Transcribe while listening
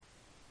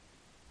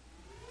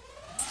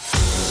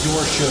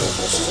Your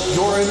shows,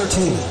 your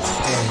entertainment,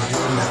 and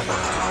your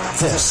network.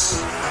 This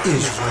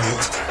is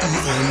Rant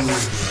EN Radio.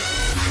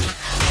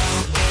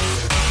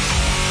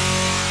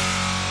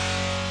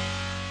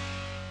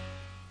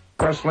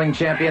 Wrestling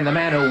champion, the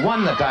man who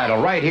won the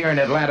title right here in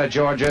Atlanta,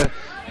 Georgia,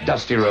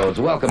 Dusty Rhodes.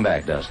 Welcome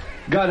back, Dusty.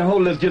 God,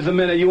 hold this just a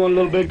minute. You want a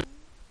little bit?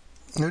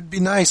 It would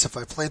be nice if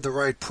I played the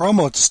right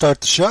promo to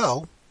start the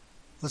show.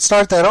 Let's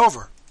start that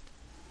over.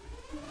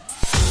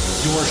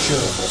 Your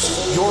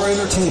shows, your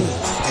entertainment,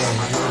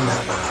 and your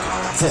network.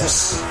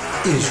 This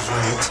is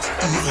Rant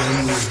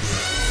EN Radio.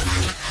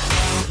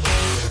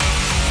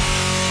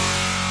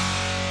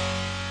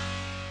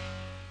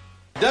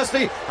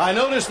 Dusty, I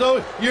noticed,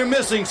 though, you're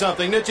missing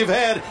something that you've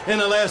had in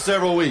the last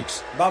several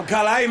weeks. Bob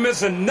Collar, I ain't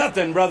missing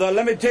nothing, brother.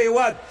 Let me tell you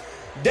what.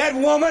 That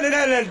woman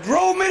that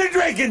drove me to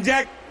drinking,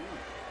 Jack.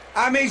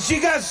 I mean,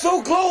 she got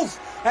so close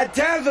at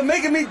times of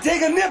making me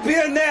take a nip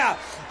here and there.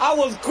 I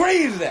was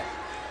crazy.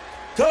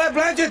 Tell that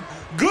Blanchard,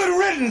 good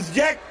riddance,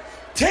 Jack.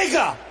 Take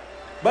her.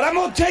 But I'm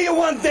going to tell you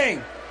one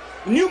thing.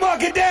 When you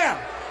mark it down,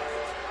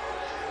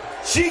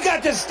 she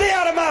got to stay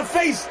out of my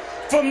face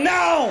from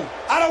now on.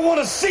 I don't want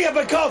to see her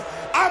because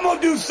I'm going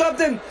to do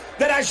something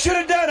that I should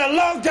have done a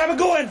long time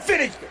ago and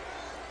finished it.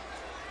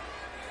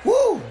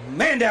 Woo,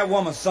 man, that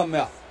woman's something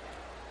else.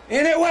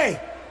 Anyway,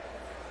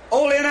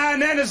 Ole and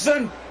Ian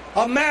Anderson,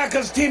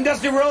 America's Team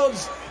Dusty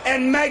Rhodes,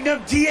 and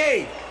Magnum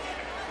TA.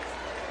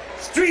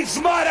 Street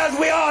smart as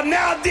we are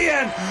now,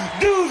 then,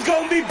 dude's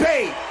gonna be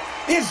paid.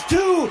 It's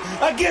 2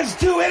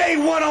 against 2. It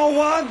ain't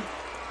 1-on-1.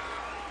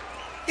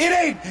 It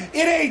ain't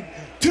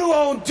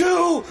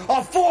 2-on-2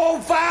 or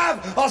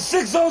 4-on-5 or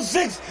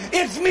 6-on-6.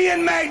 It's me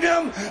and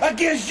Magnum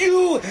against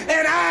you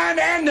and Ian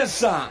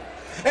Anderson.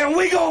 And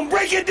we gonna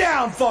break it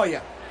down for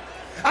you.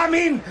 I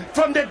mean,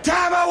 from the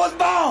time I was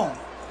born,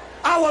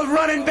 I was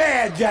running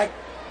bad, Jack.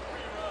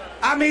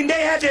 I mean,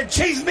 they had to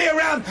chase me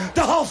around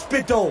the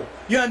hospital,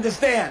 you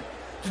understand,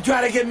 to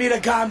try to get me to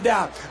calm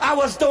down. I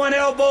was throwing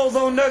elbows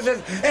on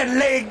nurses and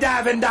leg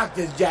diving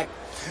doctors, Jack.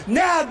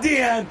 Now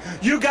then,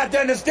 you got to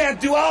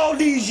understand, through all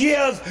these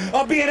years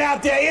of being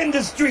out there in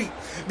the street,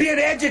 being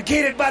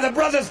educated by the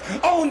brothers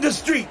on the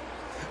street,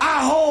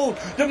 I hold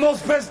the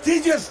most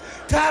prestigious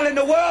title in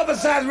the world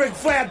besides Ric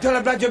Flair. Tell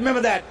everybody,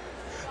 remember that.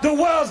 The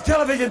world's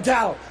television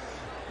title.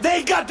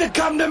 They got to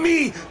come to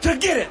me to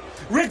get it.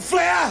 Ric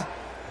Flair,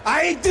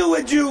 I ain't through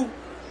with you.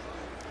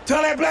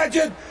 Tell that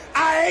Blanchard,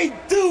 I ain't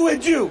through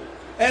with you.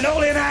 And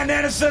Ole and Ian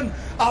Anderson,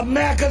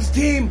 America's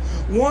Team,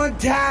 one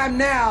time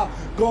now,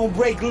 gonna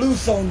break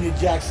loose on you,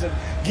 Jackson.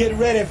 Get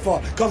ready for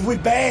it, because we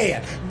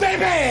bad.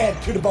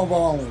 Bad to the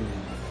bone.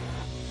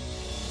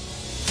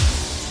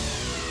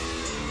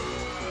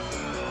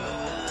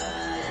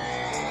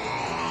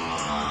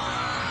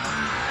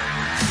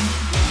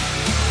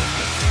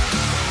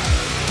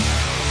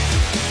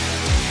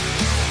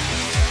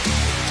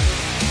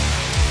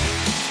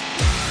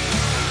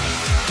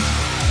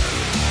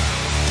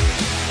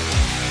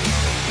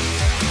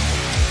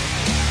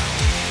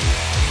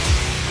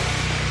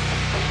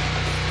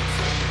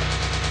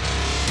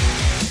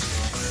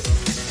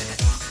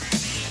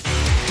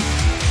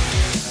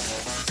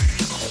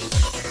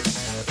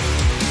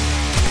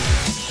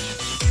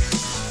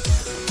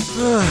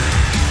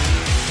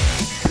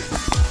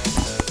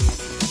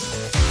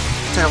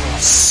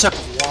 Sip of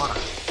water.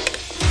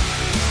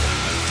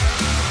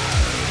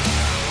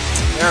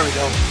 There we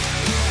go.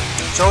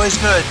 It's always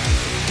good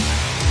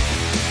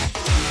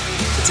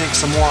to take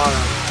some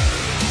water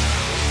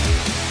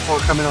before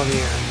coming on the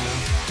air.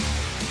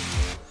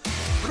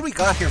 What do we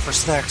got here for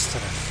snacks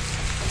today?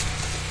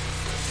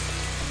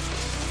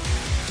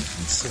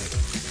 Let's see.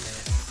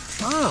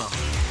 Oh.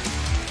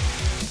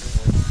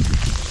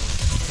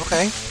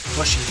 Okay.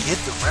 Well, she hid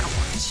the red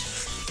ones.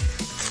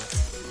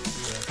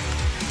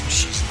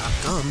 She's not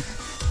done.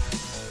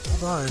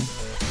 Hold on.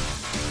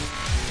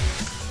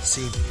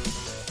 See,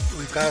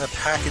 we've got a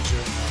package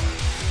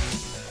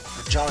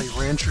of Jolly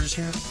Ranchers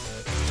here.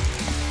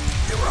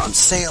 They were on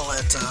sale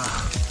at,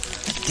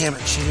 damn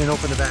it, she didn't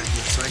open the bag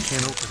yet, so I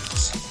can't open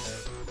this.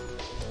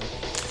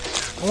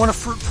 I want a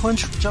fruit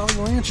punch with Jolly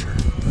Rancher.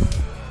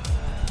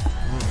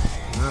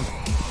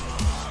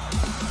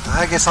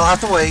 I guess I'll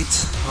have to wait.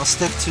 I'll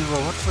stick to,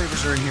 what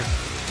flavors are in here?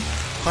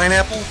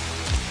 Pineapple?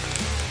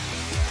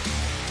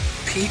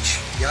 Peach?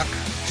 Yuck.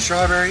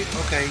 Strawberry?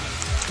 Okay.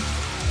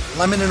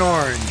 Lemon and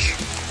orange.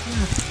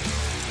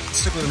 Let's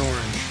stick with an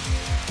orange.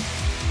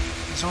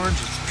 This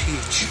orange is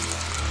peach.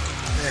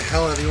 The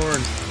hell are the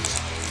orange ones?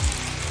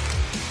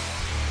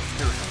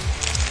 Here we go.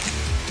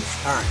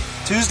 Alright.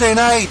 Tuesday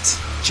night,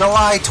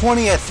 July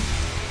 20th,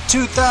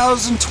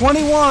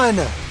 2021.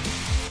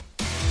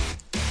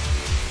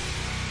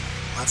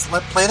 Let's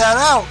play that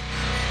out.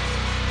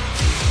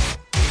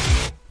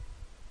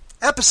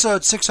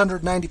 Episode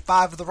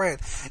 695 of The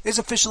Rant is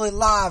officially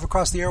live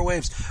across the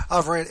airwaves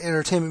of Rant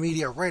Entertainment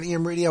Media,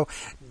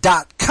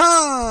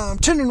 rantemmedia.com,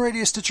 TuneIn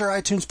Radio, Stitcher,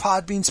 iTunes,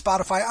 Podbean,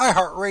 Spotify,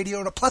 iHeartRadio,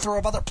 and a plethora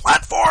of other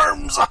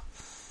platforms.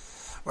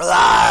 We're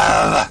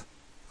live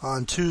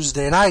on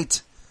Tuesday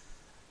night.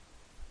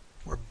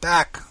 We're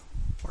back.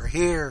 We're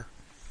here.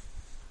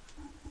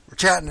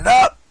 chatting it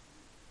up.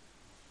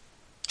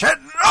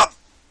 Chatting it up.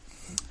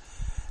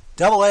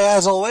 Double A,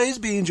 as always,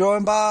 being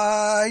joined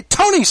by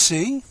Tony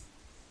C.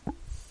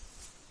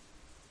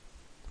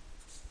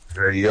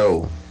 Hey,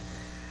 yo.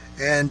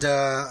 And,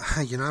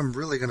 I'm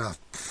really going to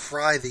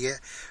fry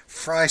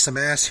some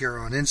ass here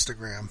on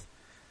Instagram.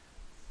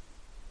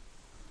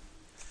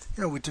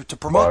 To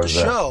promote the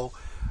show,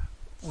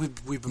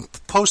 we've been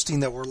posting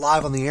that we're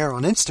live on the air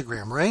on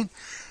Instagram, right?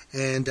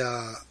 And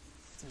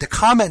the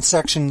comment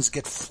sections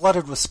get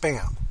flooded with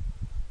spam.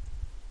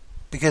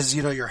 Because,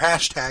 you're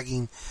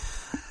hashtagging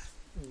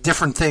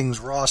different things,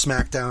 Raw,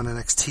 SmackDown,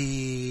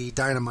 NXT,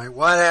 Dynamite,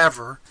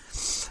 whatever.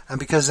 And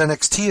because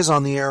NXT is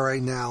on the air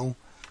right now,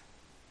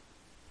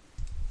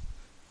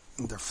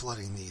 they're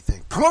flooding the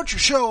thing. Promote your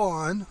show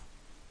on.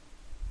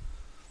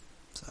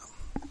 So,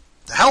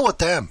 the hell with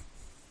them.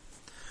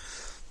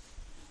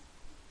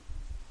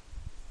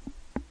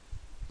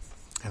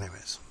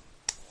 Anyways.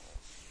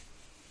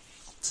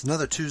 It's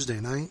another Tuesday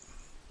night.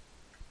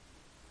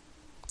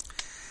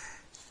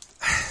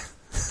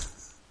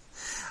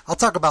 I'll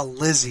talk about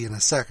Lizzie in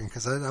a second,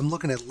 because I'm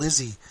looking at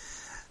Lizzie,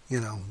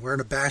 wearing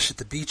a Bash at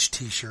the Beach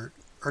t-shirt.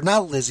 Or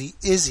not Lizzie,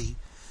 Izzy.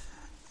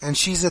 And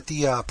she's at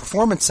the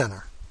Performance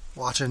Center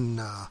watching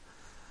a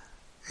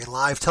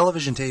live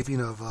television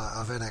taping of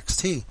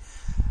NXT.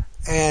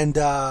 And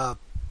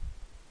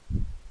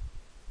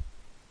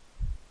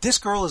this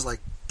girl is like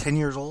 10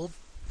 years old.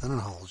 I don't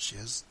know how old she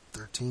is.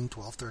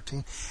 12,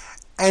 13.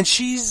 And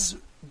she's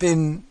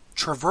been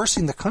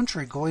traversing the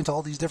country going to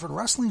all these different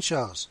wrestling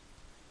shows.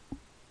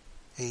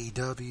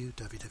 AEW,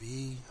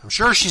 WWE. I'm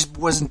sure she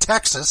was in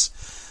Texas.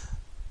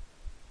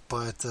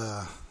 But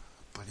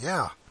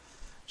yeah.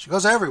 She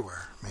goes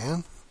everywhere,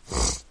 man.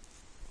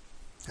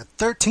 At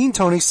 13,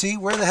 Tony C.,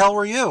 where the hell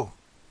were you?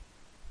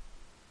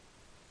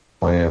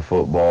 Playing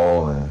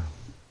football.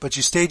 But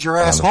you stayed your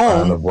ass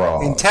home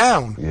in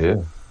town.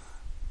 Yeah.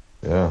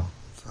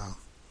 So.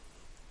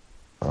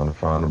 Trying to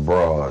find the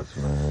broads,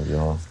 man,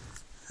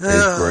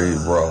 8th grade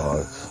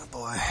broads.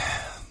 Boy.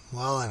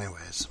 Well,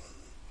 anyways.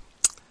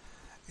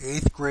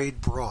 8th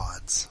grade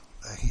broads.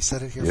 He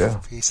said it here.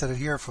 Yeah. He said it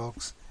here,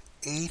 folks.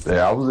 8th.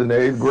 Yeah, I was in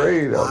 8th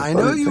grade. I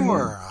know you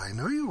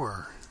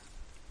were.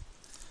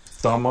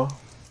 Summer.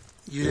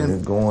 You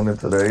didn't going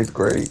into the 8th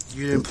grade.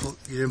 You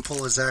didn't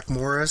pull a Zach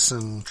Morris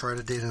and try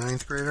to date a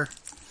 9th grader?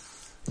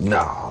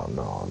 No.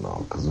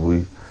 Because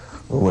we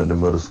went to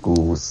middle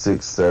school with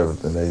 6th,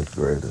 7th, and 8th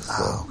graders.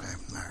 So okay.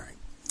 All right.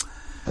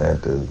 I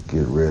had to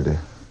get ready.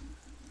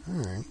 All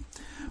right.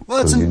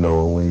 Well, because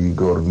when you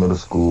go to middle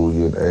school,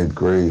 you're in 8th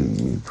grade.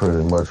 You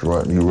pretty much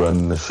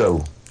running the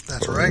show.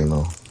 That's right.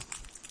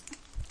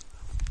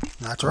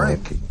 That's right.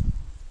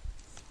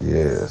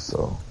 Yeah.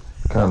 So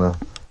kind of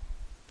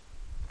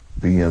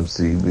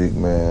BMC, big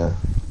man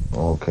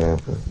on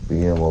campus,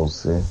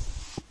 BMOC.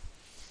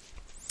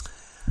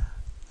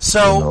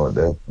 So at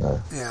that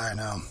time. Yeah, I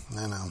know.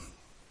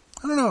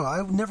 I don't know.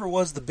 I never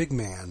was the big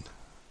man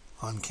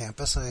on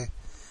campus. I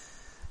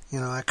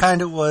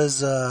kind of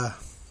was. I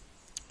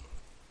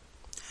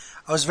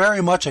was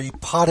very much a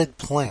potted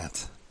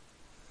plant.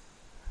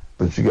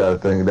 But you got to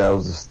think that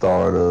was the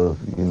start of,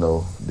 the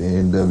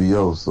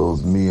NWO. So it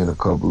was me and a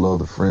couple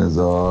other friends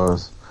of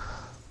ours.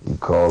 We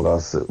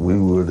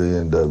were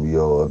the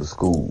NWO of the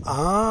school.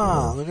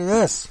 Look at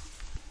this.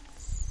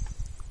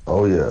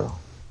 Oh, yeah.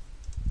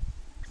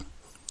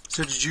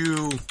 So did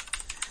you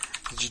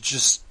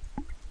just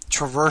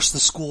traverse the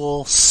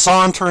school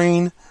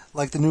sauntering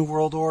like the New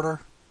World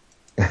Order?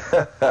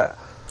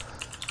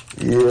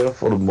 Yeah,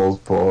 for the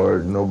most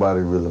part. Nobody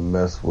really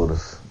messed with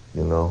us,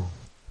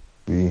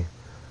 We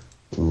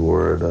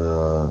were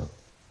the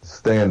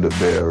standard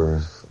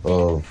bearers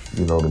of,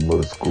 the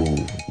middle school,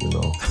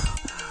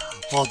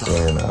 Hold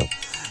on.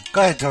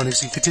 Go ahead, Tony,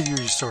 so you continue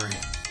your story.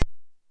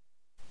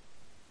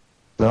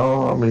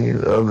 No,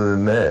 other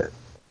than that,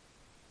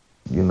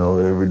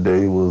 every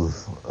day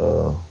was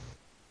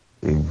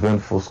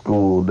eventful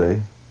school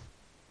day.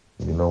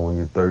 When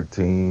you're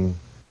 13,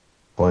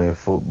 playing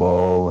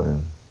football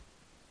and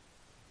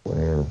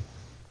playing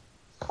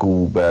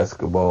school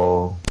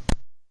basketball.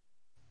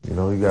 You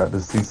got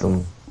to see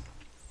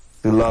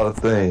a lot of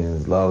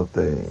things,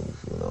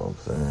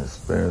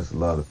 experience a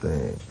lot of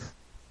things.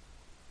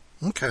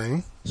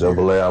 Okay.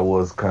 Double A, I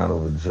was kind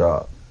of a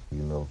jock,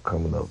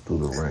 coming up through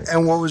the ranks.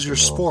 And what was your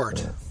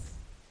sport?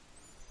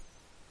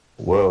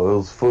 Well, it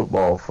was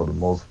football for the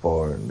most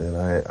part, and then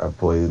I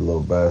played a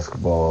little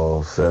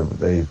basketball, 7th,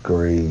 8th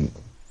grade,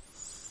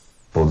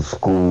 for the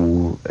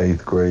school,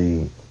 8th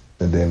grade,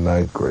 and then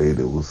 9th grade,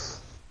 it was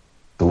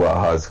throughout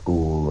high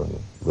school and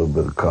a little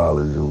bit of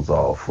college, it was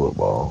all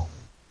football.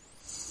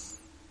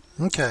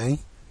 Okay.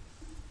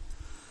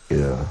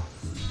 Yeah.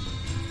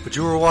 But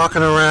you were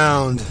walking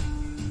around.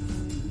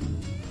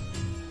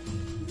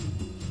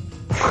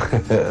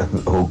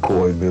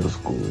 Ocoee Middle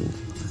School.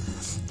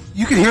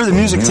 You could hear the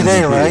music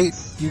today, right?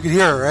 You could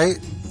hear it, right?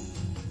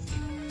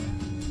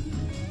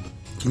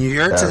 Can you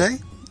hear it today?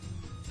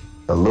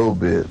 A little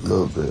bit.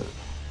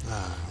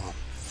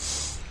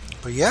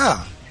 But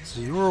yeah, so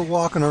you were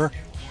walking around.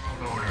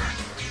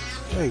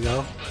 There you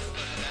go.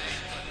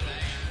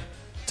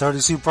 So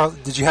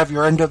did you have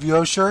your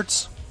NWO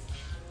shirts?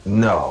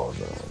 No.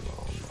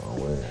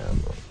 We didn't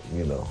have no,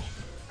 you know,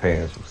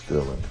 parents were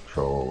still in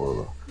control of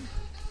the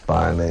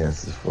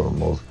finances for the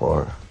most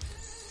part.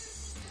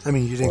 I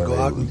mean, you didn't go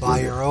out and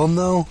buy your own,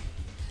 though?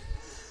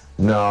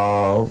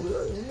 No,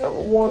 I never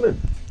wanted.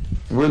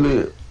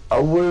 Really, I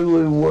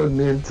really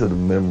wasn't into the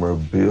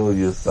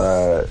memorabilia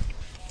side,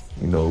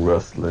 you know,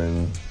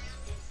 wrestling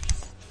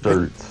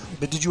shirts.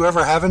 But did you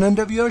ever have an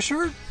NWO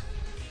shirt?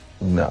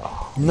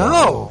 No.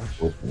 No.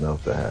 Fortunate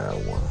enough to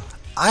have one.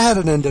 I had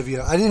an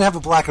NWO. I didn't have a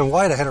black and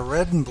white. I had a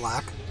red and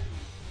black.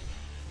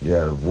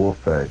 Yeah, the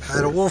Wolfpack shirt. I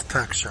had a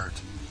Wolfpack shirt.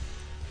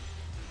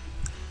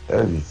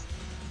 That is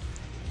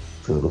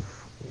sort of,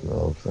 you know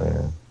what I'm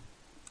saying?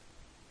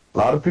 A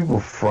lot of people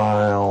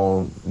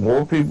frown.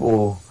 More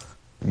people,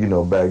 you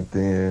know, back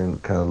then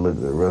kind of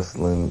looked at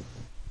wrestling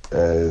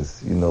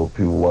as, you know,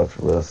 people watch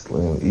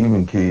wrestling.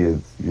 Even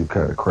kids, you're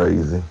kind of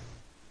crazy.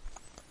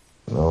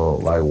 You know,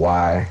 like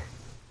why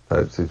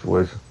type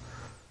situation.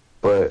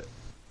 But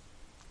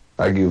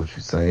I get what you're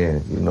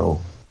saying, you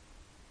know.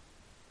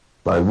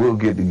 Like, we'll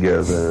get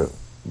together,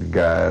 the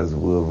guys,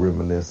 we'll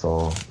reminisce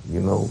on, you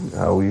know,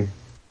 how we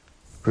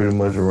pretty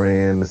much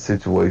ran the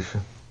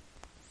situation.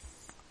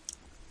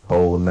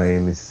 Whole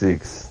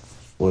 96,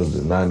 what is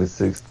it,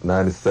 96,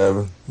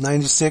 97?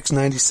 96,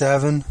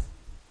 97,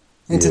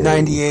 into yeah,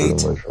 98. We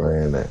pretty much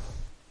ran that.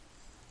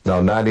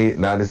 No,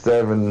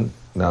 97,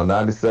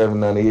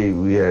 98,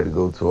 we had to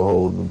go to a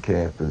whole new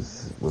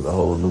campus with a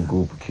whole new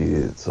group of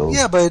kids. So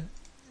yeah, but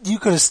you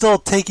could have still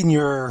taken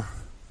your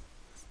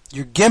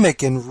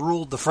gimmick and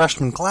ruled the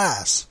freshman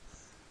class.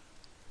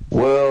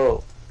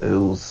 Well, it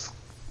was,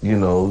 you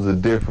know, it was a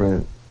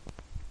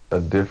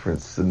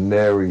different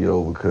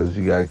scenario because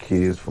you got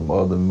kids from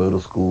other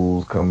middle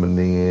schools coming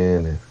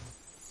in, and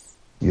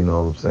you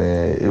know what I'm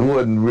saying? It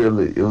wasn't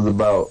really, it was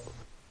about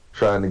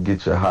trying to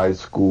get your high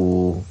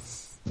school,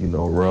 you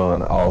know,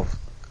 run off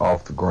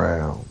the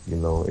ground, you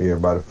know,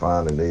 everybody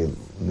finding their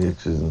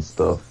niches and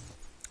stuff,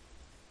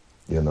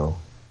 you know.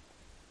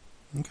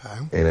 Okay.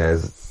 And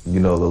as, you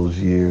know, those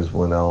years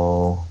went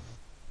on,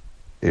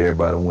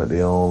 everybody went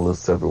their own little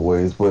separate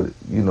ways, but,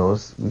 you know,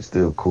 we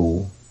still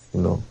cool,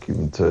 you know, keep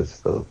in touch,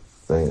 stuff,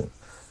 things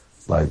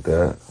like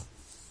that.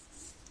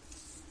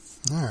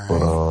 All right.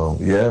 But,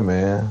 yeah,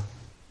 man,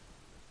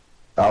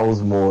 I was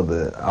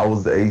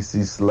the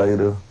AC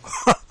Slater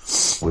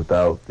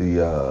without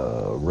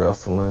the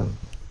wrestling,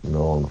 you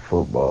know, on the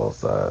football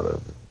side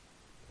of it.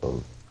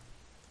 So,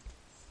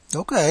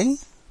 okay.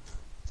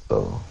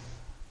 So.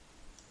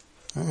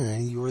 All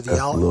right, you were the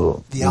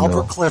Albert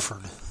Albert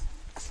Clifford.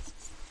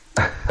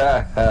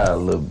 A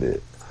little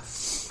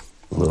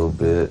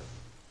bit.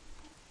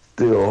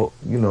 Still,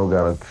 you know,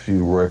 got a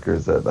few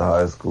records at the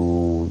high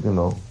school, you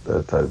know,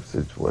 that type of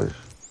situation.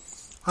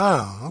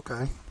 Oh,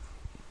 okay.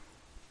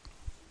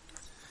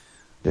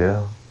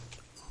 Yeah.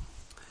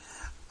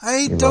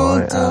 I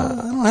don't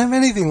have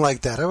anything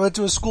like that. I went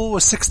to a school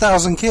with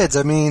 6,000 kids.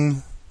 I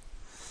mean,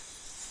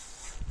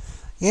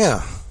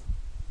 yeah.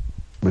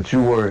 But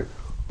you weren't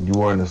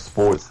in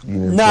sports?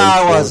 No,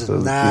 I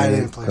wasn't. Nah, I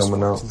didn't play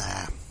sports.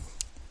 Nah.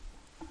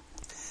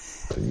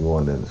 So you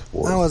weren't into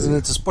sports? I wasn't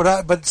into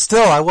sport, but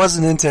still, I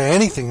wasn't into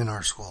anything in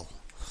our school.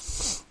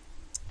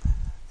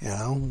 You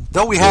know,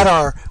 though we had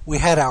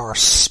our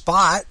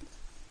spot.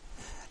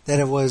 That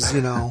it was,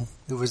 you know,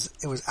 it was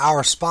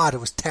our spot.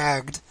 It was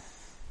tagged,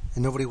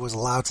 and nobody was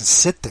allowed to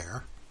sit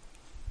there.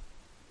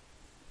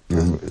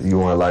 You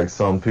weren't like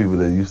some people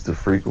that used to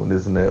frequent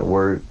this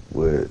network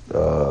would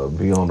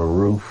be on the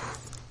roof.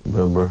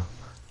 Remember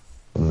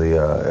from the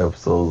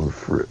episodes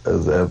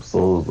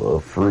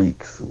of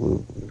Freaks?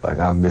 Like,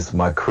 I miss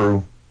my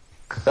crew.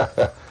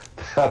 I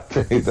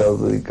think that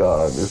was what he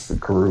called it. I miss the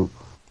crew.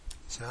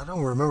 See, I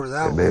don't remember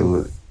that and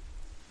one.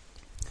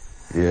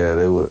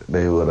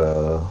 They would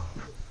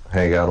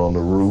hang out on the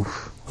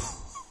roof.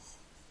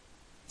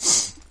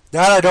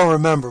 That I don't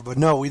remember, but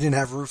no, we didn't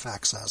have roof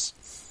access.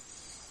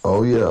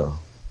 Oh yeah.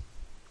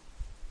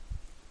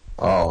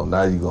 Oh,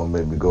 now you're going to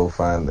make me go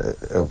find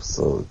that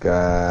episode.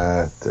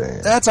 God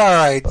damn. That's all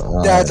right.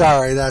 That's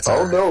all right. That's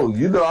all right. Oh, no.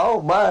 You know,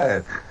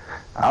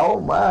 I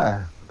don't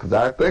mind. Because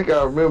I think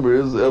I remember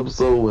it was an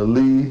episode when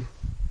Lee,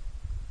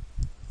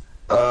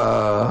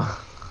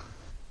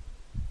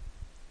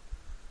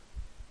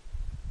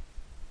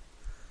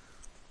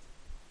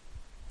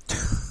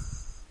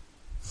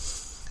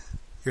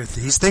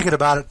 he's thinking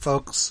about it,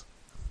 folks.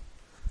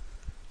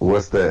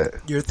 What's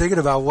that? You're thinking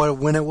about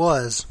when it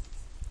was.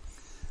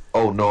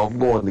 Oh no, I'm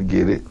going to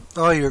get it.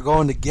 Oh, you're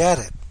going to get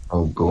it.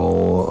 I'm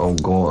going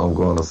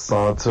to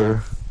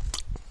saunter.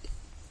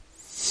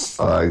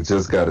 I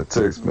just got a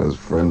text message,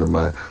 friend of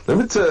mine. Let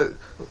me tell you,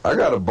 I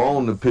got a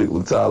bone to pick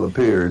with Tyler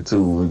Perry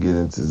too when we get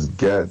into this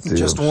goddamn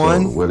Just show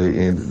one? where they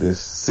ended this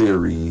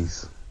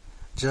series.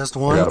 Just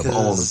one. I got a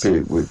bone to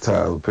pick with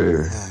Tyler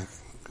Perry.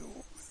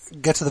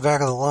 Get to the back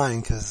of the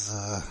line because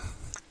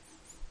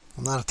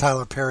I'm not a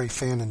Tyler Perry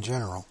fan in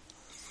general.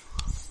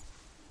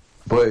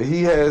 But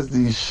he has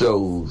these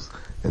shows,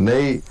 and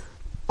they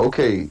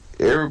okay,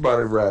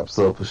 everybody wraps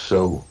up a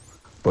show,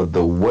 but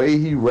the way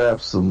he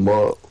wraps them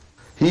up,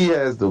 he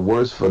has the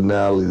worst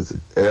finales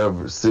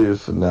ever,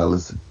 series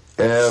finales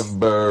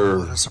ever.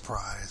 What a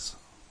surprise.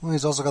 Well,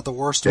 he's also got the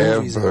worst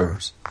movies ever.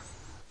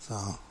 So,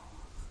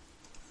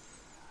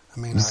 I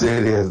mean, you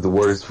said he has the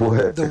worst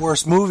what? The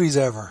worst movies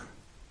ever.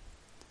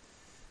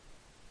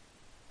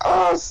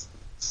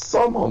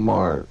 Some of them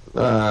are.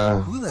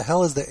 Who the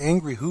hell is the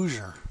Angry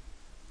Hoosier?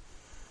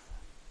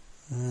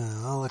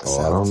 Yeah, I'll accept.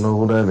 I don't know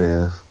who that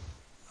is.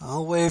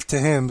 I'll wave to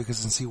him because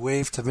since he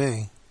waved to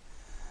me.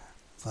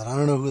 But I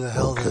don't know who the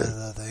hell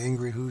the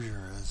Angry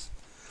Hoosier is.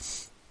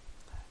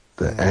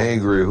 The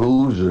Angry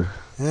Hoosier?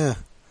 Yeah.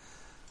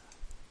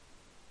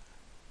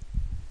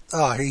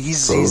 Oh,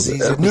 he's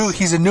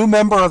a new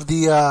member of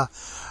the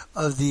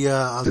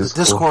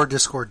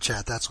Discord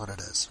chat. That's what it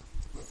is.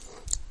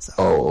 So.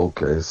 Oh,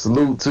 okay.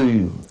 Salute to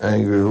you,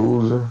 Angry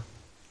Hoosier.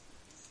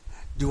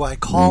 Do I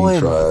call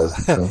him?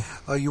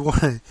 Oh, you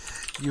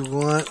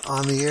want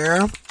on the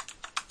air?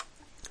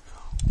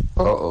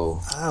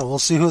 Uh-oh. We'll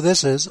see who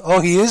this is.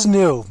 Oh, he is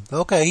new.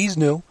 Okay, he's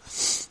new.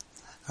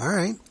 All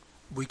right.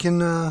 We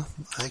can, I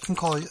can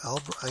call you.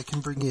 I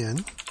can bring you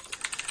in.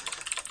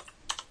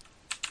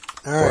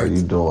 All right. While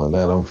you doing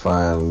that, I'm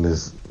finding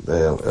this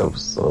damn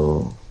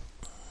episode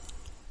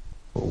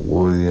of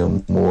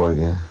William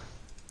Morgan.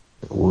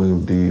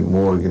 William D.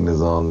 Morgan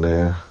is on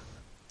there.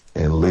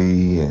 And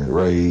Lee and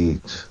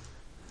Rage.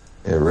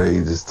 And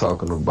Rage is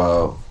talking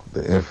about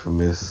the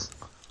infamous...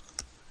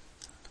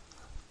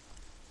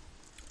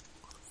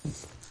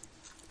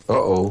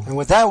 Uh-oh. And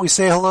with that, we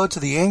say hello to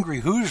the Angry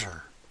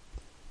Hoosier.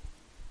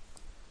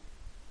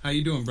 How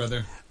you doing,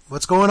 brother?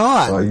 What's going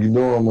on? How you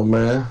doing, my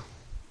man?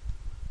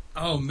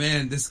 Oh,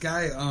 man, this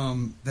guy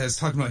that's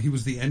talking about he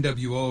was the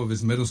NWO of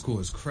his middle school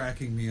is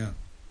cracking me up.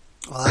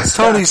 Well, that's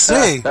Tony C.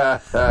 You would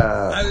have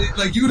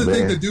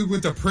think the dude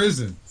went to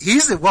prison.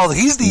 He's the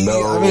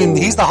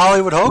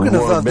Hollywood Hogan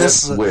of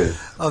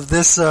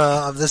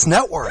this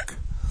network.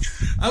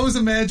 I was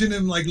imagining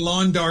him like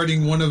lawn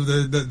darting one of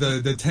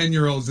the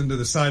 10-year-olds into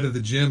the side of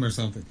the gym or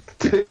something.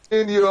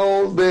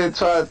 10-year-olds, man,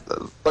 tried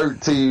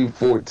 13,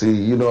 14,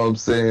 you know what I'm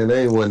saying?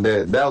 They ain't one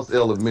that was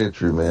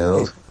elementary,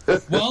 man.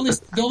 Well,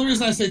 the only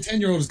reason I say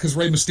 10-year-old is because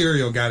Rey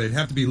Mysterio got it. It'd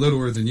have to be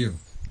littler than you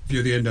if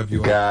you're the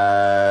NWO.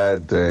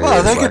 God damn.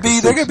 Well, they could be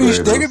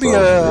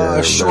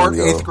a short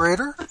 8th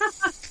grader.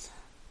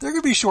 There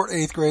could be short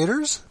 8th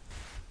graders.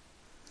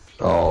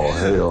 Oh,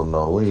 hell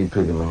no. We ain't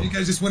picking them. You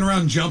guys just went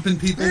around jumping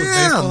people with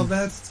baseball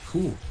bats?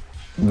 Cool.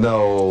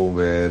 No,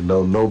 man.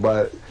 No,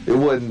 nobody. We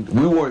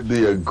weren't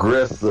the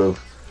aggressive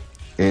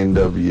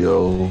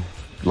NWO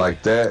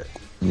like that.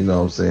 You know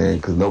what I'm saying?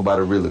 Because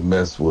nobody really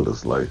messed with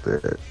us like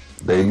that.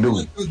 They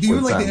knew. You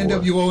were like the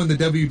NWO and the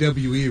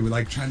WWE were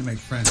like trying to make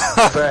friends.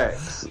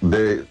 Facts.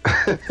 That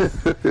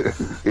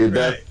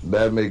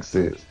makes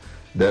sense.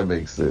 That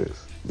makes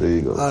sense. There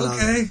you go.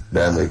 Okay.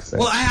 That makes sense.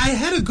 Well, I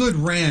had a good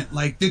rant.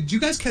 Like, did you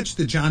guys catch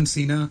the John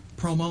Cena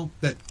promo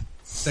that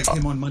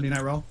came on Monday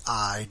Night Raw?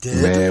 I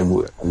did. Man,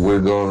 we're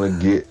going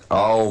to get...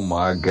 Oh,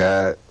 my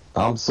God.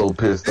 I'm so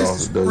pissed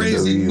off at WWE. This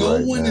is crazy.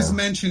 No one now is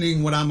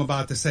mentioning what I'm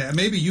about to say.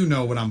 Maybe you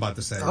know what I'm about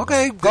to say.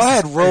 Okay, go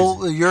ahead.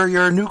 Roll.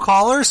 You're a new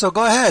caller, so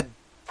go ahead.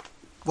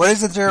 What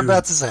is it you're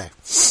about to say?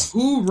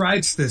 Who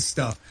writes this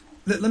stuff?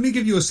 Let me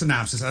give you a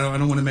synopsis. I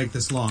don't want to make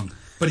this long.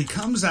 But he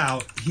comes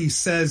out, he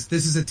says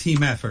this is a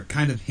team effort,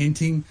 kind of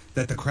hinting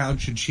that the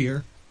crowd should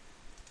cheer.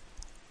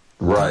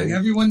 Right. Telling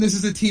everyone this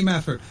is a team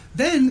effort.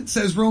 Then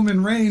says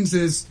Roman Reigns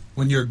is,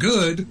 when you're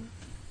good,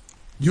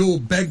 you'll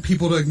beg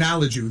people to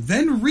acknowledge you.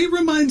 Then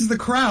reminds the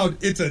crowd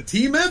it's a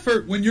team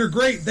effort. When you're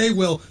great, they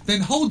will.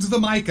 Then holds the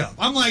mic up.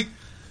 I'm like,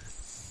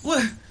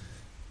 what?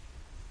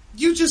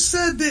 You just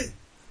said that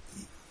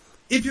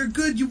if you're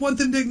good, you want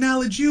them to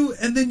acknowledge you,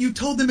 and then you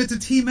told them it's a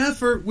team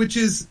effort, which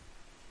is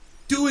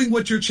doing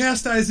what you're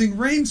chastising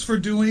Reigns for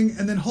doing,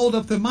 and then hold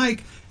up the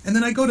mic. And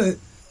then I go to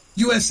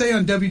USA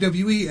on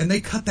WWE, and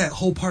they cut that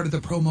whole part of the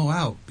promo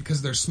out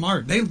because they're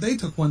smart. They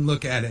took one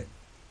look at it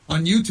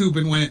on YouTube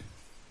and went,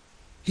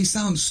 he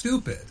sounds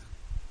stupid.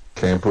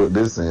 Can't put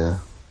this in.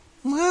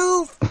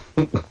 Well.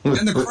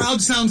 And the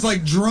crowd sounds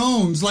like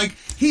drones. Like,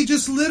 he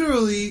just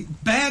literally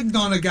bagged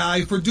on a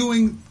guy for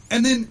doing,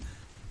 and then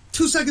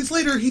 2 seconds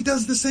later, he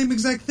does the same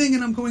exact thing,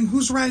 and I'm going,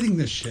 who's writing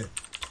this shit?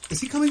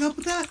 Is he coming up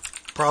with that?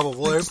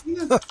 Probably.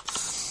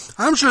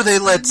 I'm sure they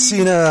let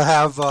Cena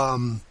have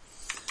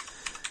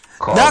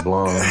carte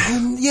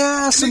blanche.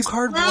 Yeah, some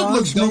carte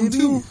blanche maybe.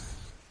 Too.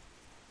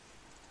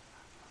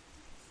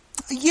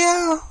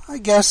 Yeah, I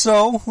guess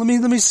so. Let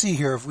me see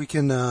here if we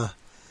can.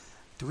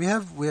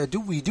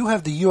 We do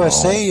have the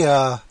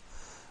USA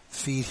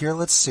feed here.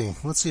 Let's see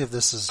if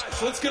this is.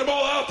 So let's get them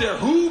all out there.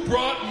 Who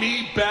brought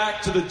me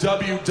back to the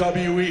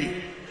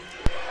WWE?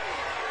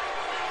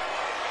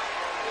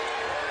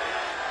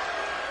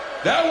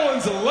 That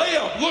one's a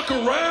layup. Look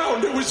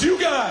around. It was you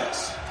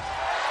guys.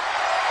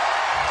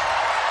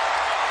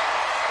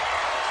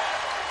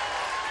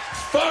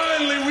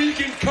 Finally, we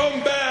can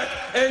come back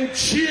and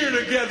cheer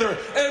together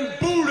and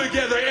boo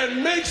together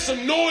and make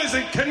some noise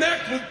and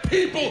connect with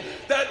people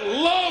that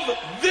love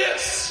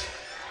this.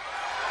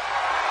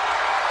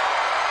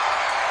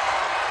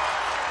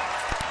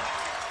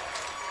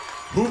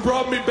 Who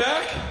brought me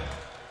back?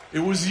 It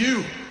was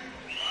you.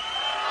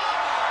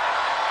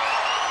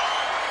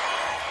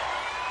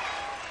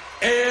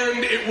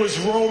 And it was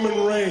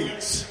Roman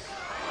Reigns.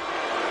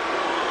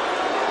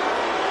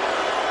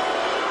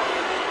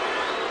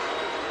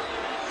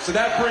 So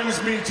that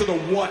brings me to the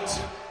what.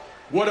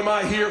 What am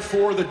I here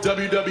for? The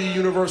WWE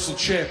Universal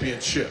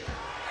Championship.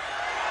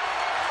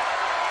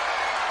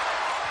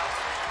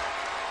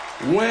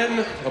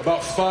 When,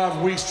 about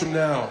 5 weeks from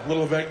now, a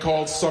little event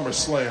called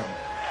SummerSlam.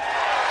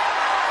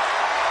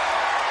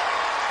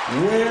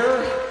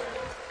 Where?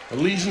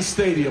 Allegiant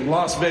Stadium,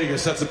 Las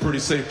Vegas. That's a pretty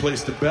safe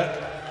place to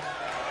bet.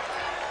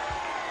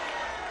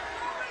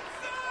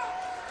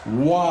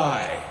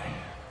 Why?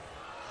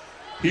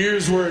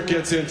 Here's where it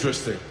gets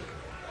interesting.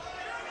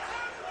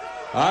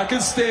 I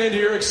can stand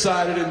here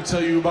excited and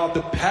tell you about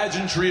the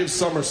pageantry of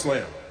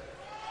SummerSlam,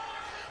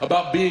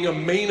 about being a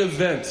main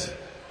event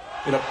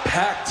in a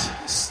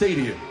packed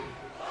stadium.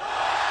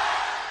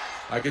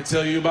 I can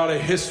tell you about a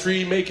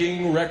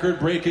history-making,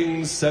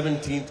 record-breaking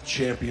 17th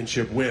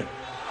championship win.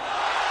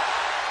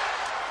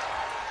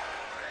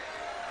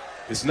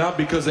 It's not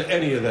because of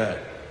any of that.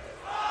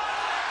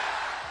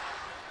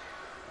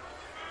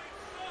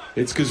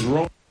 It's because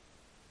Roman.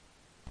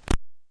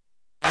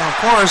 And of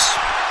course,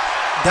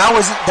 that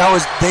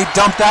was they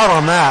dumped out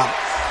on that.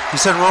 He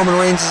said Roman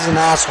Reigns is an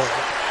asshole.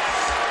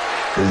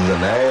 He's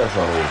an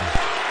asshole.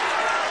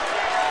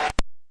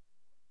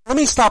 Let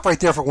me stop right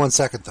there for 1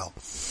 second, though.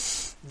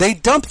 They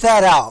dumped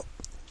that out,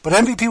 but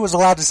MVP was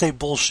allowed to say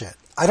bullshit.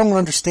 I don't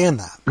understand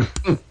that.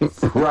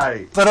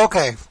 Right. But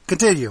okay,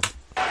 continue.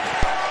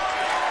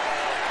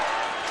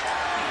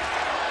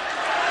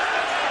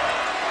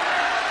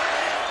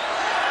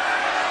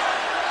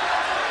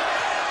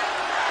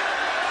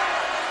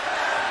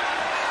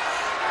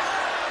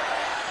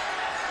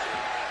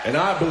 And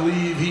I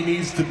believe he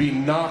needs to be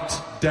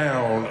knocked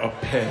down a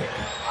peg.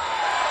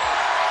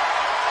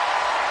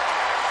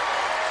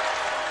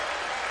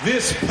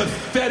 This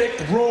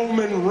pathetic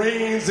Roman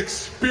Reigns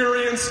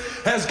experience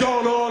has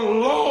gone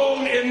on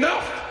long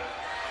enough.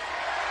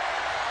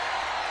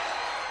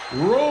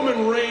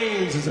 Roman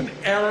Reigns is an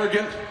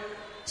arrogant,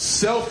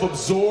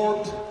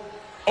 self-absorbed,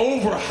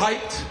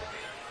 overhyped,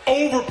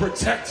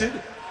 overprotected,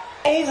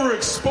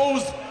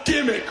 overexposed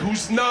gimmick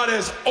who's not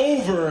as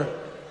over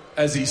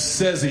as he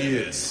says he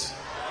is.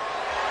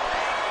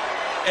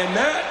 And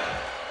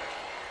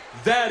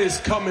that is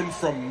coming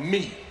from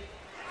me.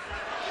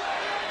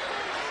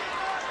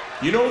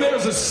 You know,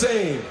 there's a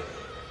saying,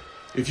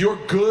 if you're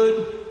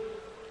good,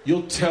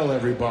 you'll tell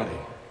everybody.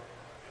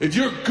 If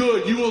you're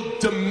good, you will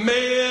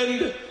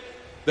demand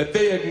that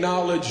they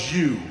acknowledge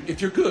you, if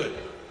you're good.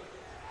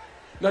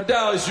 Now,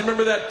 Dallas, you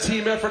remember that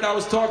team effort I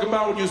was talking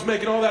about when you was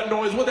making all that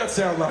noise? What'd that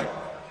sound like?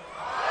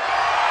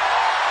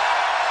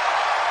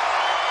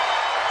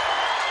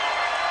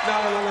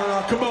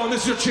 No. Come on,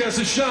 this is your chance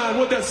to shine.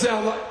 What'd that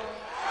sound like?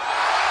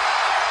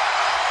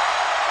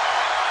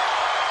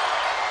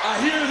 I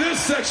hear this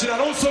section. I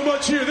don't so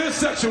much hear this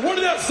section. What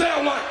did that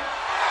sound like?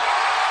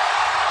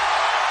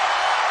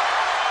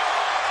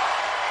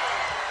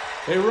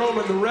 Hey,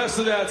 Roman, the rest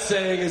of that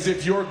saying is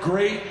if you're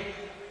great,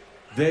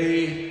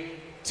 they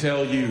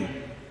tell you.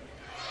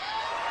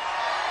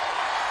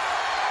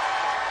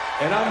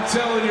 And I'm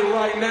telling you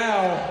right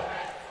now,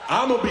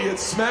 I'm going to be at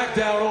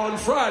SmackDown on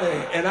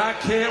Friday, and I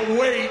can't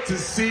wait to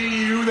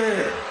see you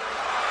there.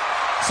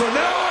 So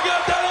now I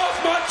got that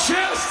off my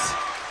chest.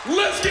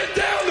 Let's get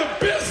down to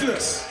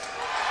business.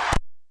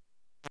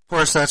 Of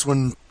course, that's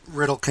when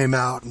Riddle came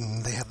out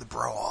and they had the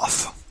bro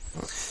off.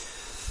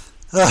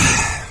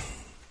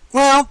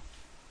 Well,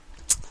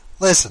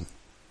 listen.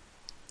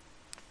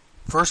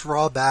 First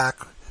Raw back,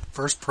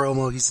 first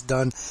promo he's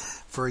done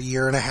for a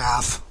year and a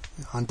half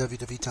on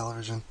WWE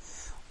television.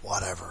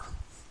 Whatever.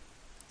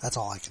 That's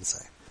all I can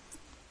say.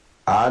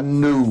 I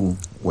knew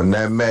when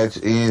that match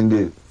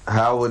ended,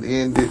 how it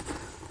ended,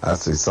 I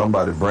said,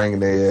 somebody bringing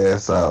their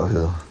ass out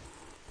here.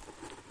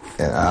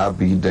 And I'll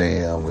be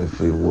damned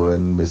if it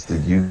wasn't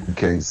Mr. You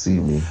Can't See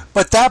Me.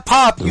 But that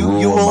pop, you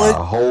will... my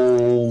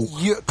whole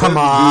come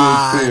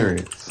on.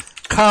 experience.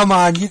 Come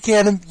on, you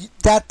can't...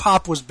 That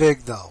pop was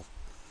big, though.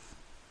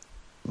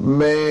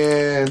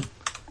 Man,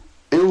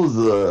 it was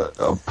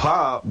a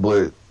pop,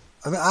 but...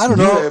 I mean, I don't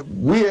know.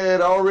 We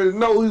had already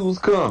know he was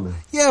coming.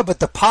 Yeah, but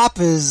the pop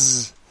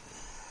is...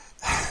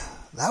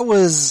 That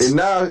was... And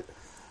now,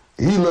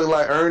 he looked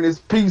like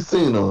Ernest P.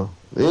 Cena.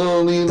 He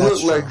don't even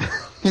look like...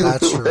 He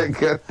That's looked true. like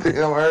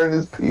goddamn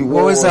Ernest P.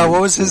 What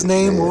was his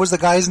name? What was the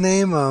guy's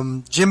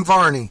name? Jim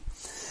Varney.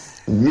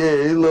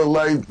 Yeah, he looked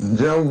like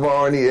Jim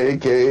Varney,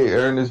 a.k.a.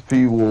 Ernest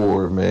P.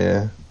 Ward,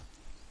 man.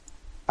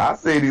 I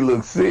said he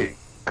looked sick,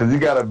 because he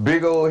got a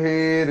big old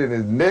head and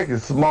his neck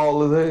is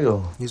small as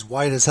hell. He's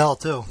white as hell,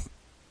 too.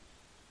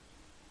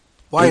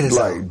 White as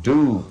hell. Like,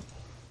 dude,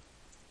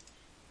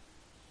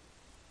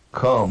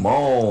 come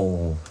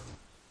on.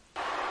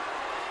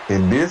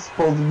 And this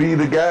supposed to be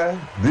the guy?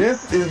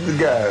 This is the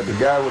guy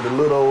with the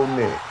little old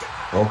neck.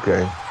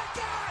 Okay.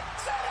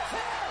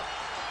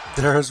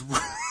 There's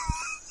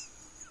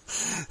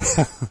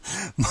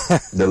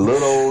the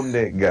little old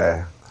neck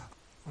guy.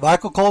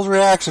 Michael Cole's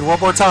reaction one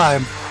more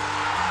time.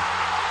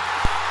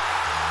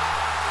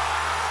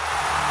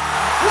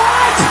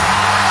 What?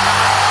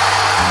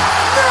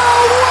 No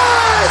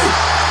way!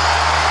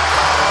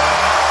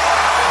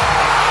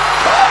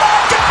 Oh my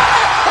God!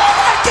 Oh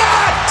my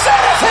God!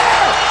 Set us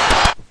here!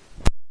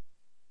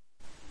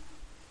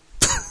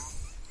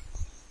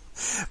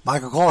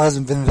 Michael Cole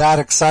hasn't been that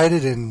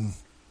excited in...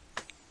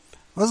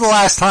 When was the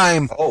last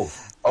time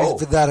he's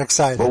been that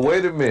excited? But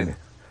wait a minute.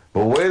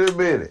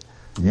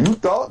 You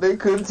thought they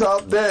couldn't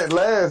top that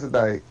last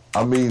night.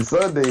 I mean,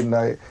 Sunday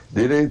night.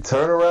 Did they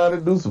turn around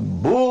and do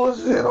some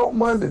bullshit on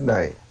Monday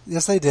night?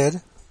 Yes, they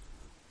did.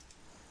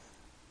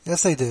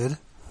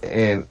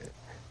 And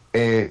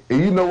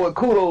you know what?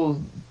 Kudos.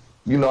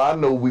 You know, I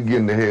know we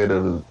getting ahead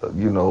of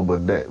the,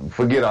 but that,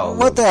 forget all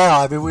what the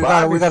hell? I mean, we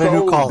got a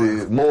new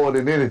caller. More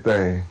than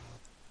anything,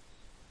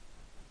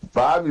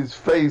 Bobby's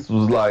face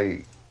was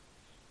like,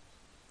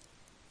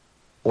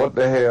 what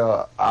the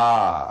hell?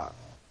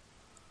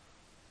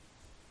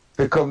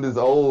 Here come this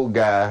old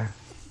guy.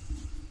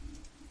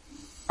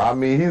 I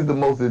mean, he's the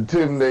most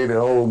intimidating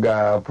old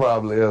guy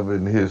probably ever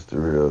in the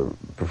history of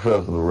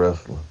professional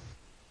wrestling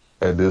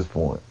at this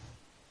point.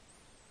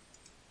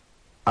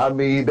 I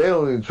mean, they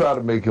don't even try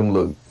to make him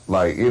look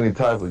like any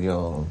type of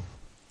young.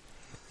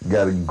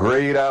 Got a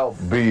grayed out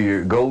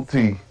beard,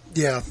 goatee.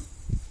 Yeah.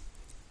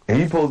 And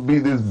he's supposed to be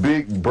this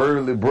big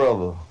burly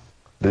brother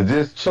that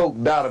just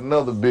choked out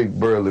another big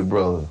burly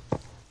brother.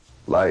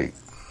 Like,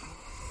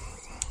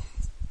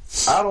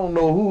 I don't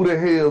know who the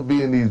hell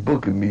be in these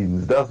booking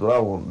meetings. That's what I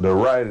want. The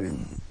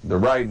writing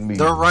meetings.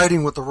 They're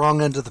writing with the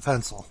wrong end of the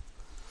pencil.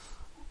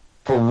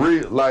 For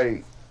real,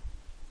 like,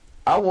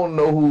 I want to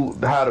know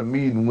how the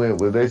meeting went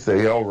where they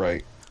say, all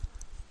right,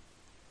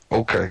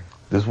 okay,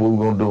 this is what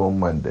we're going to do on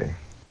Monday.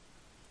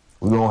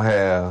 We're going to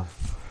have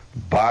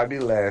Bobby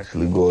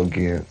Lashley go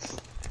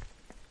against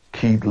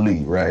Keith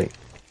Lee, right?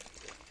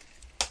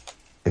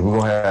 And we're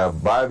going to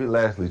have Bobby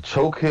Lashley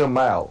choke him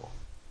out.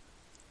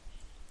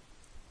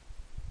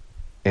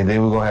 And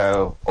then we're going to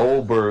have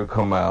Oldberg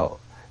come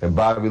out and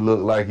Bobby look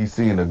like he's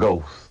seeing a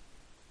ghost.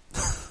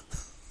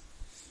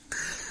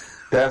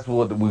 That's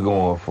what we're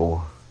going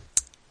for.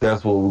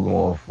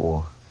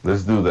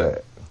 Let's do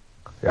that.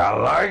 I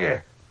like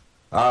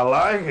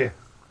it.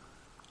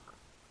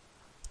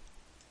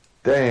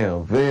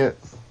 Damn,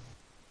 Vince.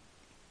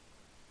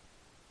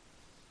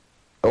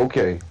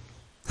 Okay.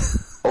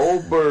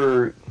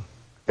 Oldberg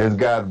has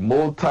got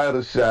more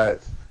title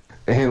shots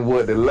in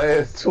the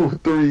last 2 or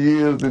 3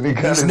 years than he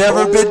got. He's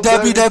never been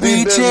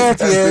WWE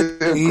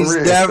champion. He's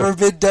never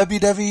been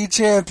WWE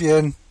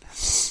champion.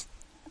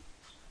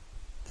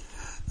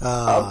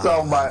 I'm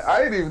talking about.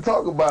 I ain't even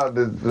talking about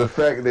the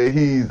fact that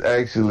he's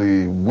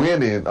actually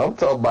winning. I'm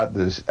talking about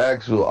the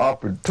actual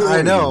opportunity.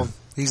 I know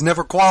he's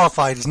never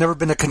qualified. He's never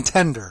been a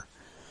contender.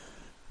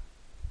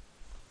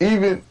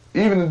 Even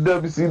in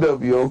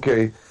WCW,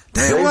 okay.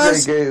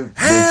 The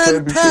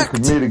championship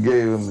committee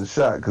gave him the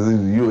shot because he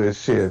was a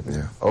U.S.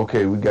 champion.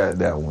 Okay, we got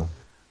that one.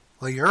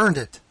 Well, you earned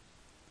it.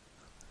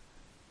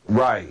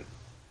 Right.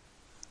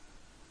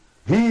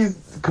 He's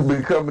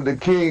becoming the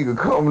king of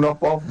coming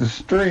up off the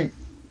street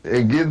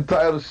and getting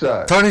title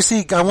shots. Tony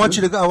C, I want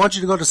you to go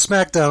to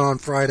SmackDown on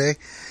Friday.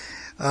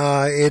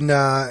 And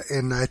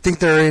I think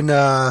they're in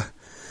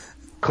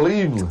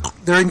Cleveland.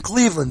 They're in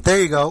Cleveland.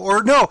 There you go.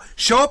 Or no,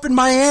 show up in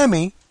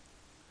Miami.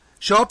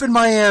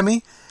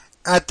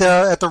 At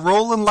the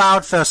Rollin'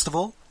 Loud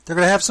Festival. They're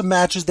going to have some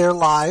matches there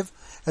live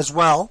as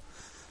well.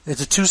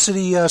 It's a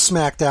 2-city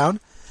SmackDown.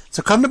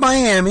 So come to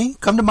Miami,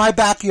 come to my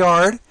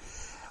backyard,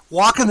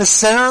 walk in the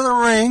center of the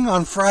ring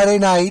on Friday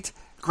night,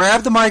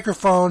 grab the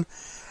microphone,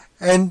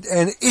 and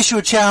issue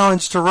a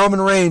challenge to Roman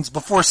Reigns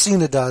before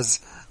Cena does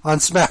on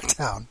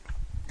SmackDown.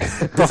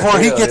 Before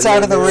he gets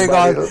out of the ring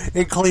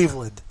in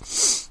Cleveland.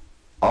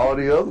 All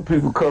the other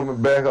people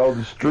coming back on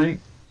the street,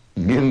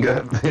 getting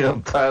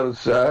goddamn title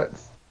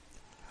shots.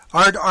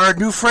 Our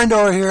new friend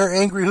over here,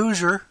 Angry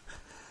Hoosier,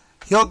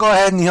 he'll go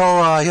ahead and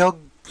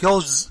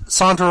he'll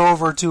saunter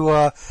over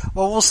to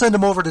we'll send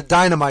him over to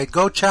Dynamite.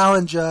 Go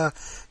challenge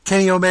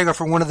Kenny Omega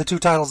for one of the 2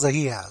 titles that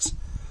he has.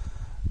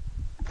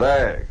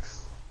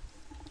 Facts.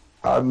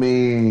 I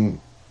mean,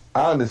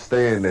 I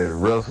understand that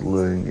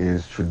wrestling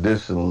is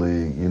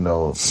traditionally,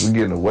 we're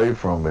getting away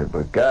from it,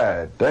 but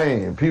god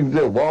damn, people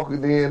just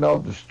walking in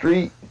off the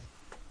street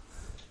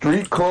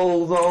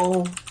clothes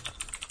on,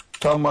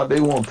 talking about they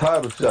want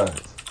title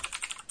shots.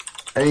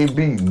 Ain't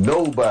beat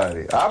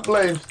nobody. I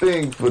blame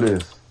Sting for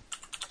this.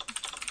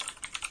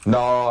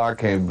 No, I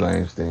can't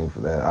blame Sting for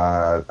that.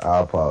 I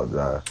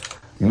apologize.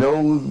 You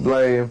know who's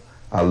blame?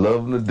 I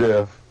love him to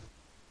death.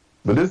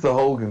 But it's a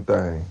Hogan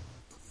thing.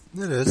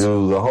 It is. It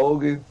was a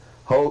Hogan.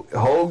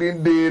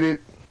 Hogan did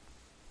it.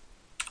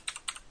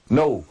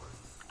 No.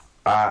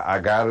 I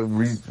gotta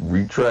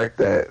retract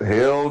that.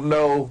 Hell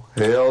no.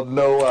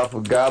 I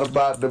forgot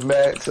about the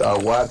match. I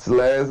watched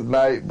last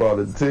night, brought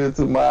a tear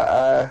to my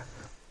eye.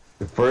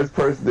 The first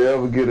person to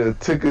ever get a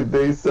ticker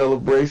day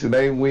celebration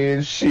ain't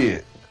win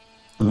shit.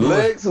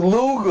 Lex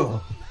Luger,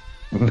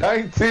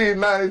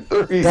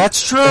 1993.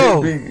 That's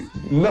true.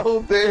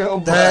 No damn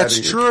body.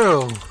 That's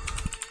true.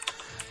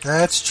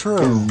 That's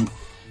true.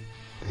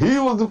 He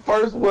was the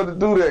first one to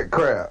do that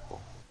crap.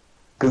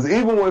 Because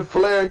even when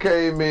Flair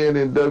came in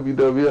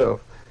WWF,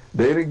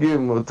 they didn't give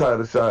him a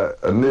title shot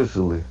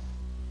initially.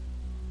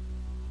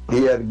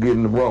 He had to get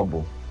in the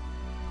Rumble.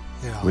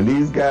 Yeah. When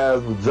these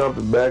guys were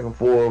jumping back and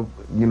forth,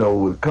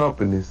 with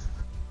companies,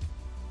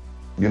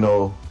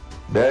 that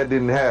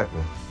didn't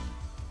happen.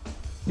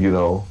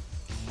 Yeah.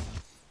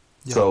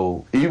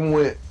 So even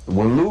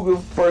when Luger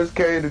first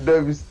came to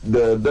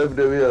the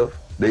WWF,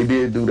 they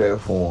did do that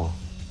for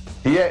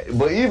him.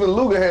 But even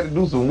Luger had to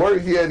do some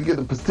work. He had to get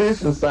the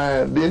petition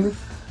signed, didn't he?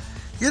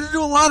 He had to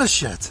do a lot of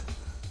shit.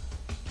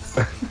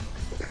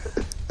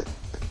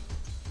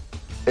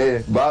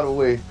 And by the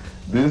way,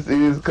 this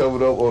is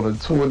coming up on the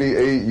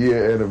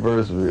 28-year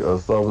anniversary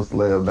of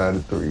SummerSlam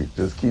 93.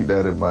 Just keep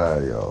that in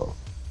mind, y'all.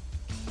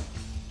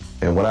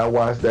 And when I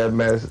watched that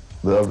match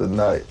last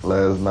night,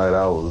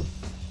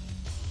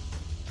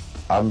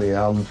 I'm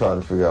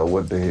trying to figure out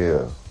what the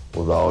hell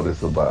was all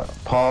this about.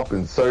 Pomp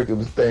and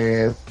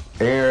circumstance,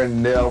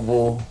 Aaron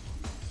Neville,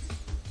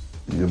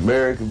 the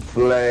American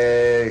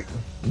flag,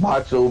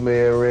 Macho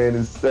Man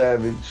Randy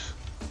Savage.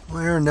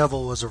 Well, Aaron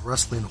Neville was a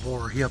wrestling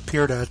whore. He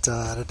appeared at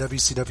a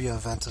WCW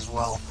event as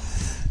well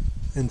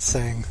and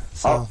sang.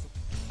 So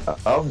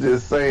I'm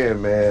just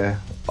saying, man.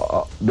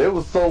 There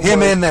was so much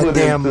him and that put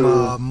damn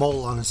into,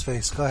 mole on his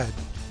face. Go ahead.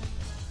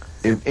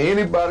 If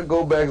anybody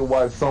go back and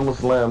watch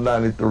SummerSlam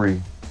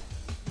 93,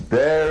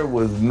 there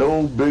was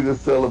no bigger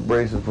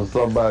celebration for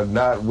somebody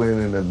not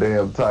winning a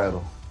damn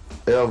title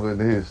ever in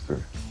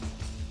history.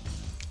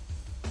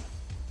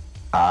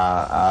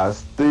 I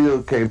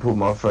still can't put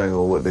my finger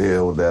on what the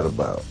hell was that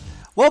about.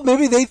 Well,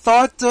 maybe they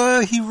thought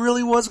he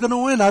really was going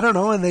to win. I don't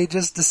know, and they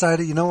just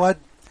decided, you know what?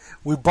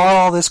 We bought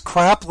all this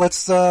crap.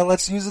 Let's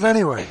use it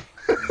anyway.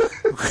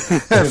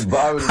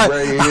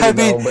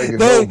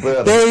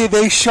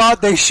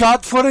 They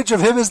shot footage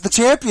of him as the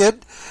champion.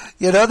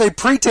 They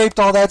pre-taped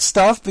all that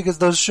stuff because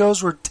those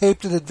shows were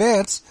taped in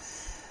advance.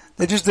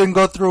 They just didn't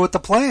go through with the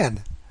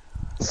plan.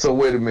 So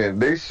wait a minute,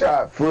 they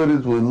shot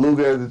footage with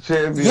Luger as the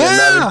champion in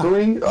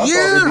 93? I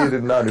thought they did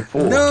in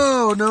 94.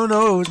 No,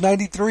 it was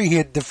 93. He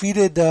had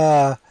defeated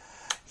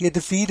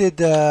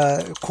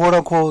quote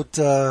unquote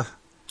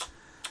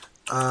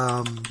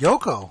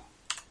Yoko,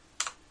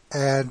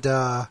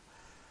 and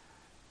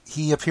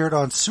he appeared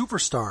on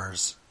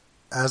Superstars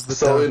as the.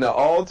 So in the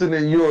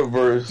alternate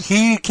universe,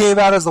 he came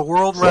out as the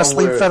World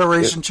Wrestling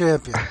Federation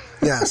champion.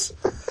 Yes.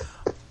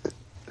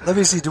 Let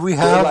me see. Do we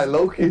have like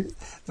Loki?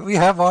 Do we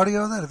have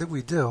audio of that? I think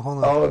we do. Hold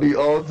on. Oh, the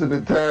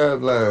alternate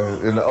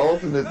timeline. In the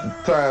alternate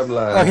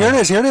timeline. Oh, here it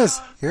is. World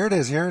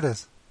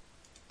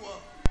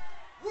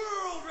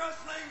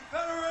Wrestling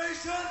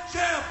Federation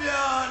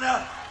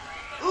champion,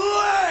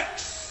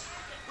 Lex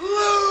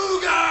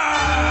Luger!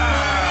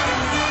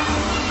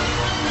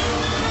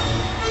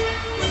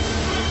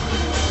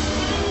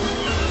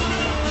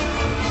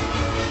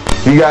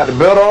 He got the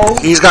belt on?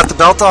 He's got the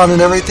belt on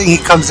and everything. He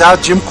comes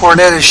out. Jim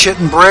Cornette is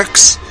shitting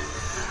bricks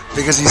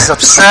because he's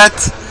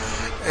upset.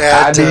 And,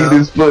 I need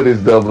this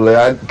footage, Double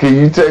A. Can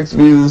you text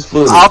me this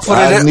footage? I'll put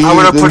it in. I'm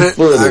going to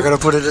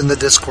put it in the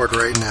Discord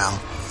right now.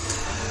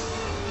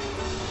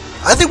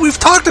 I think we've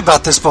talked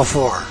about this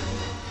before.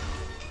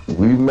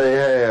 We may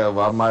have.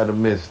 I might have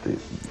missed it.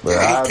 But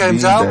he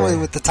comes out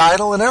with the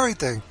title and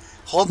everything,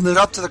 holding it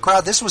up to the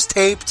crowd. This was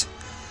taped.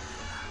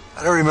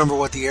 I don't remember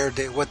what the air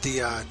date, what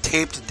the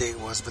taped date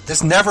was, but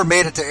this never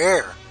made it to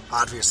air,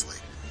 obviously,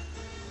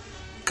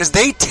 because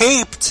they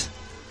taped.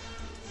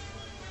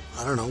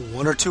 I don't know,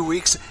 1 or 2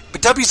 weeks.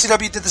 But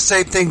WCW did the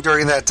same thing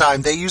during that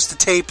time. They used to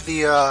tape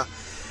the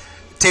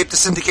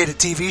syndicated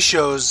TV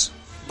shows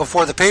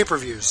before the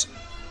pay-per-views,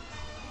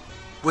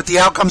 with the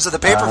outcomes of the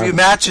pay-per-view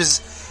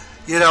matches,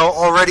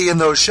 already in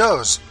those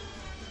shows.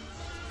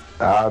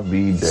 I'll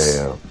be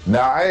damned.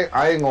 Now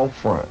I ain't gonna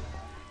front.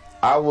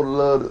 I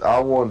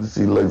wanted to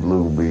see Lex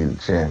Luger be the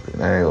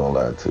champion. I ain't gonna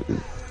lie to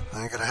you.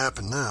 Ain't gonna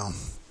happen now.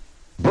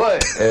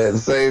 But at the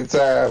same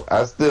time,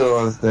 I still don't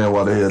understand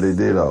why the hell they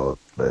did all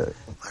that.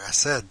 Like I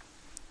said,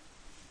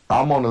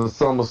 I'm on the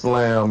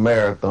SummerSlam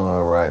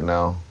marathon right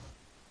now.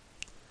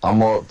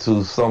 I'm up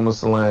to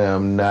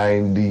SummerSlam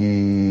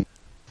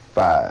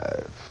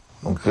 95.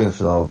 I'm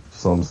finishing off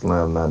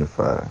SummerSlam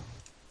 95.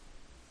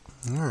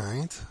 All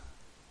right.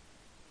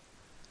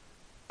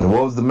 And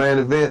what was the main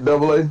event,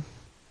 Double A?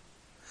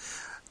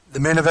 The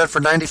main event for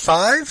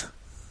 95?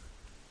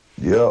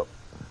 Yep.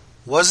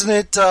 Wasn't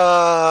it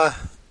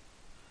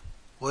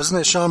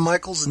Shawn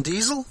Michaels and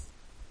Diesel?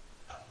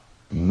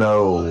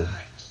 No.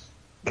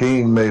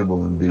 King,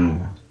 Mabel, and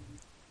Diesel.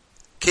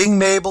 King,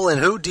 Mabel, and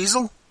who?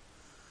 Diesel?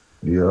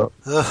 Yep.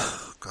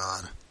 Oh,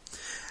 God.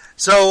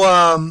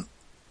 So,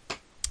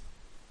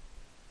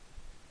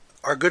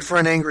 our good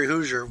friend Angry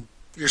Hoosier,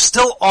 you're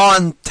still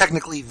on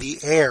technically the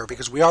air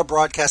because we are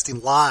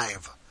broadcasting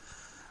live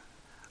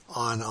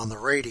on the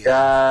radio.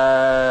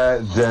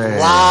 God damn.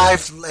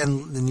 Live,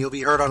 and you'll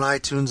be heard on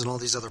iTunes and all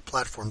these other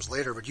platforms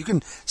later. But you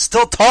can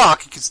still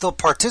talk. You can still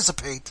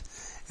participate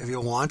if you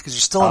want because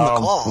you're still on the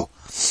call.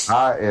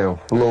 I am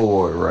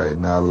floored right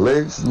now.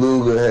 Lex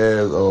Luger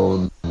has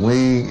on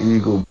Wing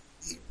Eagle.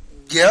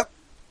 Yep.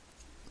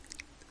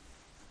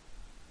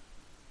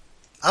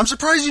 I'm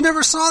surprised you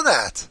never saw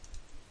that.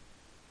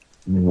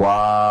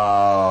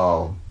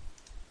 Wow.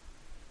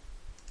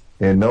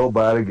 And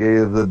nobody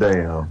gave a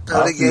damn.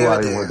 Nobody gave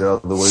a damn. Went the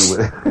other way with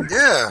it.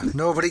 Yeah,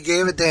 nobody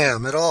gave a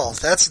damn at all.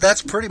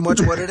 That's pretty much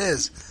what it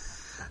is.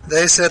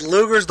 They said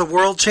Luger's the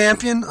world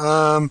champion.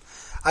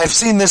 I've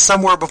seen this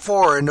somewhere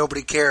before and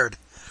nobody cared.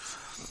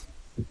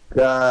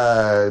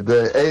 God,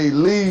 hey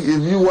Lee,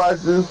 if you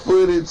watch this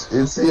footage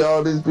and see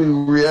all these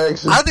people's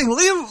reactions, I think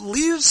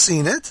Lee's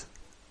seen it.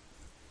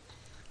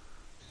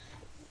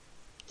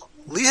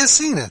 Lee has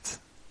seen it.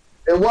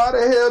 And why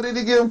the hell did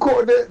he give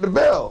Cornette the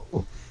belt?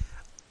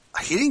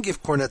 He didn't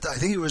give Cornette. I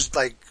think he was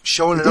like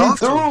showing it He off.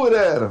 threw it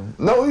at him.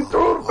 No, he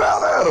threw the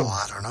belt at him.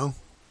 I don't know.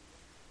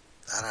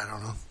 That I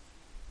don't know.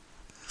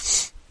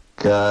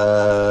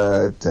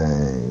 God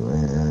dang,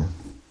 man.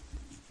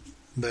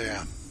 But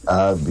yeah.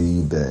 I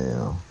be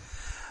damn.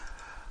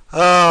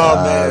 Oh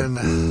man,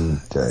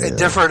 a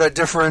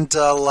different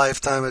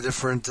lifetime, a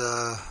different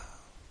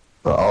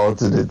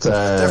alternate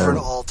time, different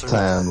alternate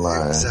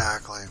timeline.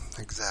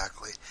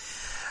 Exactly.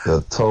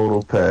 The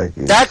total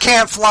package. That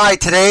can't fly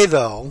today,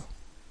 though.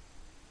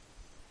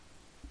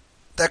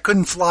 That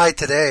couldn't fly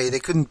today. They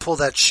couldn't pull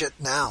that shit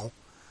now,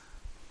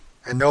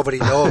 and nobody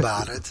know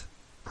about it.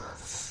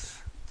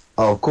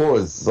 Of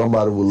course,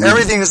 somebody will leak.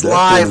 Everything is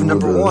live,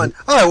 number one.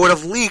 Oh, it would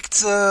have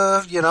leaked,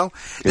 the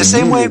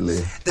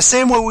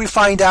same way we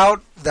find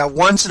out that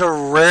once in a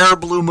rare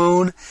blue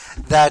moon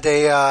that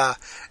a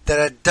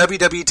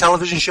WWE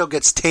television show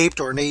gets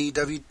taped or an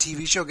AEW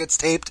TV show gets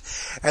taped,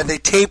 and they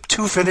tape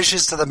 2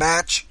 finishes to the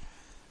match.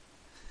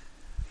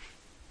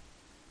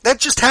 That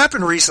just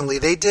happened recently.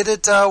 They did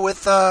it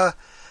with, I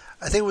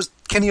think it was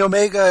Kenny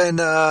Omega and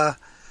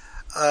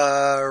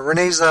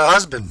Renee's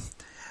husband.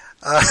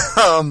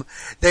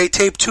 They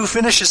taped 2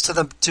 finishes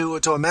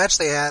to a match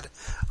they had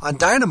on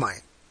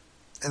Dynamite,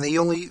 and they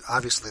only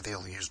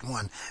used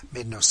one. It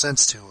made no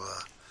sense to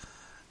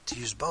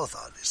use both,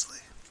 obviously,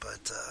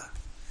 but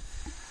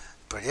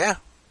yeah,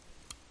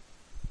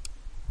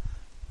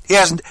 he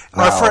hasn't.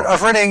 Our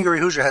friend Angry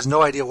Hoosier has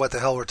no idea what the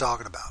hell we're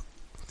talking about.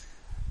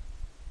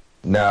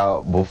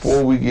 Now,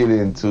 before we get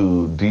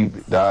into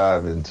deep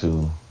dive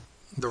into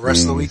the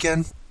rest of the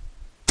weekend.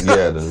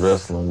 Yeah, the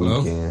wrestling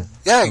weekend.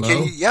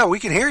 Yeah, we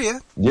can hear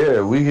you.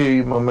 Yeah, we hear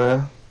you, my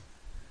man.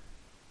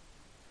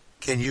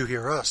 Can you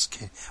hear us?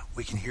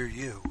 We can hear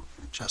you,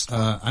 Justin.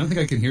 I don't think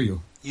I can hear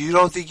you. You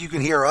don't think you can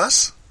hear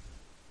us?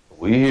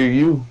 We hear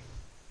you.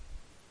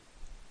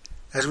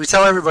 As we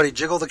tell everybody,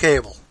 jiggle the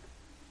cable.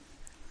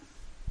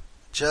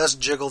 Just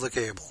jiggle the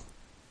cable.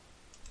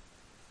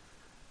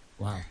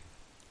 Wow.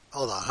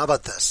 Hold on. How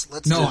about this?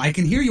 I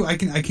can hear you. I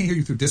can't hear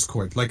you through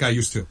Discord like I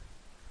used to.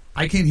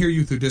 I can't hear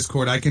you through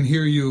Discord. I can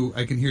hear you.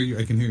 I can hear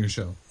your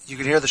show. You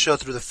can hear the show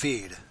through the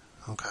feed.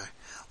 Okay.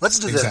 Let's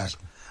do this.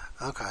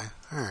 Okay.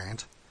 All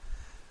right.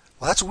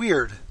 Well, that's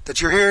weird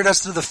that you're hearing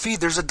us through the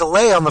feed. There's a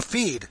delay on the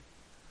feed.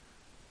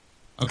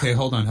 Okay,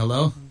 hold on.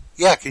 Hello?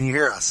 Yeah, can you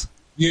hear us?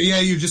 Yeah,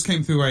 you just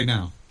came through right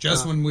now.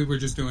 Just when we were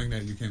just doing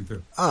that, you came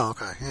through. Oh,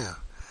 okay, yeah.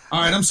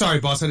 All right, I'm sorry,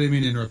 boss. I didn't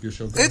mean to interrupt your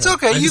show. It's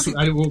okay. I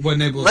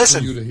wasn't able for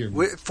you to hear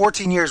me.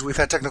 14 years, we've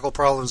had technical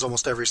problems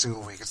almost every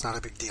single week. It's not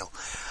a big deal.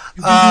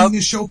 You've been doing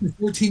this show for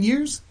 14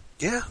 years?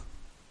 Yeah.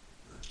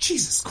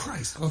 Jesus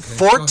Christ. Okay.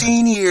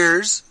 14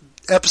 years.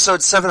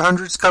 Episode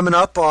 700 is coming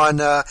up on...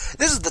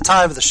 this is the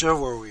time of the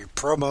show where we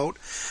promote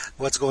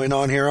what's going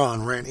on here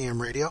on Rant AM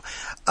Radio.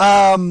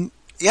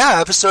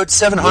 Episode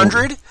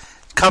 700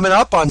 coming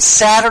up on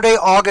Saturday,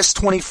 August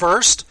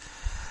 21st.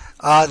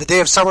 The day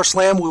of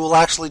SummerSlam, we will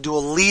actually do a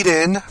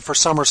lead-in for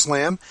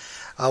SummerSlam.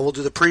 We'll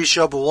do the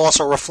pre-show, but we'll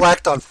also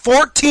reflect on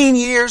 14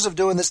 years of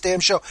doing this damn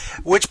show,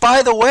 which,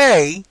 by the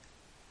way,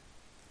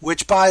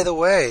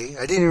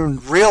 I didn't even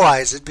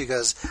realize it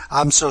because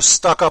I'm so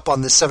stuck up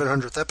on this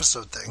 700th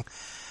episode thing,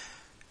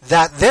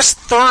 that this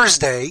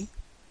Thursday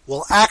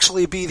will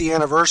actually be the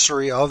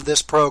anniversary of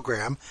this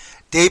program.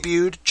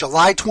 Debuted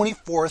July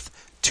 24th,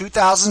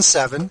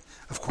 2007.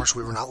 Of course,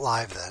 we were not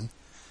live then.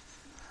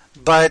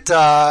 But,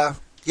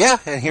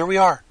 and here we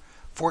are,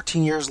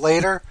 14 years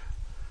later.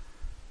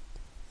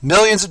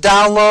 Millions of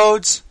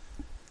downloads,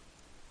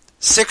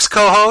 6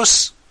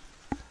 co-hosts,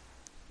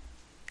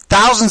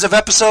 thousands of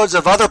episodes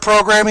of other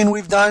programming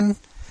we've done.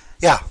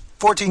 Yeah,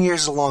 14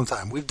 years is a long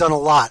time. We've done a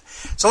lot.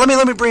 So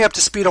let me bring you up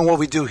to speed on what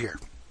we do here,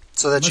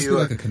 so that must be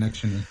like a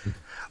connection issue.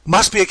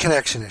 Must be a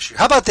connection issue.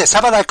 How about this? How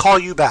about I call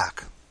you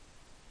back?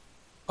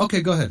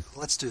 Okay, go ahead.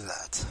 Let's do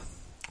that.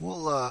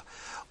 We'll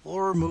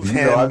remove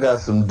him. I got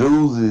some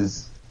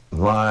doozies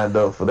lined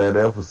up for that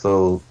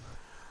episode.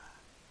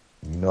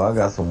 You know, I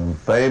got some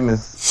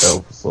famous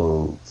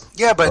episodes.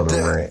 Yeah, but of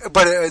the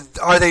rant.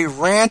 are they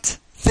rant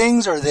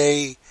things? Or are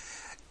they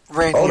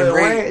rant? Oh, they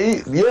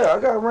rant. Yeah, I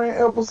got rant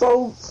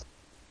episodes.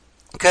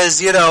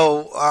 Because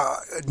now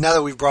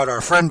that we've brought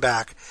our friend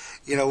back,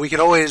 we can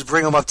always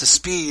bring him up to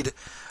speed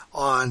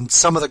on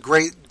some of the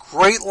great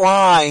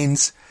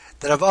lines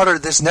that have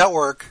uttered this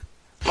network.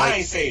 I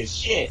ain't saying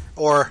shit.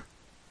 Or.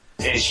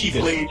 And she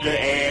played your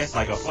ass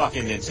like a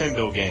fucking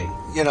Nintendo game.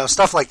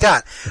 Stuff like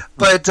that.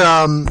 But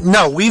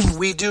no,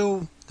 we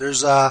do.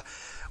 We've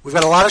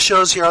got a lot of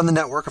shows here on the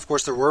network. Of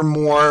course, there were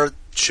more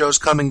shows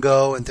come and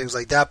go and things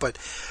like that. But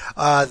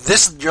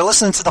you're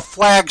listening to the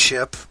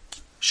flagship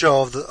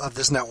show of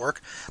this network,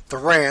 The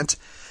Rant.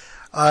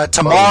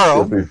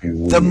 Tomorrow,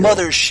 the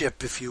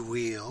mothership, if you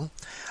will.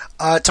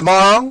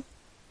 Tomorrow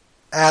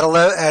at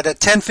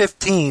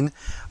 10:15,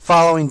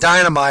 following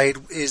Dynamite,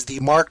 is the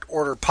Marked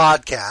Order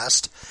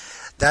podcast.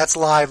 That's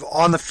live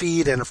on the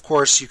feed, and of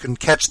course you can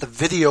catch the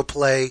video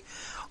play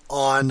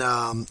on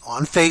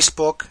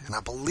Facebook and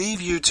I believe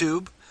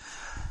YouTube.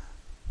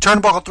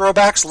 Turnbuckle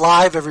Throwbacks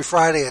live every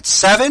Friday at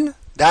 7.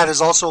 That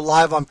is also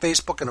live on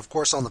Facebook and of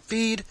course on the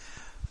feed.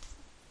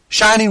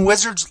 Shining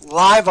Wizards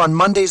live on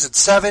Mondays at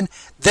 7.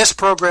 This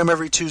program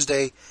every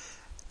Tuesday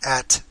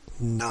at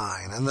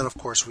 9. And then of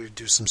course we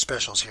do some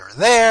specials here and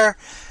there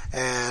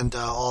and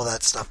all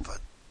that stuff. But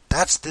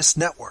that's this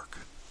network.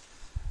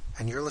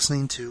 And you're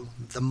listening to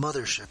The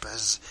Mothership,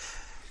 as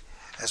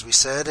we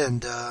said,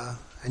 and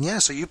yeah,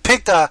 so you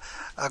picked a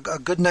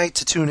good night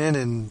to tune in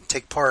and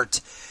take part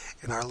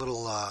in our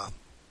little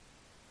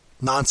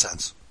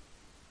nonsense,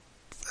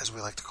 as we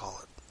like to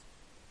call it.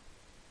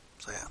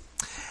 So yeah.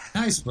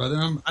 Nice, brother.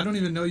 I don't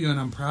even know you, and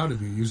I'm proud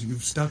of you.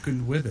 You've stuck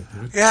in with it,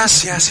 dude.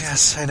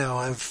 Yes. I know.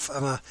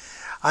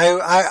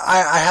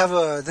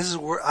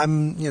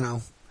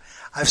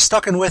 I've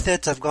stuck in with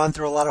it. I've gone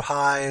through a lot of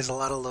highs, a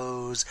lot of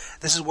lows.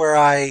 This is where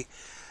I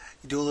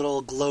do a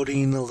little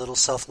gloating, a little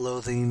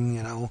self-loathing,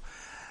 In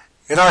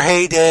our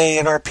heyday,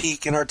 in our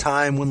peak, in our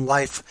time when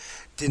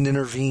life didn't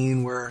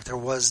intervene, where there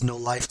was no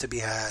life to be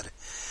had.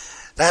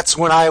 That's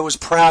when I was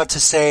proud to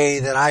say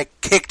that I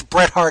kicked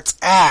Bret Hart's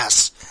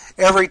ass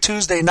every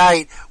Tuesday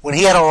night when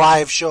he had a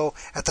live show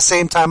at the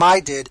same time I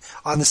did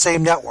on the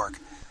same network.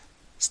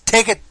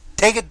 Take it,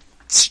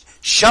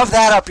 shove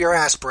that up your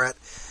ass, Bret.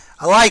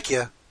 I like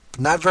you.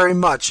 Not very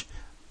much,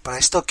 but I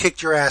still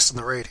kicked your ass in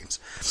the ratings.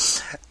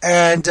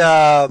 And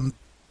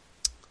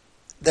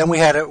then we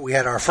had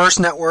our first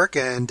network,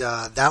 and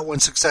that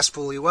went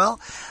successfully well.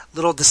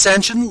 Little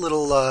dissension, a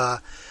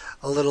little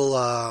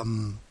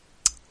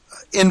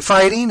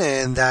infighting,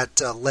 and that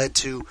led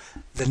to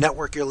the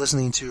network you're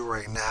listening to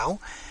right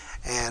now.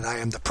 And I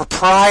am the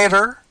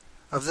proprietor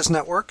of this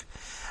network.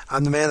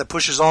 I'm the man that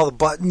pushes all the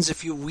buttons,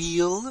 if you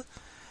will.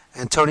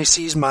 And Tony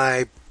C's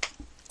my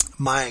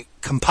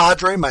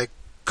compadre, my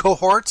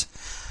cohort,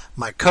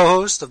 my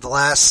co-host of the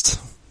last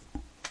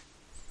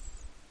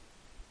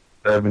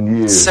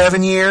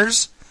 7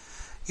 years.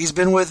 He's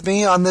been with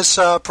me on this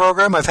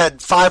program. I've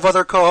had 5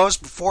 other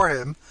co-hosts before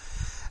him.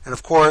 And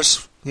of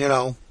course,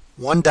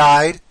 one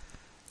died.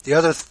 The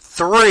other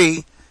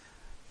 3,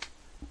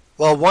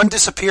 one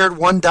disappeared,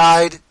 one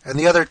died, and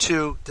the other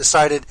 2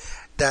 decided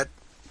that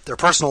their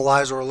personal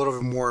lives were a little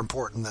bit more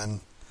important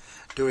than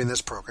doing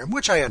this program,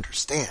 which I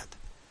understand.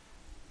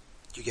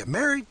 You get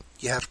married,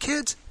 you have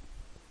kids,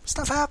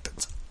 stuff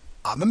happens.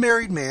 I'm a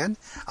married man.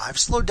 I've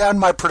slowed down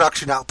my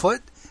production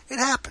output. It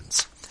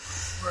happens.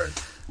 Right.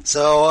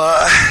 So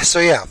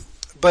yeah.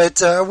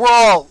 But we're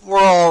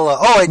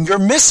all. And you're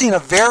missing a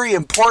very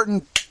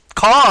important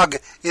cog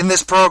in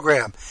this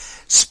program.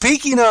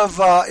 Speaking of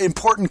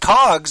important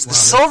cogs, the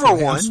silver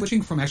one. I'm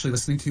switching from actually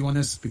listening to you on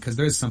this because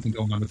there is something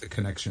going on with the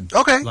connection.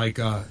 Okay.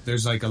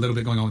 There's a little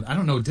bit going on. I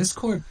don't know,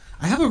 Discord.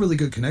 I have a really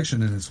good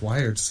connection and it's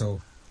wired, so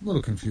I'm a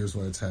little confused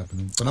why it's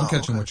happening. But I'm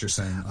catching what you're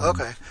saying.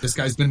 Okay. This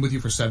guy's been with you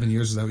for 7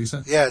 years, is that what you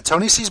said? Yeah,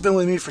 Tony C's been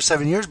with me for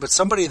 7 years, but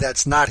somebody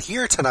that's not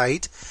here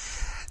tonight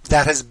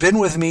that has been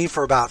with me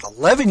for about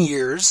 11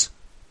 years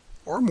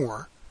or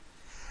more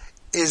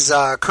is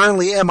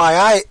currently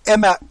MIA,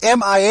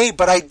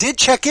 but I did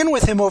check in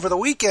with him over the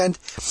weekend.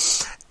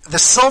 The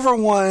Silver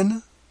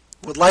One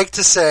would like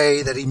to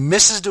say that he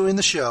misses doing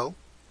the show.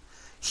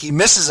 He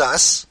misses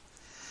us.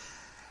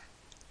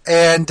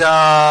 And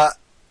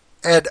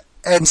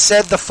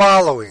said the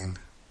following: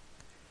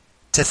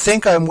 to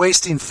think I'm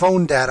wasting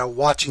phone data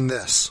watching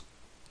this.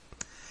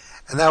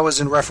 And that was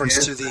in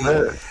reference to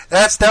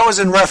that was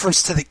in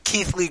reference to the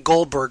Keith Lee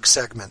Goldberg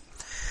segment.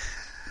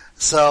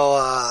 So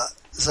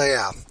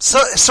yeah. So,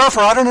 Surfer,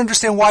 I don't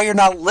understand why you're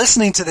not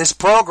listening to this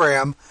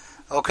program,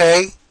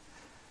 okay?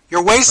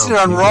 You're wasting it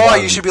on Raw.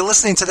 You should be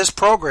listening to this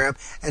program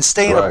and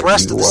staying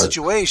abreast of the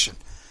situation.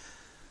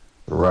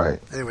 Right.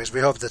 Anyways, we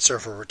hope that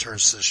Surfer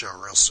returns to the show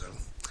real soon.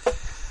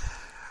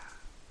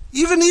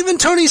 Even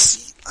Tony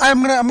C,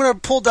 I'm gonna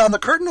pull down the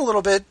curtain a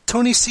little bit.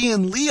 Tony C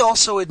and Lee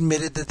also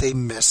admitted that they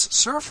miss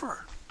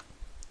Surfer.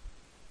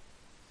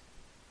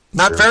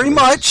 Not very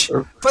much,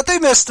 but they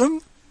missed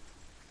him.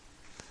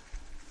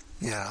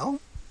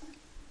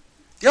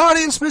 The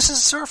audience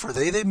misses Surfer.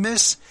 They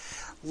miss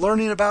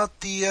learning about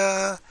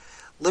the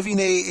living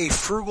a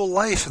frugal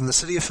life in the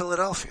city of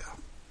Philadelphia.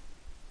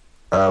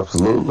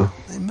 Absolutely.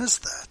 They miss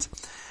that.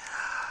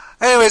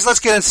 Anyways, let's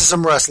get into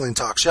some wrestling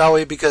talk, shall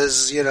we?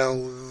 Because,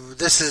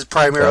 this is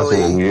primarily...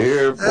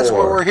 That's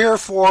what we're here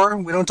for.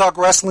 We don't talk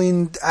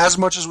wrestling as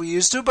much as we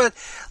used to, but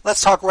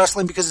let's talk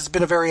wrestling because it's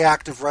been a very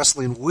active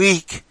wrestling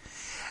week.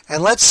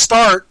 And let's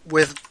start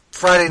with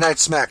Friday Night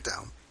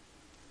SmackDown.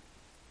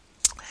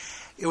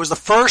 It was the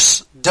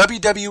first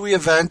WWE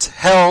event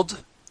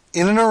held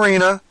in an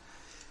arena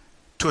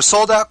to a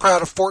sold-out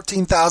crowd of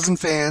 14,000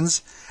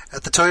 fans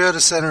at the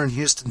Toyota Center in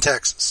Houston,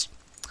 Texas.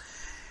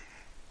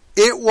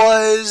 It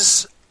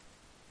was,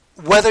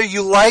 whether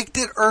you liked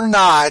it or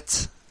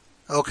not,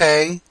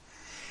 okay,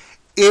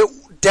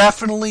 it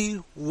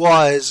definitely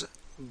was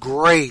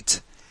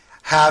great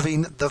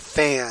having the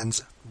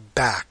fans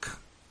back.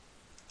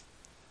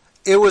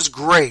 It was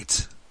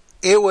great.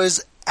 It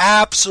was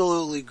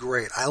absolutely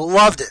great. I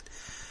loved it.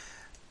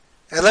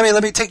 And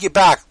let me take you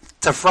back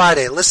to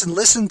Friday.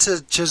 Listen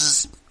to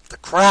just the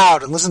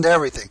crowd and listen to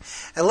everything.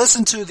 And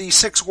listen to the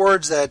 6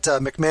 words that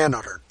McMahon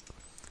uttered.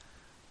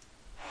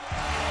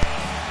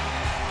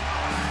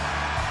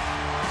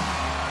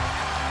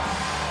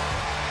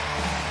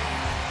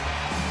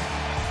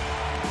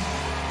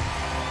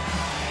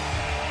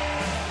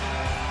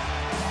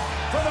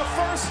 For the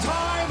first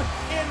time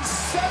in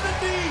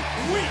 70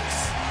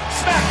 weeks,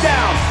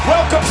 SmackDown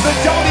welcomes the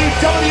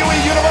WWE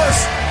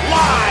Universe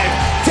live.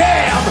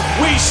 Damn,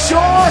 we sure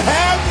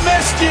have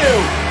missed you.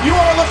 You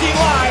are looking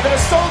live at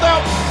a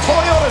sold-out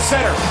Toyota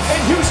Center in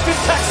Houston,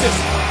 Texas.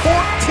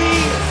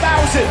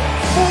 14,496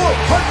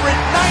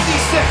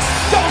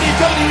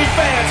 WWE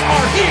fans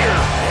are here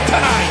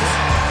tonight.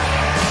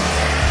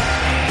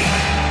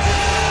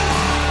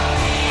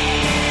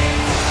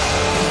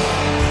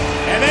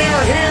 And they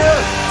are here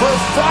for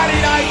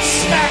Friday Night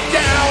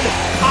SmackDown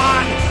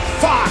on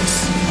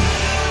Fox.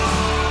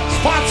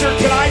 Sponsored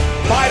tonight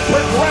by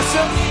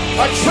Progressive,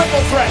 a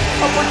triple threat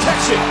of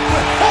protection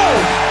with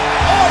home,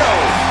 auto,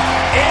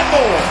 and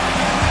more.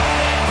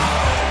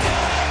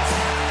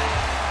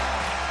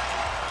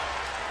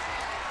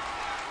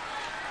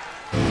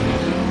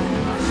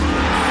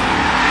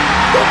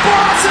 The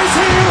boss is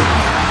here!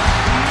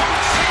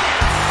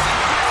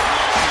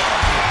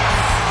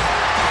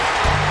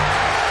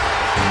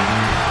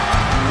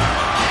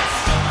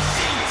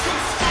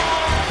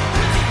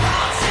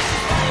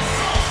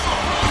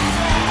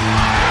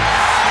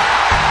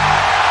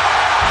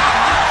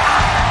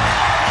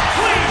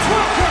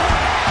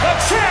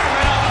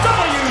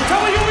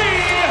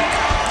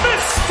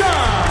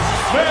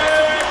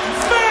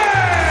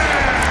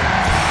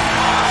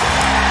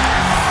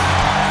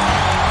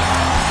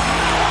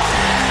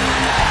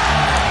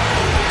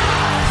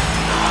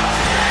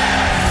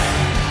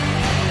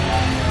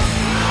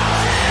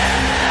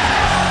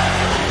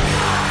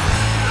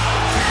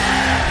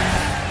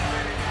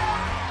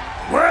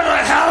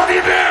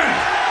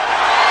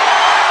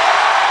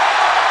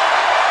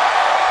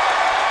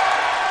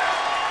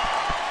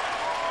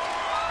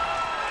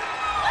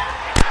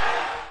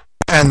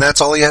 And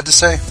that's all he had to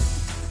say.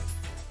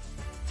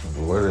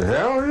 Where the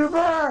hell are you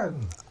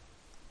been?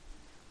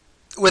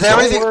 With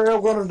everything, don't worry,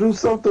 I'm going to do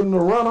something to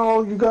run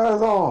all you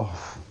guys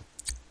off.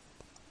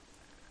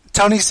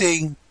 Tony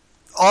C,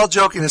 all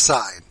joking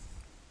aside,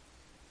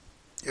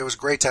 it was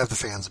great to have the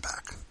fans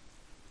back.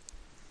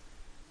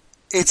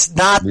 It's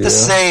not the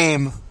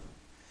same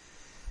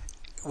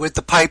with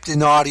the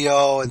piped-in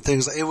audio and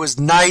things. It was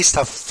nice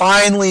to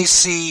finally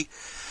see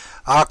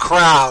a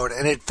crowd,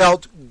 and it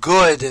felt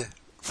good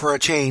for a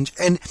change.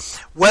 And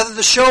whether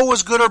the show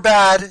was good or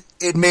bad,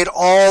 it made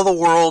all the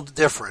world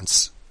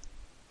difference.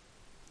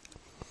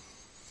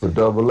 For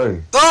Double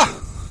A.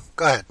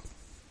 Go ahead.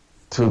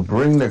 To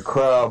bring the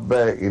crowd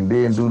back and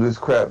then do this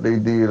crap they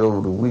did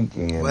over the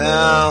weekend.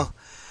 Well,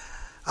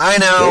 I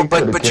know,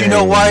 but you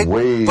know what?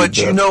 But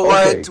you know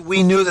what?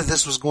 We knew that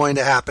this was going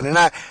to happen. And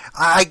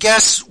I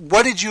guess,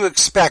 what did you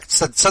expect?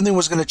 That something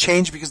was going to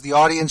change because the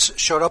audience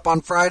showed up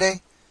on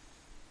Friday?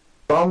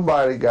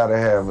 Somebody got to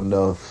have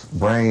enough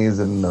brains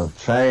and enough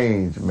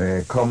change,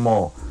 man. Come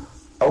on.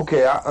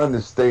 Okay, I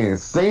understand.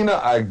 Cena,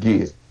 I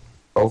get.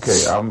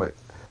 Okay,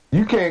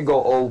 you can't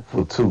go 0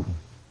 for 2.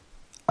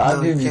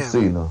 I'll give you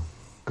Cena.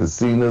 Because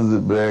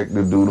Cena's back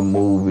to do the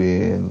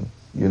movie, and,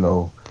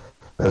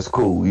 that's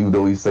cool. Even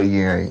though he say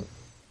he ain't.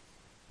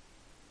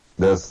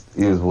 Is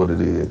what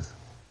it is.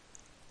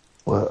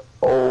 But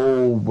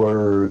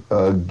Goldberg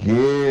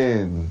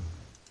again.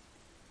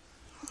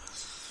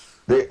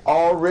 They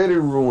already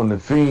ruined the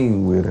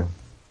Fiend with him.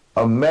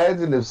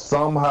 Imagine if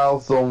somehow,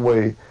 some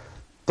way,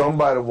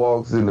 somebody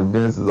walks into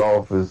Vince's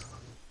office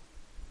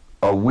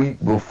a week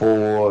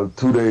before,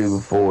 2 days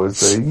before, and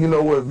say, you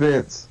know what,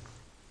 Vince?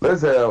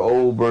 Let's have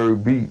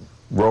Goldberg beat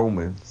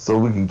Roman so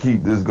we can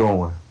keep this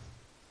going.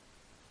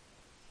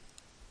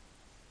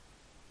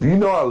 Do you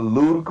know how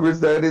ludicrous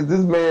that is?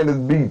 This man has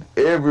beat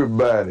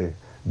everybody.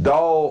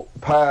 Dog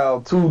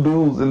piled 2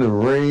 dudes in the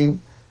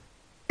ring,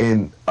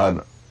 and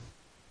a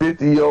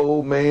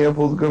 50-year-old man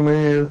supposed to come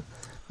in here.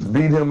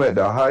 beat him at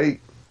the height.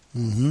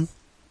 Mm-hmm.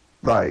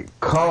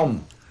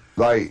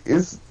 Like,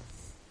 it's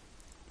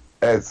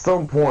at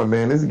some point,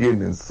 man, it's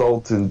getting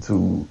insulting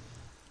to,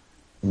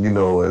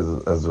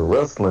 as a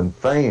wrestling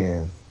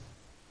fan.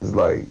 It's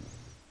like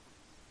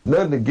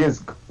nothing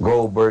against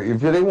Goldberg.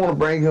 If they want to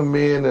bring him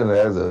in and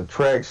as an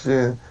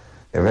attraction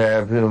and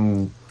have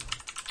him,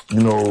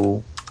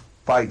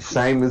 fight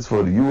Sheamus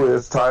for the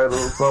U.S. title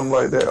or something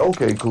like that,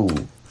 okay, cool.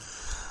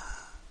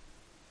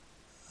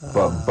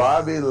 But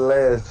Bobby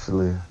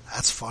Lashley,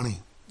 that's funny.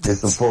 It's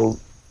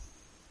supposed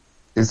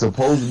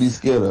to be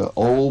scared of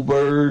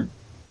Goldberg.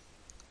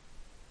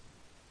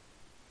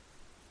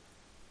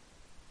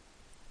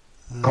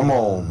 Come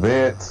on,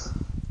 Vince.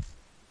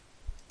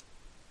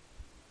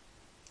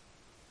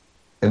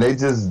 And they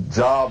just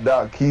jobbed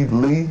out Keith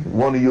Lee,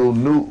 one of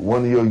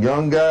your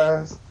young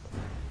guys.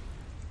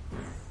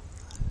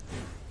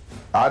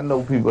 I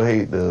know people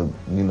hate they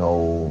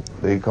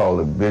call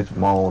it bitch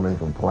moan and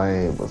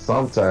complain, but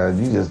sometimes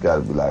you just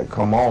gotta be like,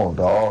 come on,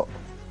 dog.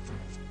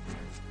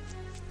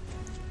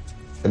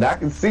 And I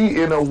can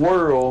see in a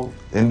world,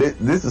 and this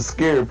is the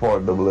scary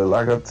part, double.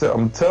 Like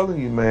I'm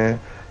telling you, man,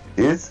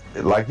 it's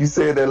like you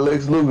said, that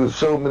Lex Luger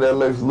showed me that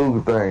Lex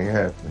Luger thing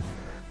happening.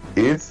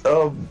 It's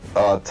a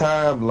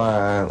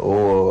timeline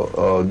or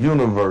a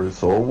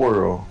universe or a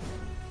world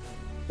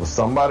where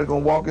somebody gonna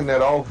walk in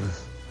that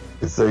office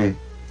and say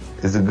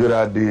it's a good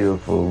idea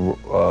for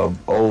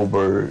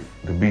Goldberg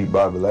to beat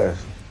Bobby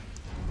Lashley.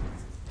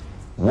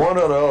 One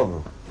or the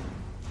other.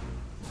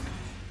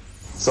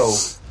 So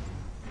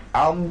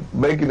I'm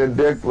making a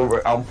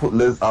declaration.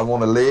 I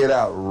want to lay it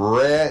out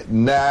right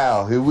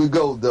now. Here we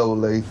go,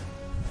 Dole.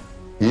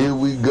 Here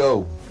we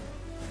go.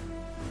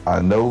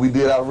 I know we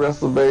did our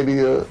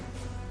WrestleMania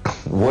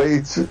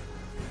wager.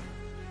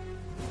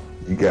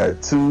 You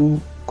got two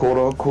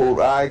quote-unquote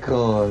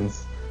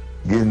icons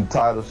getting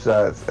title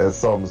shots at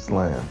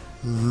SummerSlam.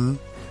 Mm-hmm.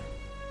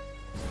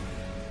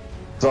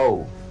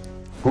 So,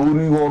 who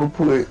do you want to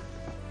put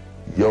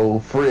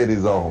your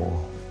Freddy's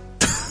on?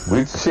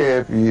 Which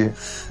champion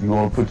you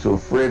want to put your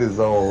Freddy's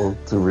on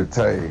to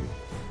retain?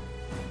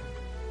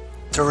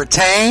 To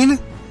retain?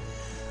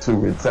 To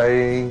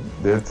retain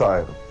their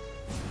title.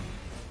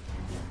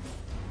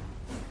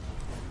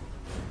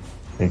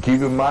 And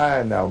keep in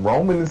mind now,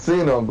 Roman and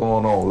Cena are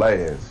going on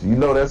last. You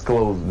know that's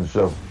closing the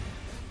show,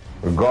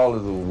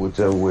 regardless of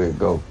whichever way it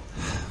goes.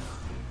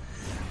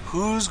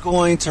 Who's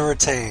going to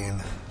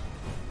retain?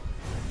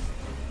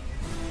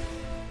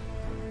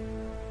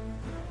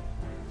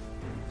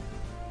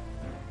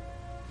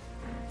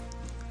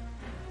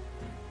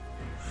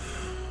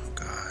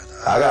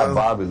 I got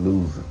Bobby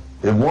losing.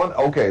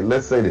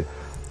 Let's say this.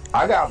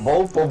 I got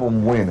both of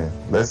them winning.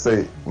 Let's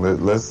say, let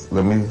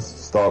me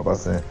start by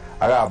saying,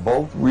 I got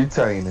both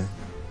retaining.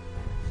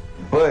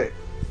 But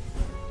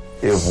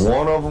if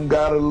one of them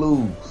got to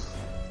lose,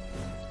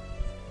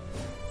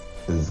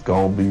 it's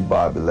going to be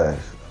Bobby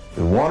Lashley.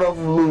 If one of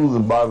them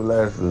loses, Bobby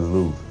Lashley is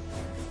losing.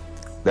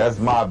 That's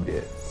my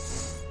bet.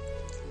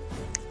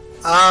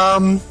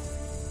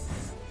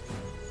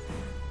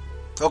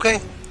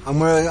 Okay. I'm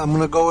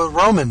gonna go with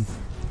Roman.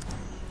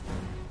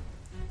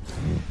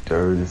 You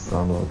dirty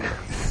son of a...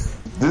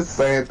 This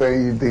same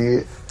thing you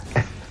did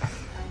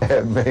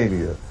at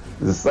Mania.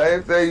 The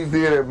same thing you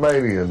did at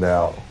Mania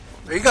now.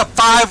 You got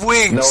 5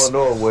 weeks.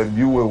 No, when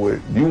you went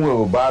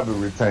with Bobby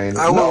retaining.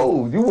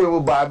 You went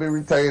with Bobby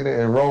retaining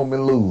and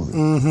Roman losing.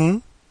 Mm-hmm.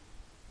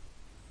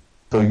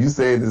 So you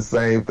said the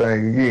same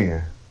thing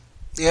again.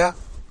 Yeah.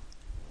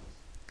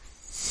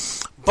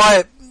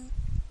 But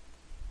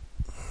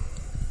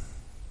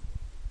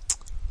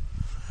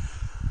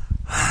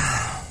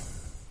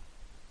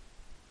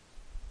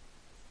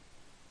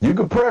you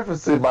could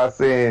preface it by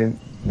saying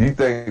you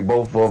think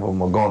both of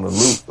them are going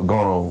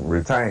to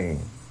retain.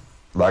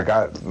 I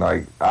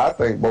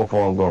think both of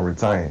them are going to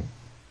retain.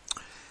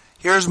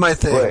 Here's my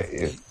thing.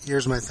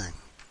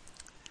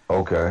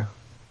 Okay.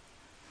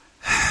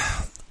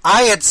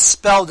 I had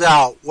spelled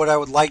out what I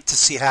would like to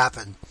see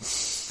happen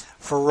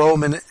for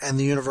Roman and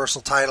the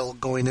Universal title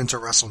going into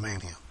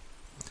WrestleMania.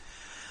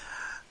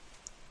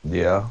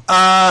 Yeah.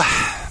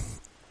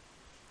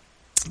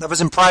 That was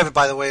in private,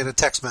 by the way, in a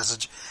text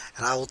message,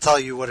 and I will tell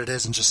you what it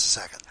is in just a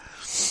second.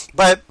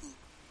 But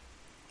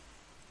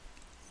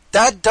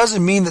that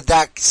doesn't mean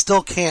that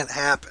still can't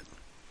happen.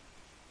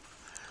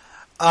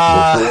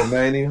 Before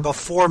Mania?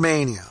 Before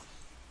Mania.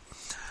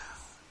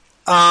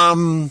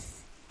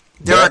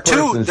 There are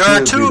two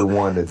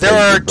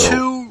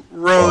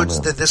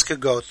roads that this could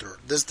go through.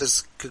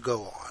 This could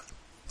go on.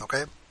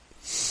 Okay?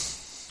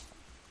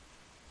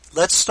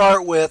 Let's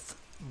start with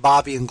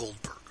Bobby and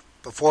Goldberg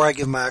before I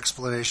give my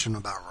explanation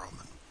about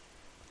Roman.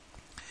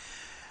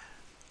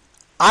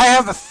 I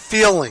have a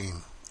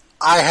feeling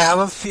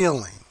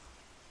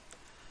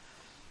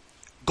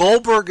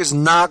Goldberg is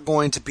not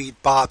going to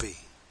beat Bobby.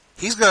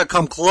 He's going to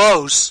come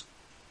close,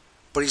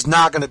 but he's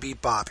not going to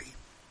beat Bobby.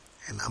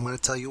 And I'm going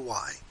to tell you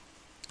why.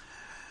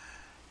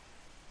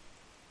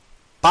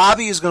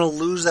 Bobby is going to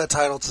lose that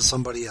title to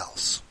somebody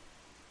else.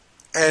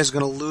 And is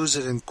going to lose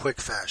it in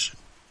quick fashion.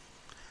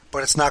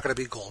 but it's not going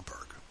to be Goldberg.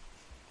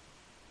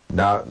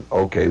 Now,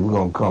 okay, we're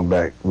going to come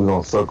back. We're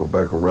going to circle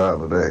back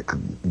around to that, 'cause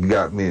you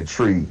got me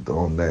intrigued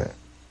on that.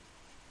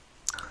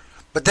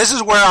 But this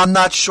is where I'm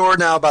not sure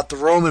now about the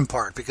Roman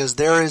part, because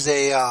there is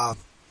an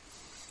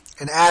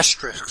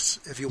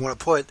asterisk, if you want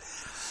to put,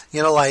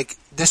 like,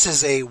 this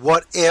is a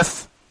what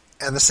if,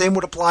 and the same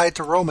would apply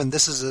to Roman.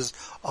 This is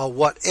a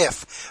what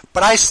if.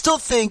 But I still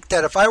think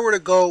that if I were to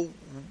go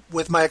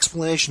with my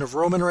explanation of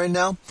Roman right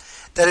now,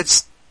 that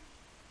it's,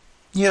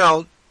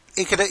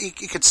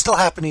 it could still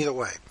happen either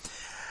way.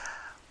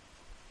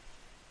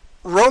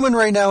 Roman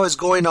right now is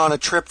going on a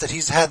trip that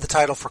he's had the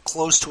title for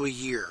close to a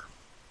year.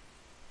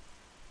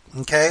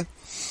 Okay?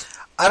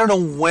 I don't know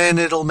when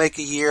it'll make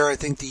a year. I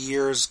think the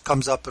years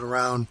comes up at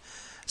around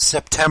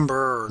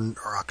September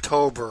or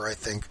October, I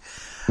think.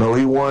 No,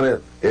 he won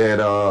it at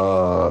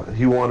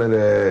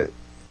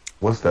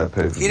what's that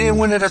pay-per-view? He didn't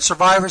win it at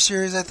Survivor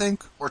Series, I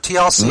think? Or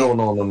TLC?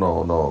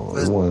 No.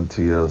 It wasn't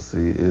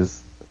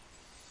TLC.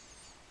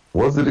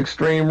 Was it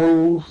Extreme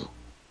Rules?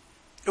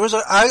 It was.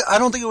 I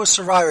don't think it was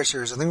Survivor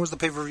Series. I think it was the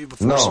pay-per-view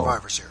before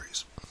Survivor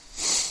Series.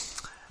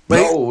 But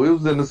it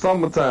was in the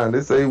summertime.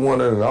 They say he won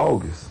it in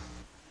August.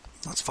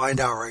 Let's find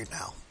out right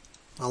now.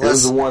 It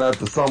was the one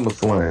after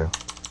SummerSlam.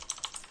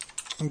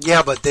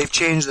 Yeah, but they've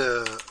changed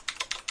the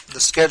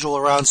schedule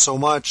around so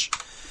much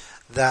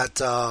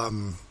that I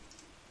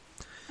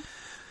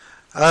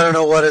don't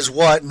know what is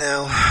what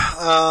now.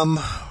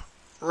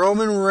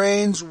 Roman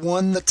Reigns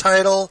won the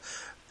title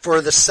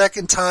for the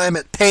second time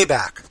at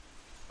Payback.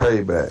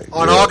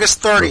 On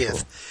August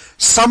 30th.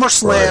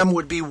 SummerSlam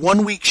would be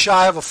 1 week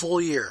shy of a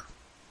full year.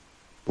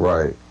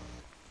 Right.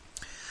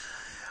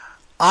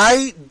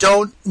 I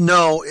don't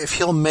know if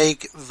he'll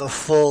make the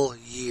full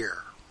year.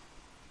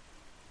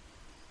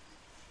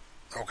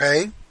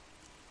 Okay?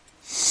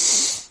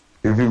 If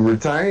he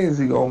retains,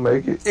 he gonna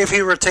make it. If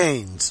he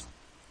retains.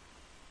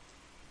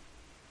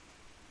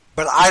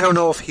 But I don't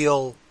know if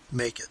he'll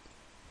make it.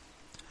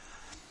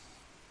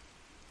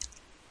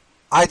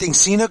 I think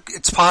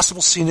it's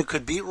possible Cena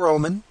could beat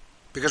Roman,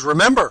 because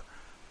remember,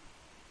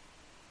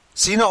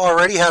 Cena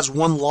already has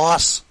one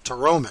loss to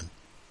Roman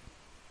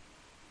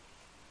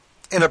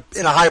in a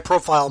high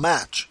profile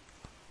match.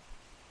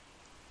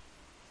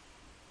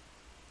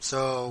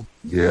 So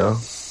yeah,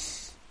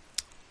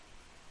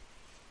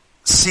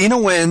 Cena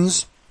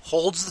wins,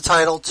 holds the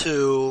title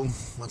to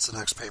what's the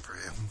next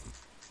pay-per-view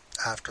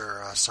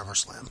after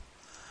SummerSlam?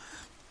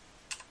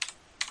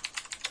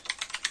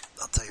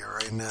 I'll tell you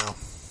right now.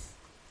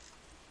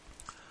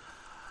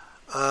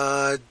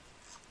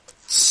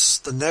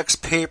 The next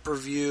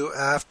pay-per-view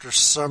after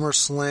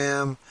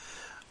SummerSlam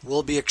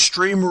will be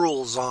Extreme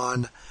Rules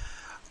on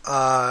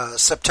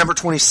September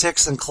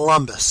 26th in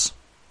Columbus.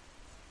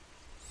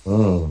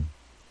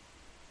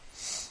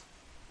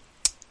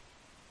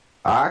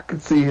 I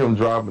could see him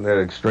dropping that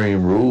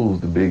Extreme Rules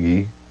to Big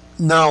E.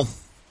 No,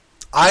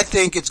 I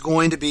think it's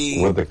going to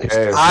be. With the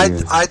cash.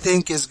 I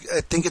think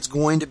it's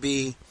going to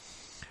be.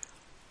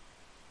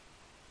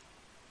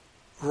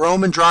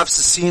 Roman drops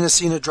to Cena.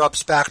 Cena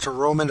drops back to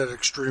Roman at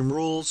Extreme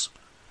Rules.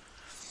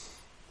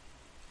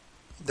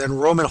 Then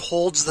Roman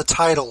holds the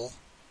title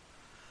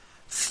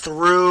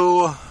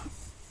through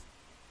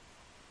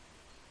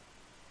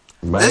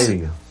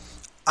Mania.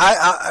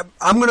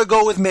 I'm going to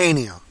go with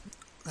Mania.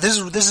 This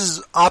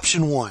is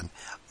option one,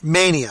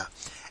 Mania,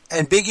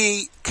 and Big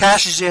E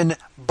cashes in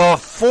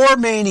before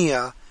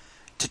Mania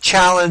to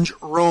challenge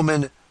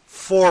Roman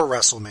for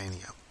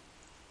WrestleMania.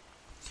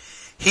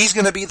 He's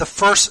going to be the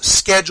first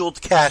scheduled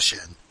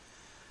cash-in.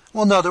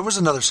 Well, no, there was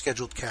another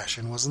scheduled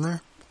cash-in, wasn't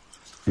there?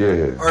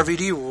 Yeah.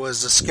 RVD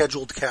was a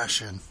scheduled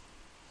cash-in.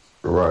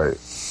 Right.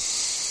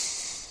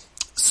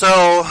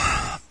 So,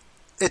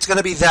 it's going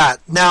to be that.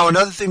 Now,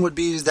 another thing would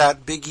be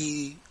that Big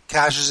E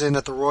cashes in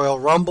at the Royal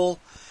Rumble.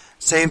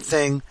 Same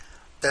thing.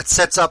 That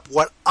sets up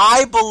what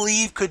I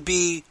believe could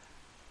be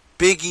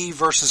Big E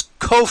versus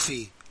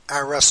Kofi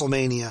at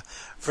WrestleMania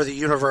for the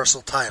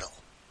Universal title.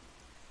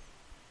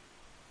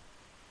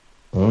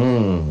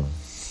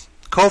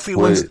 Kofi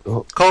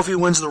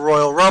wins the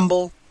Royal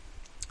Rumble,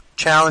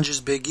 challenges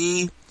Big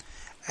E,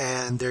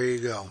 and there you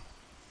go.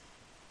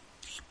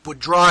 Would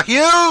draw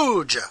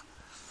huge.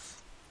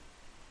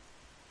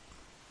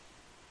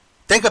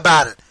 Think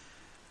about it.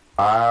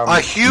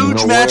 A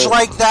huge match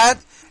like that,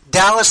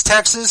 Dallas,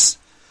 Texas,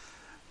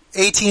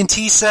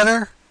 AT&T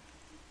Center,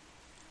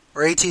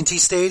 or AT&T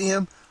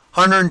Stadium,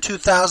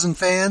 102,000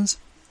 fans.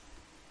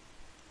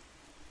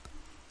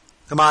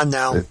 Come on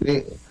now.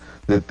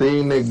 The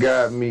thing that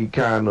got me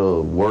kind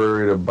of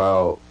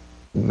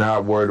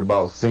not worried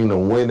about Cena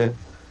winning,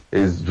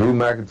 is Drew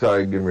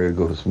McIntyre getting ready to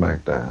go to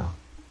SmackDown.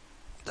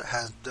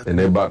 And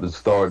they're about to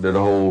start that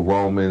whole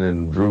Roman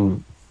and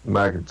Drew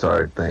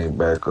McIntyre thing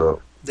back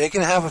up. They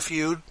can have a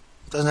feud.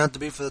 Doesn't have to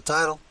be for the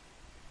title.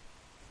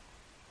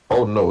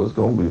 Oh, no, it's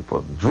going to be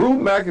for Drew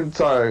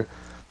McIntyre.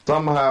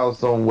 Somehow,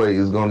 some way,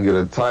 is going to get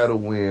a title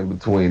win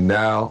between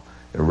now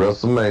and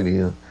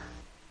WrestleMania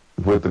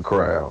with the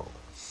crowd.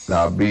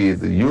 Now, be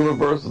it the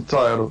Universal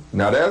title.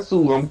 Now, that's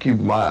who I'm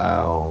keeping my eye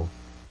on.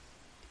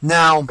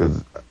 Now,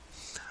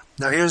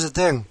 Now here's the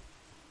thing.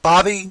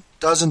 Bobby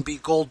doesn't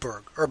beat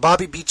Goldberg. Or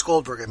Bobby beats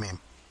Goldberg, I mean.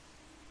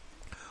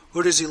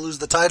 Who does he lose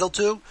the title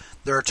to?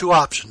 There are two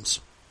options.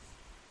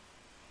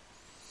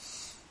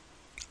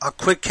 A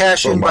quick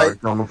cash in by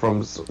coming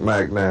from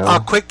SmackDown. A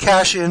quick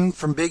cash in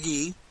from Big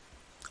E,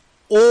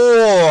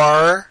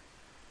 or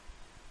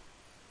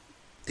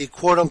the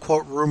quote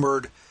unquote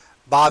rumored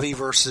Bobby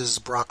versus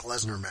Brock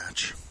Lesnar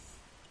match.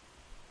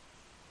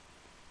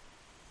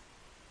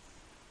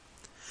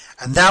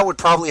 And that would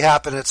probably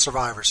happen at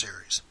Survivor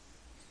Series.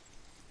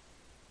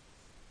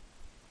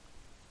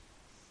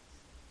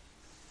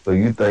 So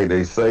you think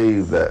they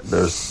saved that?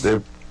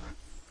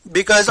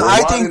 Because So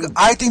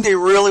I think they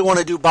really want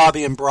to do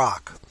Bobby and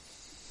Brock.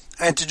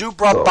 And to do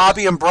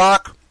Bobby and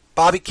Brock,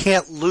 Bobby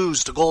can't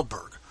lose to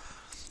Goldberg.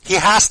 He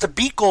has to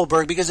beat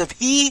Goldberg, because if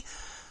he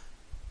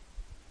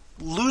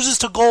loses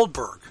to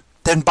Goldberg,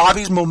 then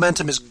Bobby's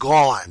momentum is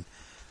gone.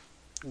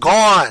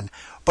 Gone.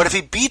 But if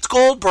he beats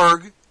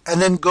Goldberg and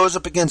then goes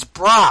up against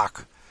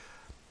Brock,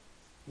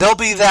 there'll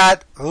be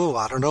that,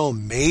 I don't know,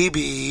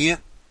 maybe.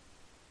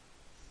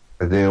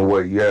 And then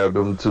what, you have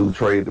them two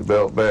trade the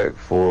belt back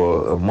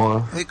for a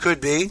month? It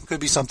could be. Could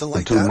be something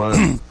like 2 that.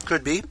 months?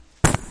 Could be.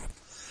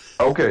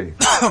 Okay.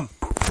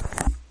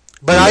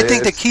 But I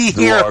think the key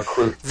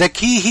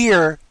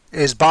here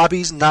is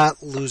Bobby's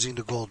not losing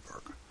to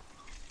Goldberg.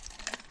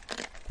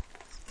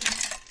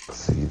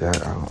 See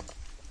that?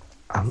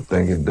 I'm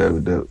thinking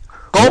WWE.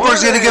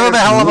 Goldberg's going to give him a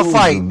hell of a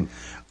fight.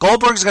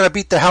 Goldberg's going to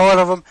beat the hell out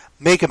of him,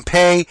 make him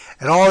pay,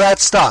 and all that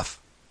stuff.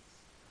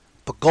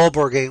 But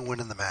Goldberg ain't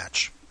winning the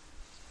match.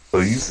 So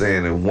you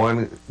saying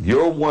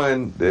you're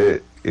one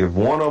that if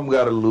one of them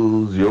got to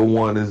lose, your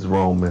one is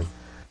Roman.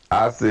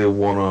 I said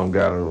one of them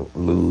got to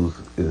lose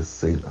is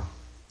Cena.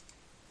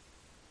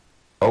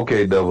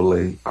 Okay, Double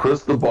A.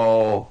 Crystal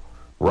Ball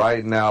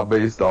right now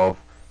based off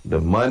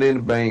the Money in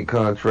the Bank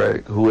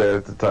contract. Who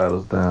has the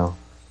titles down?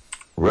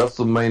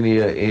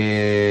 WrestleMania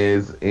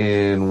is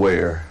in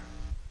where?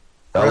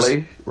 LA,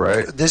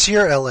 right? This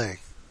year, LA. Okay.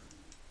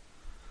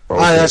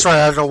 That's right.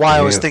 I don't know why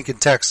I was thinking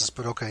Texas,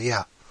 but okay,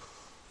 yeah.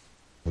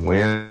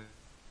 When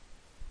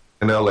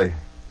in LA.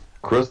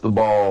 Crystal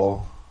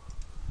Ball,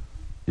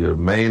 your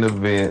main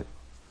event,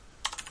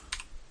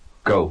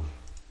 go.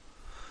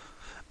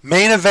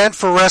 Main event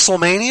for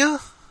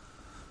WrestleMania?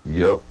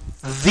 Yep.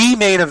 The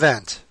main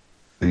event.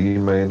 The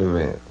main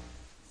event.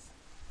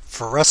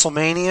 For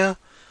WrestleMania?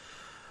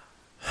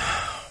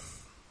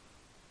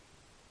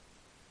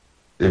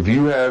 If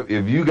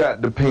you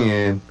got the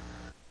pen,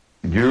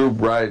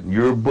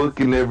 you're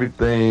booking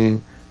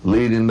everything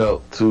leading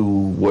up to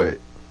what?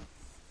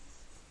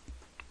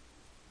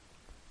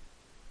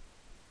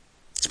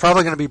 It's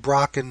probably going to be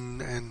Brock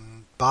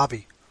and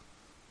Bobby.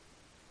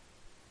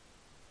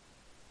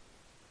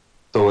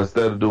 So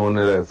instead of doing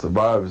it at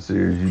Survivor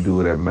Series, you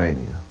do it at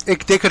Mania.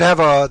 They could have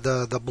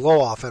the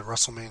blow off at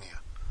WrestleMania.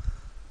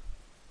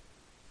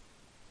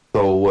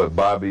 So what?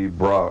 Bobby,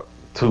 Brock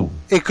 2.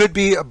 It could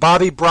be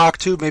Bobby, Brock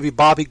 2. Maybe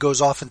Bobby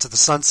goes off into the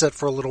sunset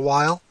for a little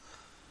while.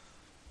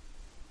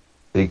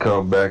 He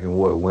come back and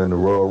win the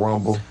Royal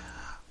Rumble?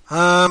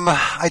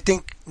 I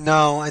think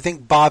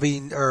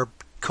Bobby or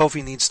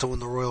Kofi needs to win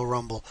the Royal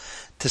Rumble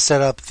to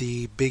set up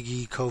the Big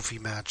E Kofi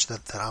match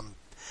that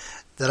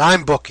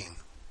I'm booking.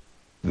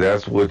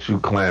 That's what you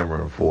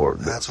clamoring for.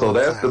 That's the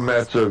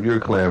matchup you're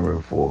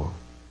clamoring for.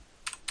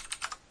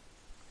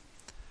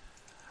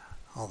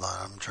 Hold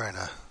on, I'm trying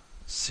to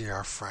see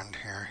our friend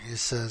here. He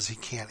says he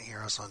can't hear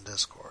us on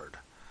Discord.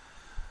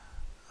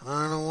 I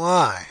don't know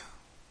why.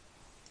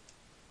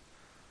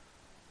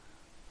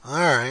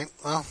 Alright,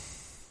 well.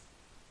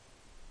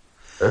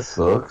 That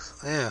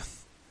sucks. Yeah.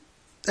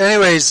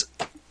 Anyways,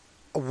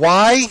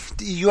 why,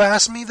 you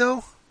ask me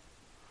though?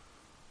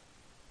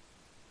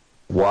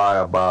 Why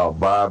about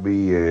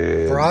Bobby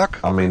and Brock?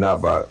 I mean,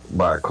 not by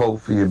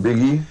Kofi and Big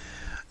E?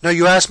 No,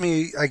 you asked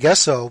me, I guess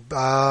so.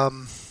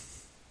 Because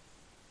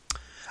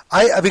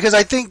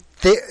I think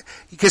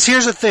because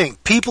here's the thing,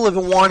 people have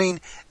been wanting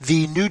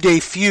the New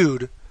Day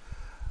feud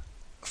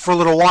for a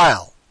little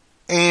while,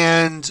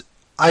 and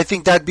I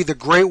think that'd be the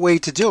great way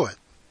to do it.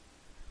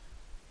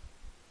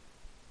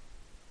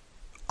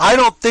 I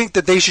don't think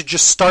that they should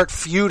just start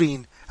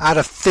feuding out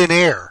of thin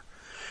air.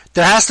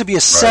 There has to be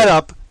a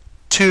setup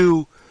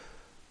to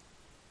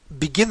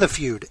begin the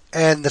feud,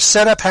 and the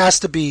setup has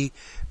to be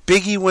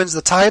Big E wins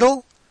the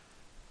title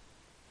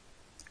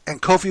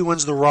and Kofi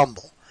wins the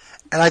Rumble.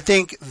 And I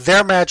think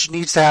their match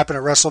needs to happen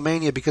at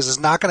WrestleMania because it's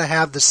not going to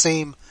have the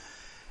same,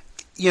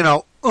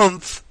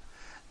 oomph.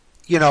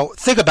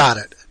 Think about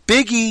it.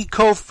 Big E and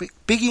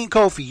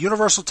Kofi,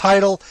 Universal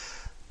title,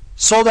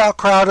 sold out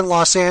crowd in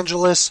Los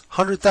Angeles,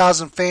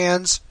 100,000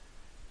 fans.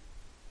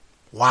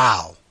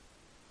 Wow.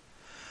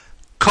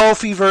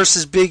 Kofi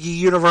versus Big E,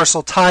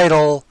 Universal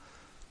title,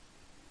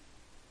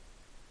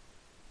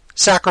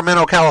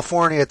 Sacramento,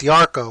 California at the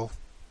Arco.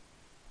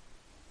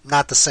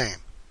 Not the same.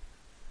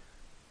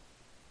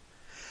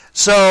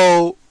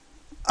 So,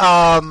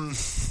 and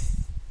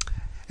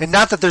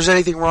not that there's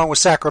anything wrong with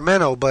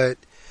Sacramento, but,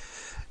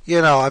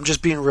 I'm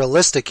just being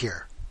realistic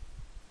here.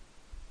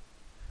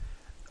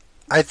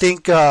 I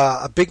think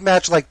a big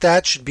match like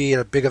that should be at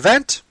a big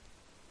event.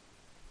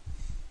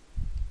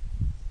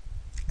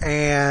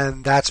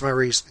 And that's my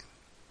reasoning.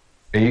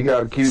 And you got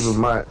to keep in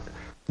mind,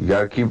 you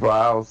got to keep an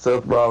eye on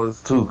Seth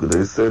Rollins too, because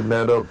they're setting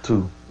that up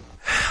too.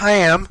 I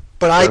am,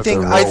 but I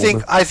think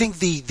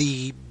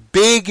the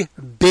big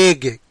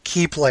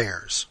key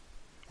players.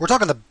 We're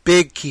talking the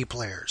big key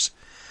players.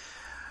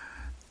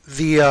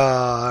 The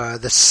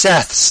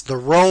Seths, the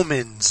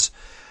Romans,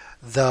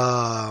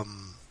 the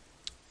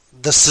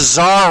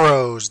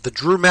Cesaros, the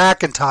Drew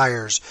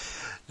McIntyres.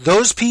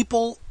 Those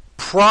people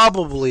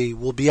probably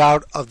will be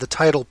out of the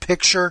title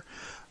picture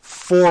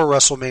for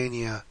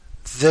WrestleMania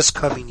this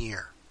coming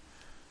year.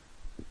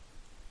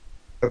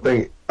 I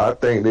think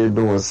they're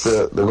doing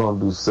Seth. They're going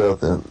to do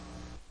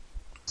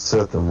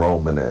Seth and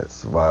Roman at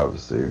Survivor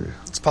Series.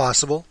 It's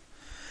possible,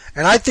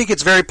 and I think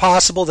it's very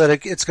possible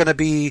that it's going to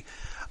be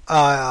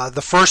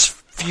the first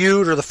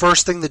feud or the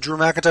first thing that Drew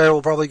McIntyre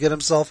will probably get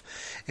himself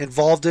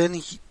involved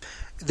in.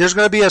 There's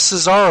going to be a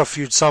Cesaro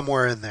feud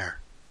somewhere in there.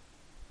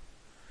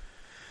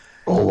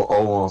 Over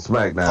on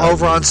SmackDown.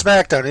 Over on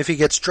SmackDown if he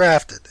gets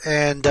drafted,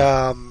 and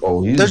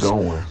he's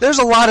going. There's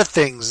a lot of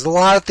things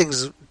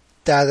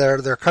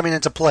that they're coming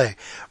into play,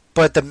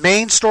 but the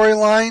main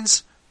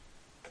storylines: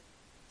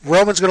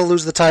 Roman's going to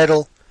lose the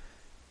title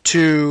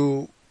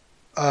to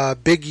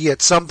Big E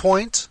at some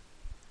point,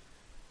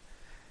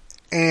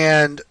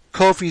 and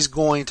Kofi's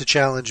going to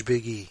challenge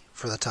Big E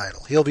for the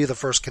title. He'll be the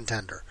first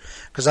contender,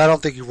 because I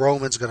don't think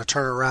Roman's going to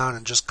turn around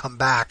and just come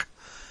back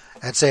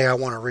and say, I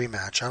want a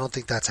rematch. I don't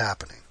think that's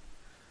happening.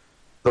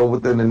 So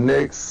within the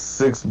next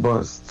 6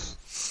 months,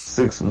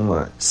 6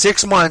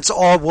 months,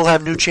 we'll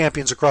have new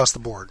champions across the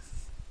board.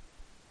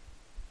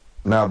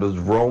 Now, does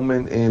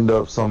Roman end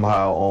up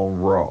somehow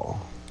on Raw?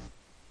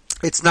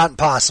 It's not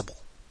impossible.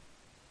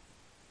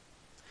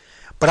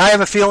 But I have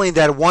a feeling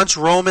that once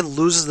Roman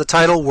loses the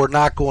title, we're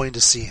not going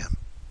to see him.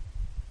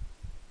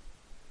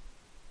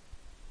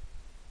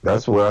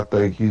 That's where I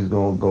think he's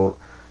going to go.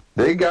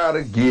 They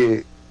gotta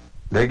get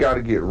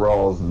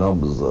Raw's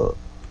numbers up.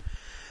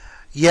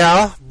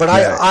 Yeah, but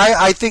yeah.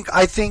 I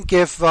think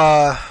if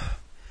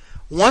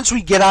once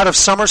we get out of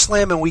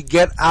SummerSlam and we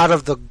get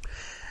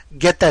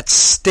that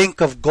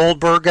stink of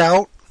Goldberg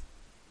out,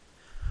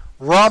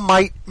 Raw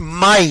might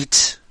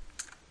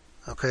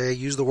okay, I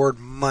use the word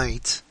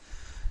might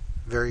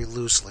very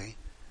loosely,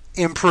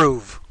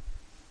 improve.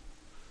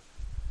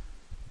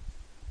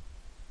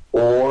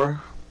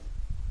 Or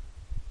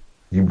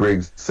you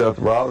bring Seth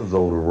Rollins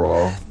over to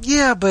Raw.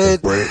 Yeah,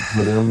 but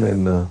put him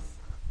in the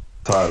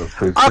title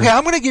picture. Okay,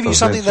 I'm going to give you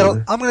something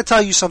I'm going to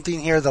tell you something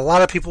here that a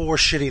lot of people were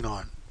shitting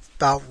on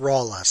about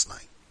Raw last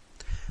night.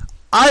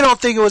 I don't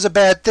think it was a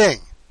bad thing.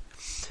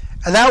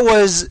 And that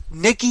was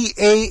Nikki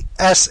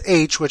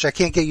ASH, which I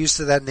can't get used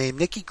to that name,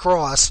 Nikki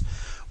Cross,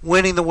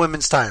 winning the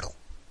women's title.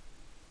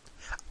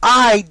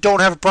 I don't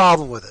have a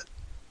problem with it.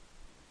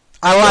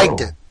 I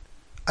liked it.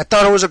 I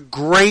thought it was a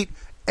great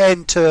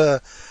end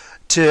to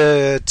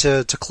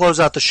close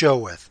out the show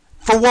with.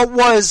 For what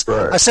was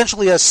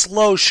essentially a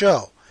slow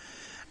show.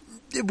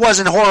 It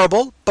wasn't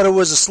horrible, but it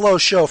was a slow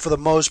show for the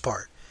most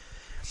part.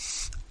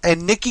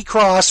 And Nikki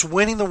Cross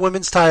winning the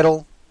women's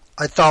title,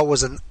 I thought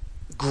was a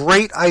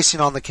great icing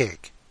on the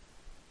cake.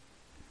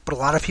 But a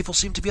lot of people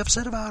seem to be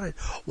upset about it.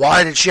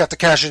 Why did she have to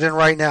cash it in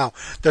right now?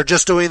 They're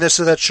just doing this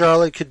so that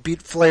Charlotte could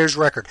beat Flair's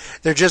record.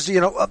 They're just,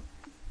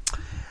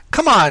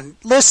 come on,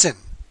 listen.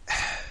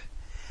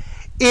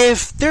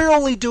 If they're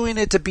only doing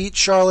it to beat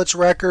Charlotte's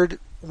record,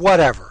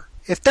 whatever.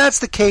 If that's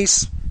the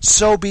case,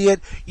 so be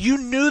it. You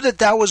knew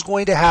that was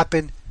going to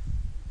happen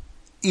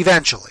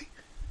eventually.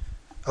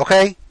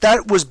 Okay?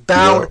 That was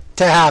bound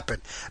to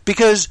happen.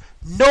 Because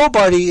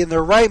nobody in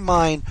their right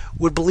mind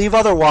would believe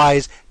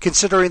otherwise,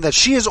 considering that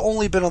she has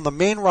only been on the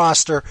main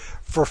roster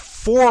for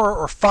 4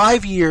 or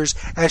 5 years,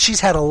 and she's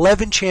had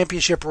 11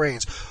 championship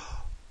reigns.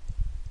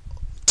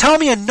 Tell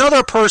me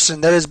another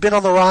person that has been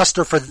on the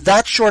roster for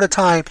that short a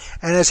time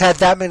and has had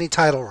that many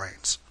title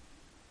reigns.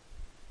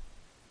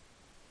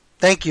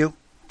 Thank you.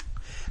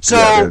 So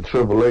that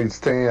Triple H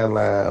tan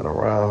line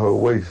around her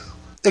waist.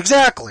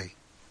 Exactly.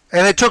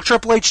 And it took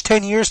Triple H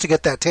 10 years to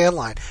get that tan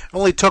line. It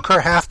only took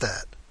her half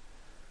that.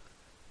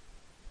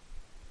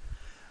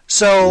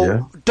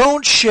 So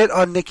don't shit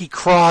on Nikki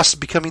Cross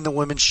becoming the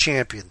women's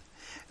champion.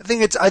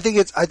 I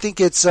think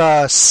it's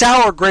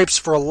sour grapes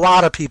for a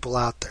lot of people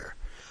out there.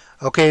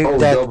 Okay, for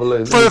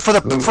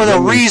the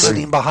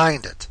reasoning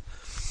behind it.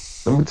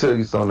 Let me tell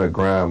you something that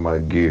grind my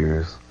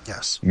gears.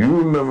 Yes.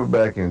 You remember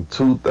back in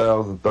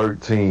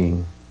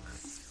 2013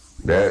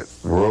 that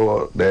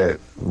run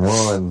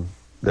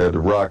that The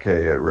Rock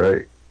had,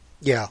 right?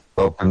 Yeah.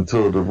 Up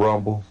until the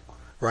Rumble.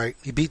 Right.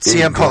 He beat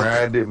CM Punk.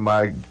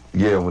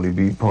 When he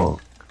beat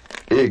Punk.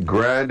 It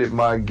grinded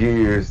my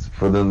gears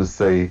for them to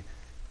say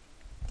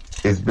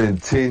it's been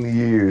 10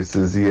 years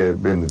since he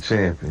had been the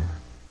champion.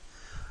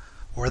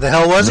 Where the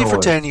hell was he for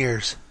 10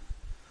 years?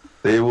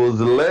 It was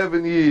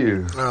 11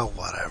 years. Oh,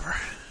 whatever.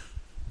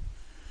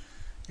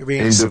 You're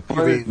being, And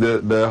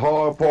the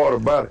hard part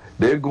about it,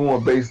 they're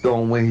going based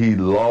on when he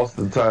lost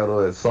the title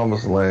at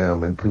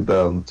SummerSlam in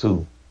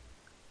 2002.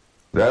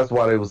 That's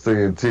why they were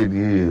saying 10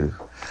 years.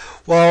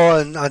 well,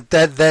 and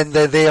then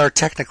they are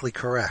technically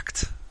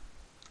correct.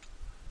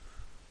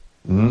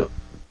 No,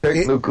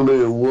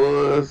 technically, it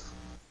was.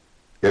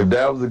 If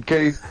that was the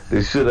case,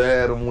 they should have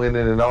had him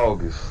winning in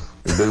August.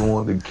 If they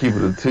wanted to keep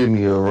it a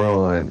 10-year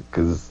run,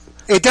 because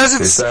It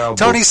doesn't.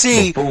 Tony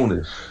C.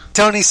 buffoonish.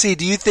 Tony C.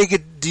 Do you think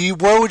it?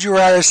 What would you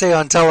rather say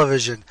on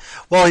television?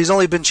 Well, he's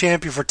only been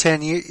champion for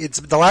 10 years.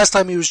 It's the last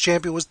time he was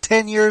champion was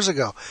 10 years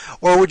ago.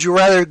 Or would you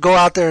rather go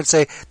out there and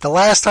say the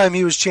last time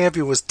he was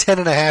champion was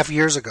 10.5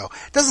 years ago?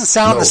 It doesn't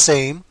sound the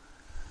same.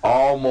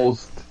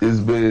 Almost.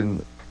 It's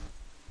been.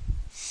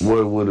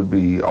 What would it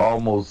be?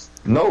 Almost.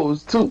 No,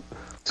 it's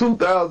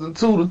 2002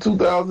 to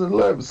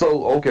 2011.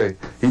 So okay,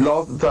 he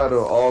lost the title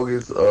in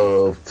August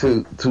of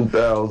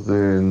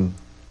 2000.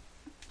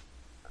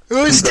 It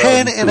was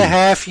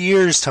 10.5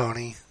 years,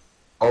 Tony.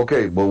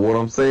 Okay, but what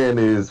I'm saying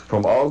is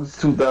from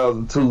August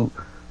 2002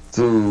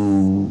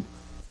 to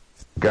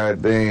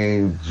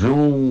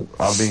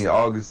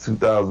August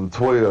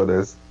 2012,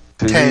 that's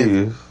 10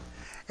 years.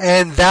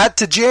 And that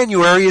to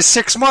January is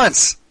 6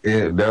 months.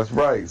 Yeah, that's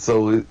right.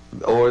 So,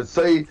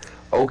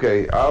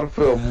 okay, I'd have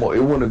felt more,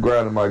 it wouldn't have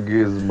grinded my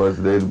gears as much.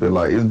 They'd have been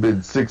like, it's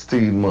been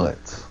 16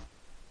 months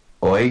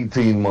or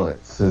 18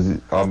 months since,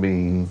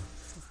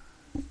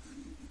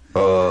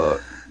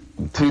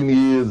 10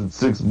 years and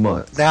 6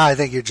 months. Now I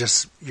think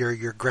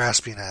you're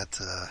grasping at.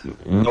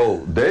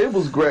 No, they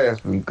was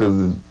grasping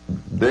because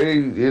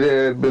it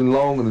had been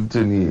longer than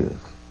 10 years.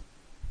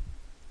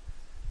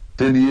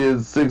 10 years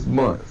and 6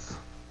 months.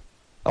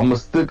 I'm a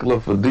stickler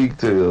for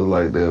details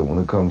like that when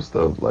it comes to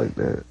stuff like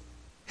that.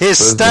 His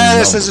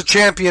status as a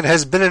champion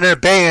has been in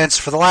abeyance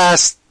for the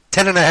last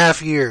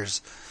 10.5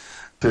 years.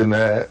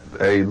 10.5.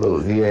 Hey,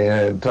 look, he ain't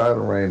had a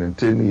title reign in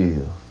 10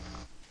 years.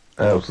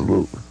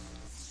 Absolutely.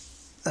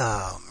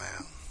 Oh,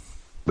 man.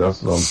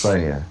 That's what I'm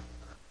saying.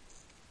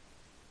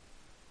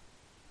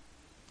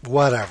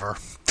 Whatever.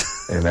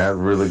 And that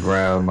really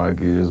ground my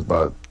gears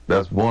about.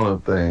 That's one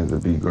of the things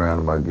that be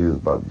grinding my gears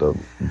about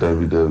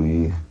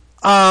WWE.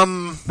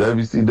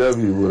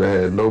 WCW would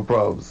have had no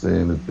problem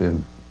saying it's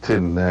been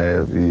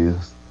 10.5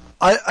 years.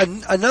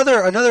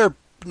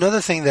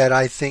 Another thing that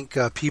I think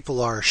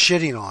people are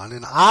shitting on,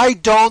 and I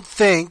don't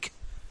think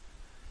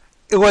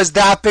it was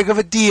that big of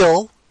a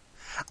deal.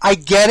 I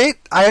get it.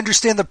 I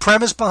understand the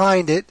premise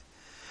behind it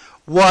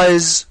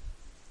was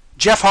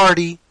Jeff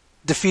Hardy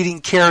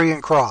defeating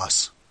Karrion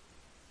Kross,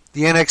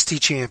 the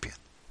NXT champion.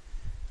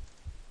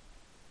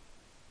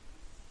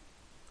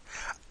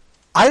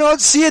 I don't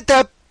see it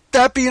that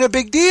being a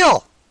big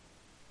deal.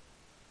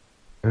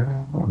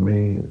 Yeah, I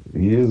mean,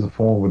 he is a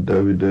former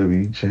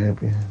WWE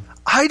champion.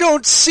 I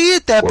don't see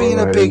it that being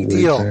a big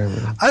deal.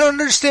 I don't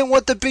understand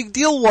what the big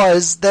deal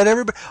was that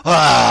everybody,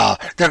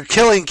 they're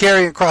killing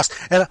Karrion Kross.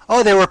 And,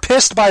 they were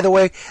pissed, by the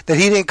way, that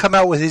he didn't come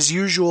out with his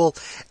usual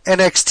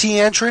NXT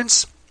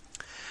entrance.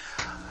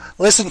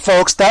 Listen,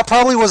 folks, that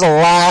probably was a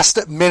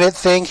last-minute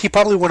thing. He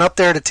probably went up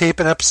there to tape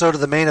an episode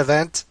of the main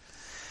event.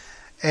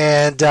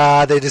 And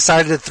they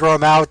decided to throw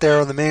him out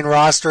there on the main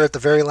roster at the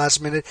very last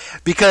minute.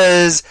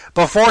 Because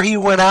before he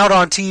went out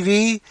on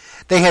TV,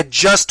 they had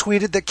just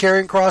tweeted that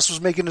Karrion Kross was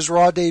making his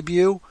Raw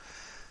debut.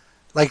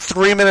 Like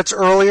 3 minutes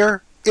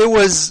earlier. It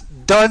was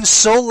done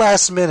so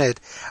last minute.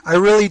 I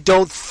really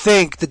don't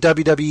think the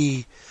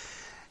WWE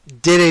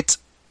did it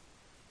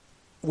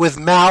with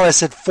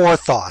malice and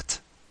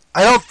forethought.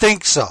 I don't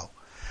think so.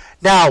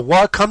 Now,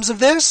 what comes of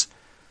this?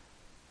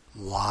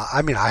 Well,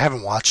 I mean, I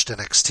haven't watched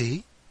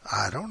NXT.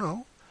 I don't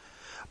know.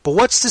 But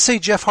what's to say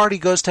Jeff Hardy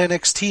goes to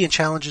NXT and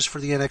challenges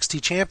for the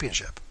NXT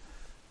Championship?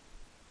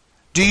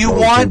 Do you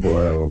want... People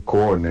have a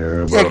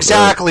coordinator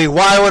exactly. That.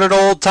 Why would an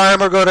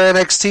old-timer go to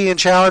NXT and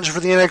challenge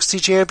for the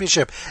NXT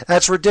Championship?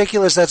 That's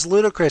ridiculous. That's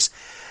ludicrous.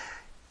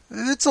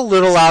 It's a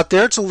little out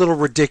there. It's a little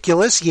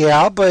ridiculous,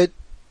 yeah, but...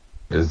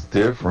 It's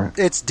different.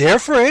 It's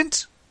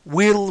different.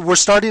 We're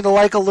starting to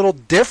like a little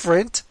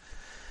different.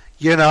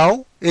 You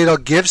know, it'll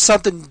give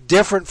something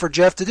different for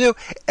Jeff to do.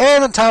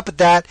 And on top of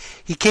that,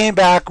 he came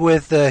back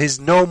with his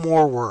no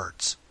more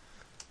words.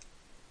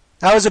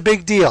 That was a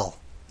big deal.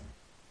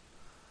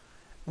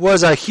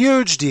 Was a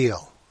huge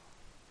deal.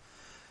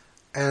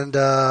 And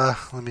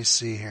let me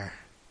see here.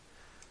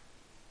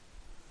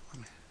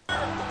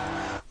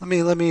 Let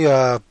me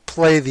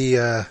play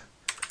the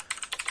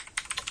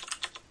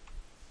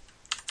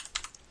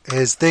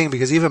his thing,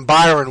 because even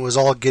Byron was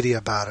all giddy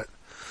about it.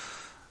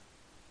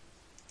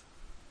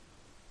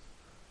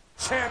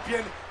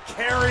 Champion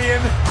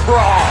Karrion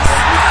Kross.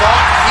 We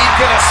thought he'd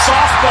get a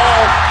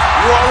softball.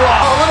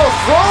 A little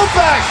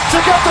throwback.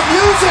 Check out the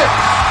music.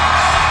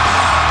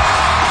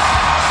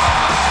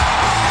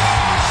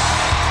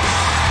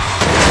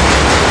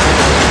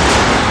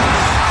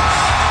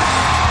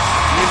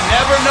 You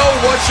never know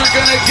what you're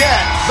going to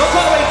get. The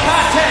following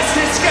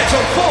contest is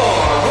scheduled for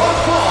one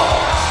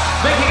fall.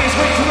 Making his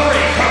way to the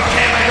ring from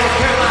Cameron, North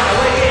Carolina,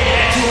 weighing in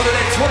at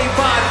 225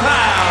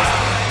 pounds,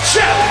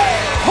 Jeff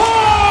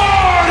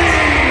Hardy!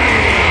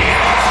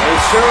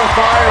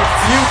 surefire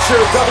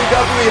future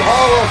WWE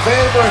Hall of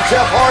Famer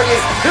Jeff Hardy.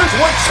 Here's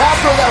one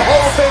chapter of that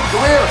Hall of Fame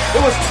career.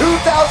 It was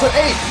 2008.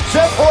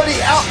 Jeff Hardy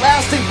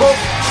outlasting both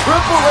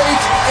Triple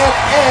H and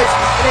Edge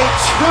in a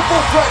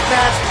triple threat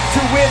match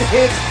to win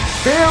his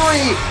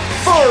very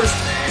first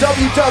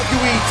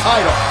WWE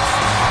title.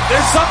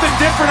 There's something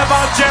different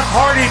about Jeff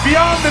Hardy.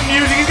 Beyond the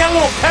music, he's got a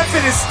little pep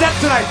in his step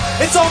tonight.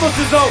 It's almost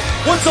as though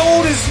what's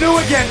old is new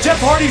again. Jeff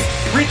Hardy's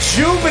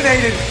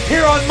rejuvenated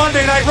here on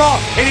Monday Night Raw,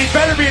 and he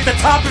better be at the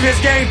top of his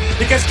game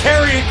because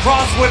Karrion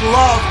Kross would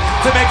love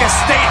to make a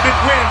statement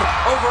win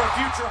over a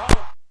future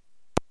Hall.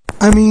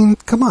 I mean,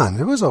 come on,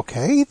 it was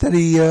okay that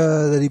he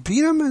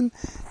beat him, and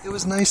it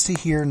was nice to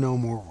hear no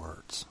more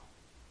words.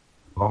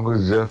 As long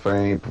as Jeff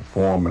ain't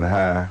performing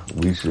high,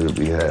 we should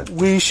be happy.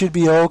 We should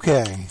be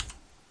okay.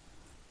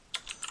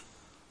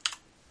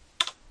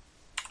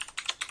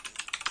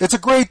 It's a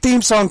great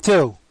theme song,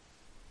 too.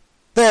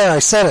 There, I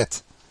said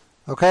it.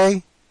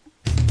 Okay?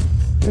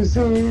 Yeah.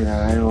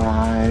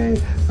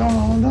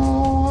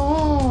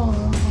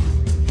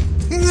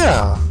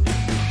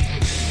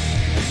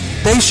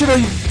 He should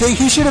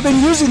have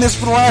been using this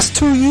for the last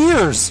 2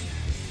 years.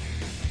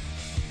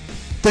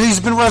 That he's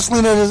been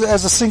wrestling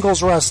as a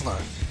singles wrestler.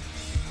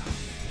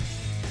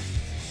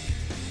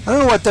 I don't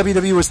know what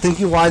WWE was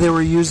thinking, why they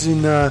were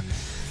using that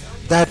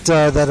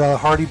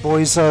Hardy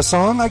Boys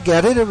song. I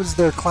get it. It was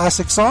their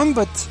classic song,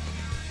 but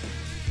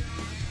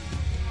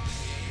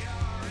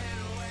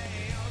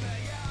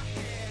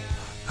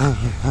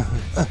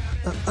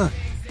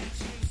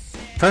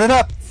turn it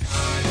up.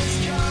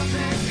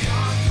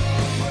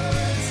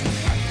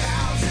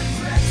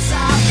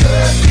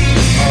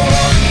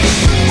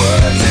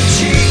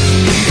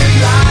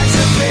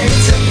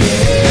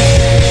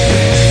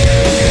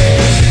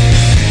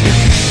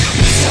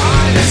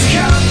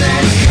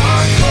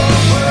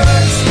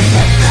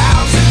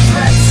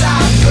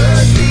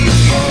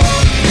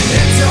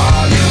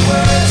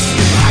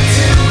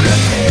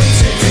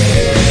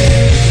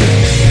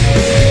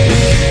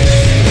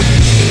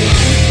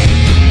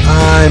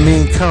 I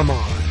mean, come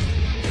on.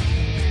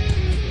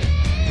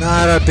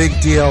 Not a big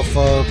deal,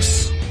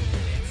 folks.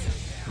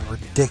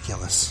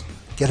 Ridiculous.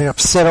 Getting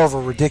upset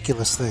over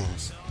ridiculous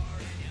things.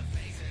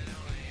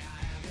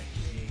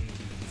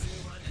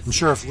 I'm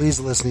sure if Lee's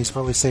listening, he's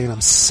probably saying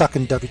I'm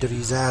sucking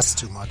WWE's ass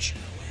too much.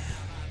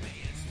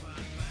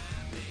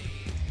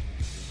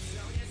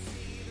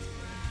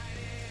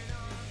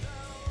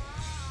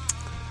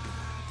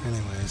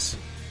 Anyways,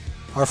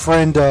 our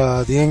friend,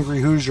 the Angry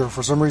Hoosier,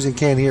 for some reason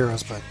can't hear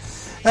us, but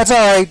that's all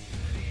right.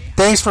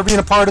 Thanks for being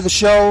a part of the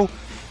show,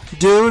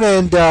 dude,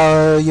 and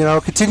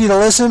continue to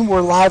listen.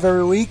 We're live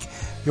every week.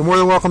 You're more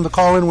than welcome to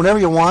call in whenever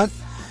you want,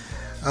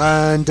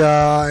 and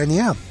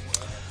yeah.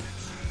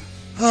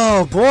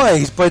 Oh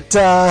boy, but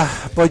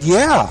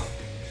yeah.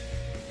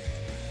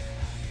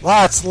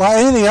 Lots.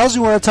 Anything else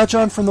you want to touch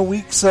on from the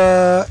week's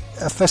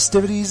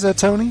festivities,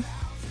 Tony?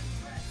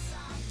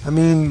 I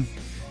mean,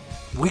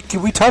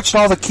 we touched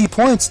all the key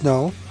points,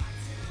 no?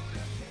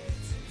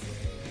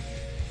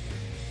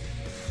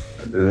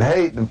 I just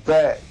hate the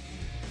fact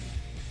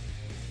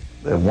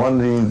that one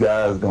of these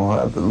guys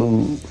gonna have to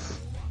lose.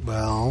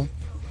 Well,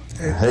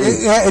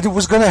 it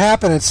was going to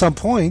happen at some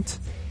point.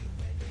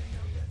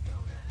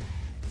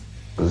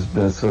 It's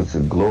been such a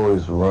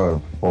glorious run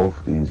for both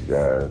of these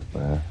guys,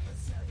 man.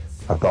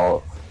 I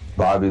thought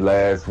Bobby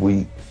last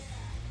week,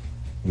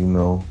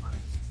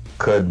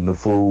 cutting the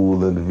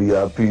fool in the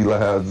VIP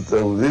lounge,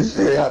 so this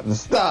shit had to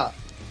stop.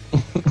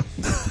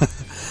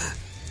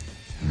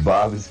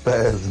 Bobby's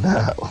passing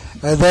out.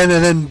 And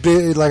then,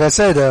 like I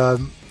said,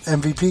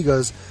 MVP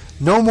goes,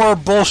 no more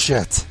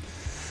bullshit.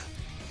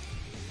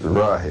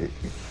 Right.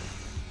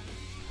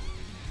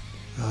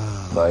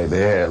 Like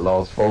they had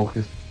lost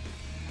focus.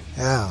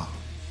 Yeah.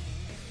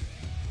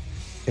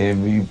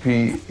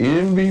 MVP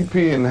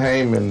and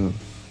Heyman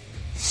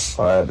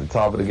are at the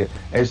top of the game.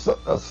 And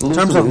in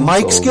terms of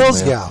mic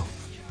skills, man.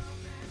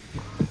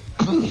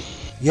 Yeah.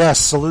 Yes,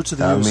 salute to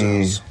the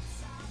Usos.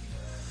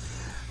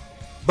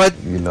 But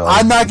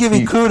I'm not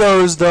giving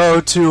kudos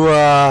though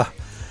to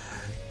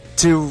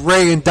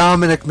Rey and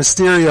Dominic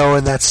Mysterio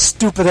and that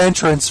stupid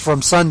entrance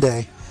from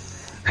Sunday.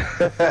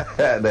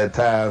 That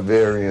time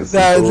variance.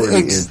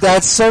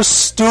 That's so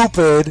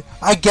stupid.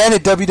 I get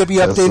it.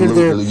 WWE updated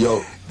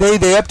they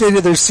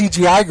updated their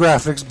CGI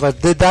graphics,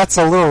 but that's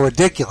a little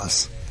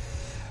ridiculous.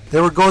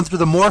 They were going through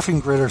the morphing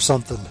grid or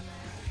something.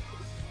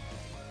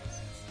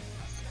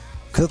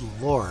 Good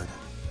Lord.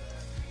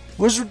 It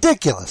was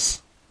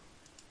ridiculous.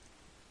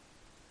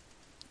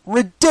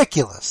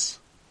 Ridiculous.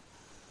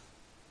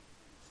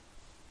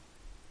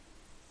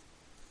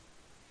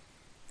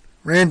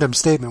 Random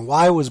statement.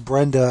 Why was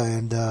Brenda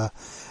and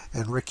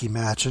Ricky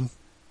matching?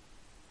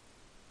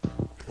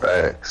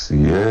 Facts.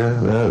 Yeah,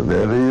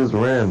 that is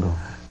random.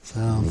 So,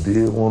 I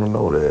did want to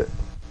know that.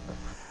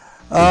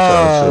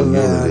 Oh,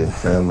 unity,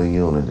 family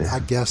unity. I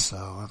guess so.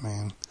 I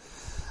mean,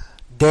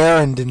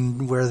 Darren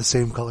didn't wear the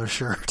same color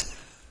shirt.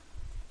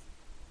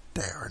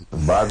 Darren.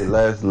 Bobby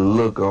Lashley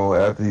look on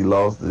after he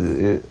lost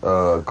to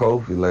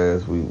Kofi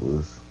last week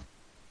was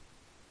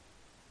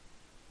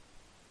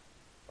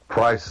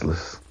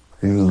priceless.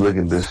 He was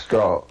looking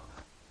distraught.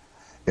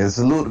 And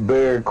salute to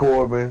Baron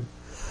Corbin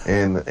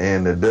and the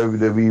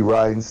WWE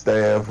writing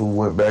staff who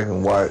went back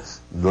and watched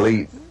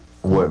mid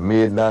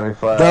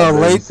 95? No,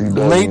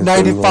 late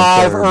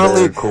 95,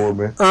 early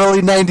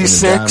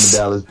 96. Diamond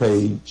Dallas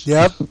Page.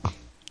 Yep.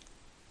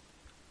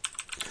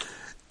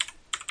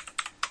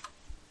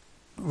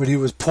 When he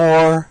was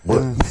poor.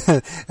 And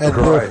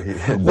right.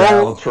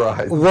 What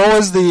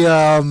was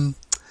the,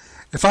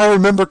 if I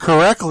remember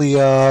correctly,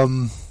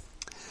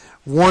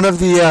 one of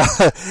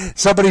the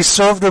somebody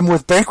served him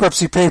with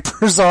bankruptcy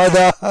papers on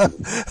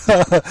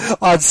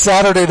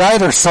Saturday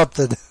night or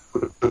something.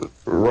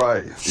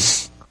 Right.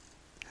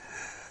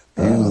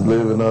 He was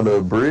living under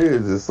a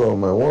bridge or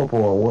something at one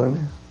point, wasn't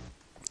he?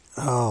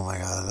 Oh my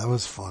God, that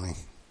was funny.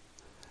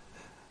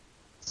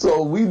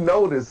 So we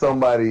know that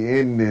somebody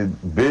in the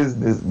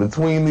business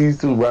between these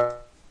two right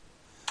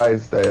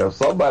staff,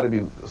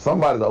 somebody's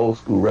an old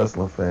school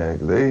wrestling fan.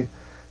 'Cause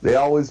they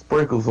always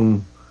sprinkle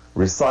some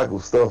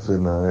recycled stuff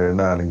in there every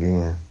now and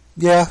again.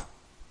 Yeah.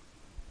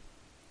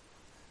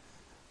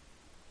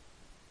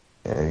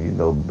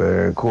 And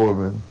Baron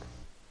Corbin.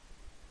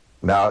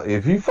 Now,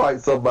 if you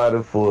fight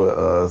somebody for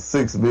a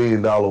 $6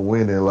 million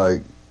winning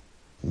like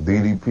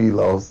DDP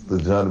lost to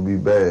Johnny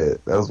B. Bad,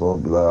 that's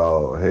gonna be like,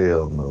 oh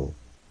hell no.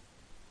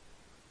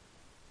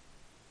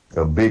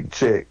 A big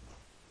check.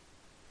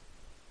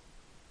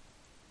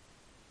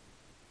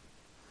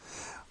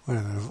 Wait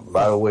a minute.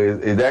 By the way,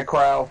 is that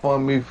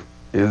crowdfunding?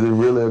 Is it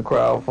really a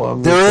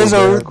crowdfunding? There is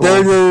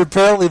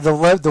apparently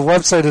the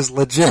website is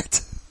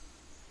legit.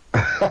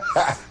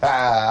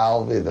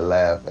 I'll be to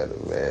laugh at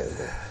it, man.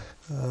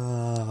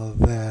 Oh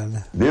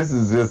man, this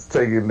is just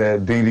taking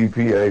that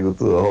DDP angle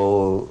to a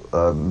whole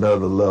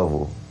another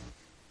level.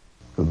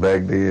 Because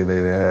back then they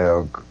didn't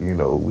have,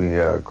 we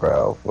had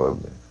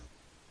crowdfunding.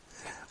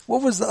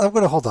 What was I'm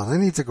going to hold on. I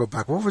need to go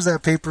back. What was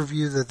that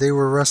pay-per-view that they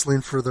were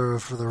wrestling for the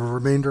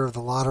remainder of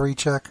the lottery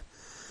check?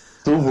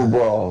 Super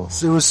Brawl.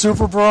 So it was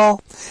Super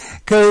Brawl?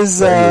 Because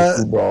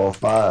Super Brawl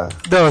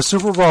 5. No,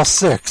 Super Brawl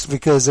 6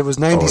 because it was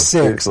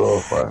 96.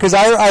 Because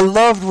I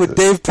loved what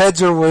Dave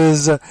Penzer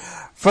was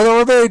for the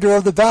remainder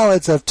of the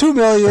ballots of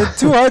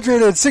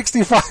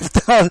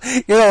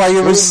 2,265,000. Like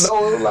it was.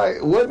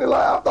 Wasn't it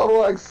like I thought it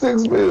was like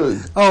 6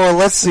 million. Oh, well,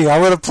 let's see. I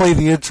want to play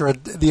the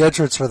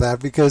entrance for that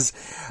because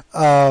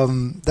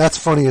that's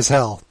funny as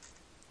hell.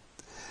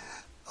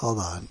 Hold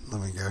on,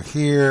 let me go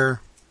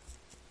here.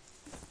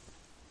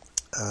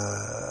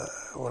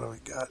 What do we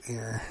got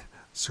here?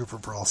 Super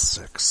Brawl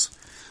 6.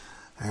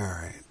 All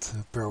right,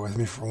 bear with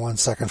me for 1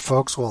 second,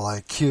 folks, while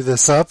I cue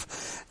this up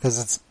because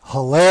it's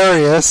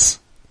hilarious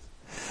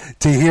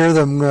to hear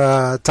them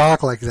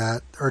talk like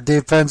that, or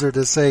Dave Penzer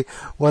to say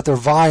what they're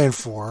vying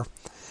for.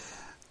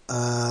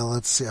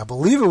 Let's see. I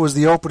believe it was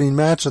the opening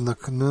match,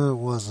 no, it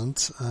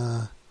wasn't.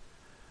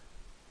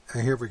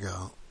 Here we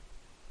go.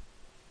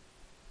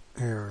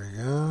 Here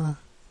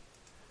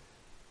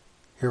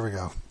we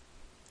go.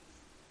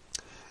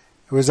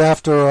 It was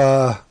after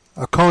a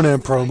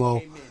Conan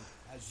promo.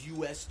 As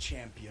U.S.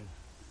 champion.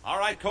 All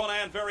right,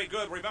 Conan, very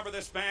good. Remember,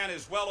 this man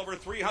is well over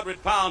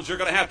 300 pounds. You're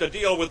going to have to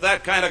deal with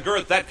that kind of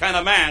girth, that kind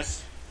of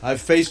mass.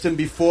 I've faced him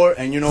before,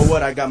 and you know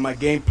what? I got my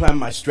game plan,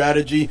 my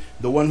strategy.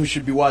 The one who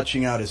should be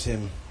watching out is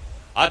him.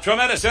 A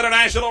tremendous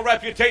international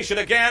reputation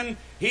again.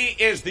 He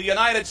is the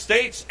United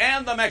States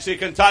and the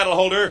Mexican title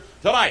holder.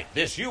 Tonight,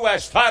 this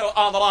U.S. title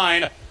on the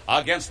line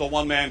against the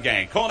one-man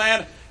gang.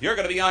 Conan, you're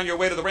going to be on your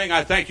way to the ring.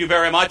 I thank you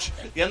very much.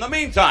 In the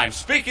meantime,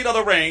 speaking of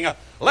the ring,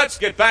 let's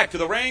get back to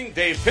the ring.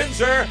 Dave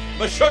Penzer,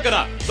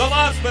 Meshuggah, the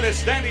Landsman is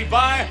standing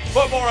by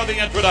for more of the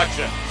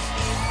introductions.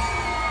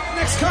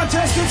 Next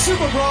contest in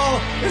Super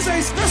Brawl is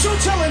a special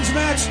challenge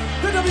match.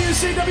 The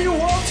WCW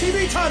World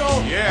TV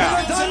title. Yeah.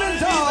 And the Diamond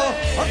Doll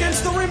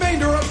against the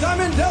remainder of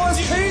Diamond Dallas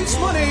Page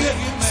money.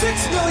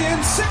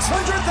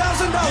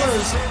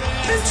 $6,600,000.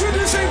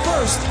 Introducing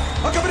first,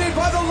 accompanied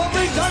by the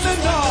lovely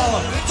Diamond Doll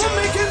from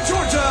Macon,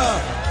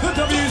 Georgia, the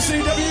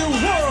WCW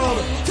World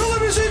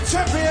Television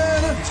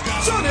Champion,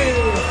 Johnny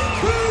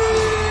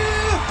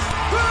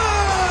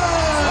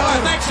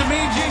thanks to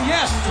Mean Gene.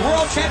 Yes,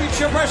 World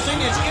Championship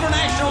Wrestling is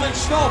international in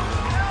scope.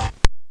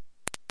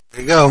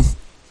 There you go.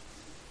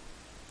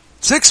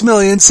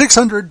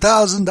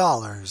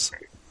 $6,600,000.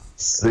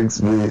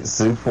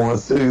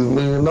 $6.6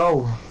 million.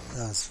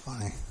 That's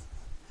funny.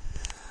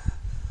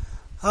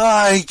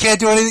 You can't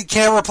do anything.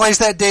 Can't replace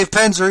that Dave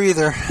Penzer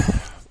either.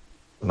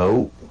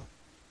 Nope.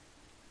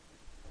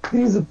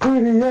 He's as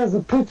pretty as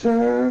a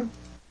picture,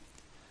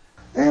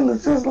 and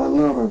looks just like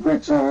Little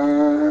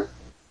Richard.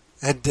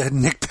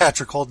 And Nick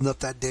Patrick holding up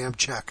that damn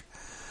check.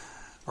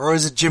 Or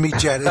is it Jimmy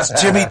Jet? It's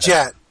Jimmy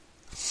Jet.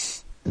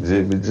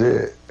 Jimmy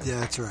Jet.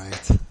 Yeah, that's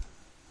right.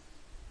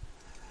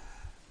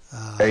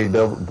 Hey,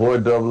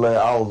 Double A,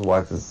 I was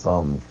watching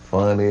something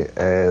funny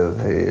as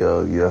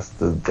hell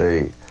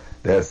yesterday.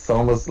 That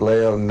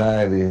SummerSlam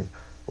 90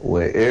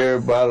 when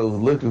everybody was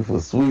looking for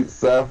Sweet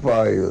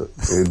Sapphire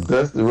and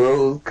Dusty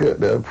Rhodes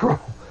cut that promo.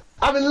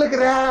 I've been looking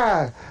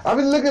high. I've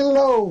been looking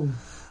low.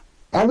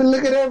 I've been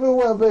looking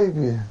everywhere,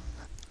 baby.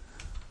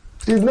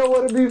 She's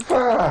nowhere to be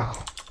found.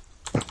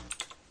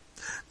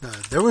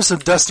 There was some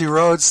Dusty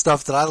Rhodes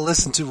stuff that I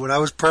listened to when I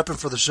was prepping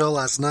for the show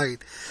last night.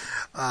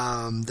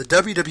 The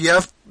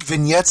WWF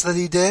vignettes that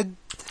he did.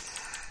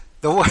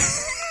 The one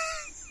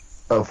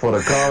for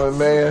the Common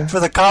Man? For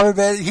the Common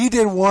Man. He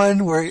did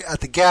one where at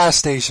the gas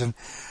station,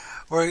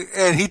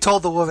 and he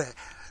told the woman,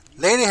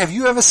 "Lady, have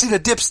you ever seen a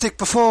dipstick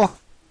before?"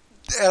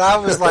 And I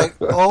was like,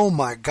 oh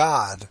my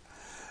God.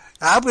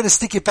 I'm going to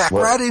stick it back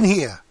right in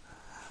here.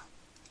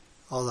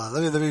 Hold on,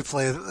 let me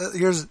play it.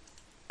 Here's...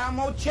 I'm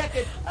gonna check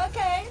it.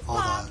 Okay. Hold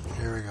on.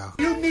 Here we go.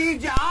 You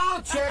need your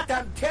all checked.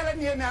 I'm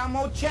telling you now. I'm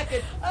gonna check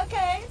it.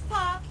 Okay,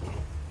 Pop.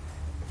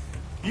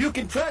 You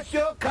can trust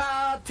your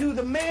car to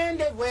the man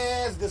that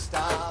wears the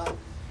star.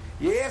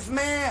 Yes,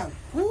 ma'am.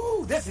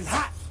 Woo, this is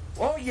hot.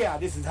 Oh yeah,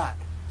 this is hot.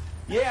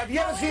 Yeah, have you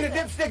ever seen a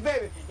dipstick,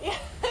 baby? Yeah.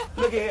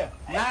 Look at here,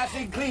 nice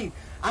and clean.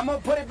 I'm gonna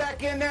put it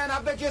back in there, and I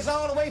bet you it's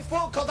all the way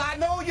full, cause I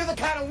know you're the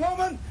kind of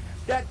woman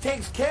that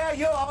takes care of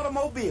your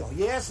automobile.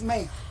 Yes,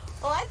 ma'am.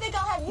 Well, I think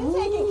I'll have you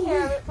taking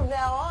care of it from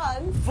now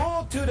on.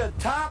 Full to the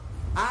top.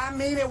 I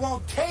mean, it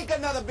won't take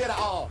another bit of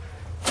oil.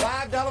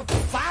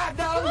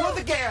 $5 worth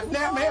of gas.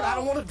 Now, man, I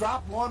don't want to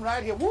drop one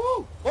right here.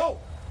 Woo! Whoa!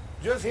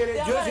 Just hit it.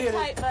 Yeah, just hit it. I'm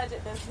on a tight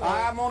budget this week.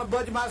 I'm on a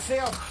budget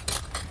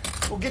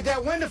myself. We'll get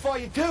that window for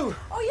you too.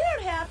 Oh, you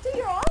don't have to.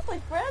 You're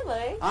awfully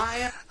friendly. I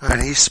am.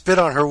 And he spit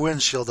on her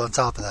windshield on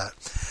top of that.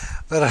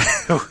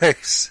 But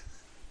anyways.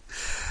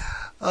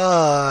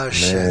 Oh,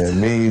 shit. Man,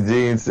 Mean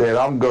Gene said,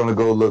 I'm going to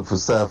go look for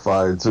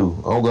Sapphire, too.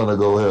 I'm going to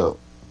go help.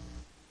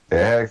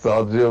 And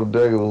Hacksaw Jim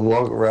Duggan was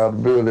walking around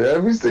the building.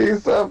 Have you seen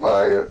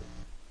Sapphire?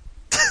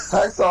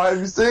 Hacksaw, have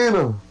you seen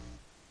him?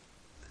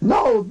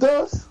 No,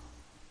 Dust.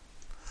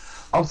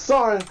 I'm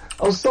sorry,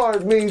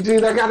 Mean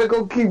Gene. I got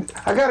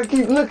to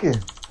keep looking.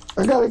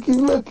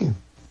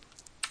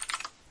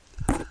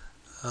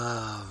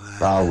 Oh,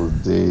 man. I was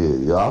dead.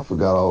 Yo, I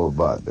forgot all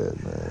about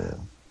that, man.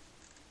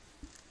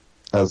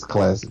 That's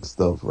classic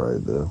stuff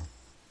right there.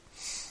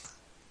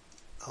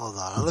 Hold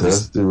on.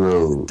 Dusty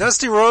Rhodes.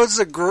 Dusty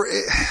Rhodes,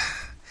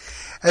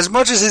 as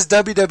much as his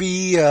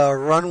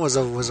WWE run was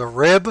a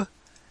rib,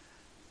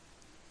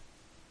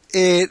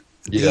 he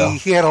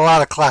had a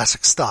lot of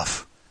classic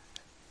stuff.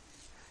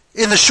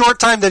 In the short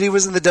time that he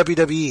was in the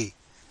WWE.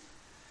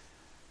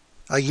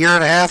 A year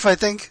and a half, I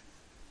think.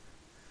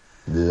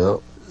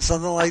 Yep.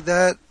 Something like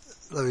that.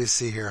 Let me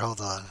see here.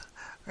 Hold on.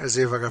 Let's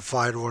see if I can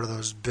find one of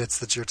those bits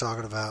that you're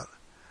talking about.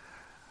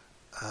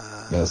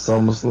 That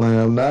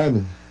SummerSlam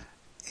 90.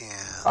 Yeah.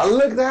 I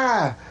looked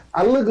high.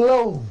 I looked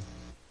low.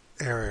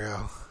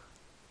 There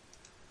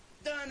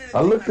we go.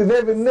 I looked at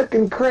every nook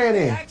and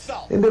cranny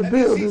in the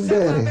building,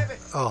 Daddy.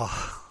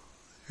 Oh,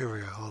 here we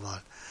go. Hold on.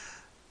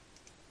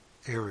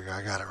 Here we go.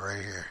 I got it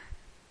right here.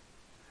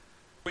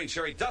 Queen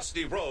Sherry,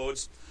 Dusty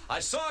Rhodes,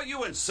 I saw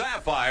you and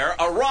Sapphire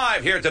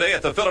arrive here today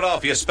at the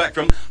Philadelphia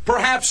Spectrum.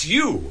 Perhaps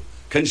you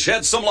can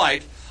shed some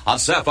light on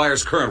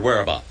Sapphire's current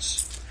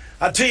whereabouts.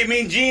 I'll tell you,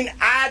 Mean Gene,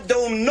 I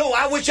don't know.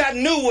 I wish I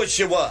knew where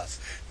she was.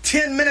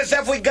 10 minutes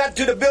after we got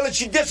to the building,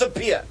 she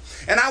disappeared.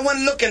 And I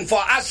went looking for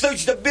her. I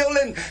searched the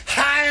building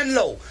high and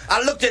low.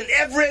 I looked in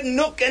every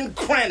nook and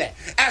cranny.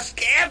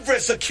 Asked every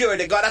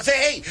security guard. I said,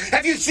 hey,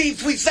 have you seen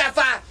Sweet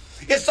Sapphire?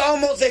 It's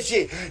almost as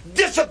she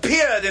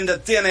disappeared into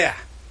thin air.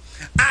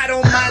 I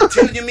don't mind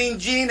telling you, Mean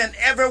Gene, and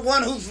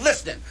everyone who's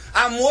listening,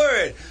 I'm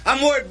worried.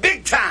 I'm worried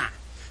big time.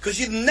 Because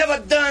you've never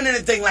done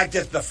anything like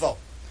this before.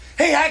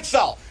 Hey,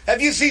 Hacksaw,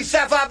 have you seen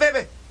Sapphire,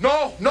 baby?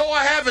 No,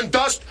 I haven't,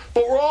 Dust,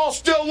 but we're all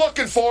still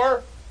looking for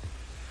her.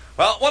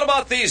 Well, what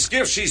about these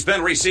gifts she's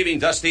been receiving,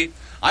 Dusty?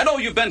 I know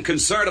you've been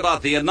concerned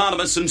about the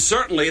anonymous and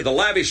certainly the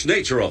lavish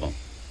nature of them.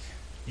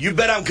 You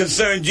bet I'm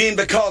concerned, Gene,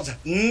 because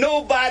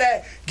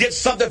nobody gets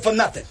something for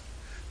nothing.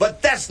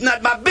 But that's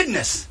not my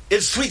business.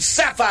 It's Sweet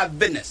Sapphire's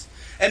business.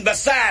 And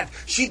besides,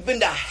 she's been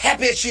the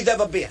happiest she's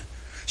ever been.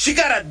 She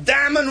got a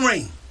diamond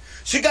ring.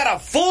 She got a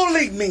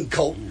full-length mink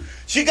coat.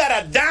 She got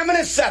a diamond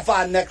and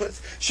sapphire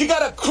necklace. She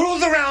got a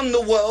cruise around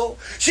the world.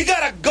 She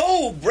got a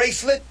gold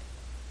bracelet.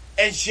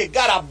 And she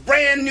got a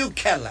brand new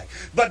Cadillac.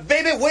 But,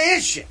 baby, where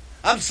is she?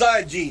 I'm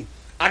sorry, Gene.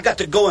 I got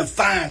to go and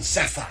find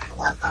Sapphire.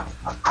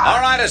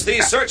 All right, as the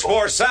search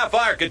for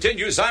Sapphire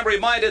continues, I'm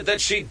reminded that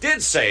she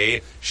did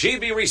say she'd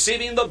be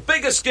receiving the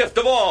biggest gift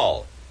of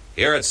all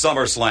here at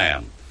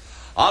SummerSlam.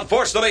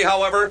 Unfortunately,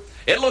 however,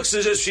 it looks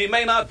as if she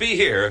may not be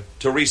here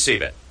to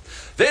receive it.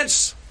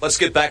 Vince, let's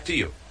get back to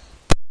you.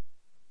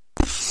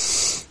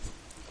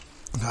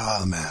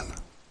 Oh, man.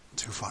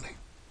 Too funny.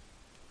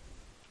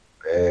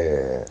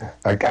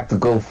 I got to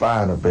go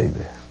find her,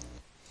 baby.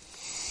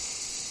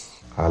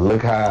 I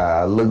look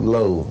high, I look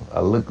low,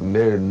 I look in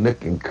there,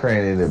 nook and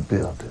cranny in the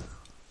building.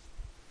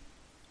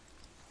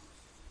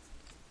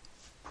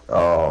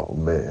 Oh,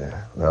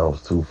 man, that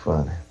was too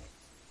funny.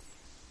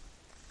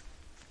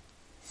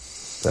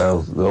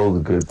 Those are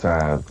good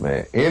times,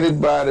 man.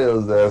 Anybody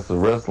else that's a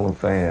wrestling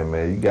fan,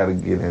 man, you got to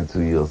get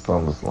into your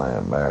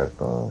SummerSlam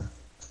marathon.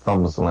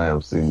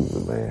 SummerSlam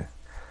season, man.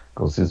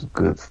 Go see some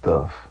good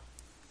stuff.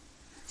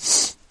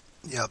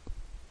 Yep.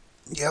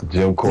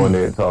 Jim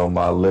Cornette talking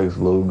about Lex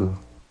Luger.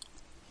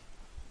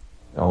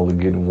 Only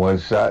getting one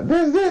shot.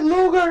 This is it,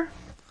 Luger.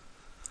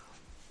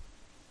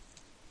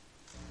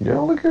 You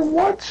only get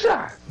one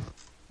shot.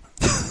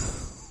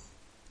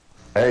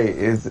 Hey,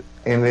 has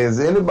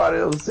anybody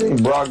else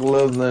seen Brock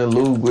Lesnar and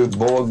Ludwig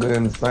Borga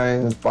in the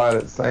same spot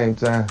at the same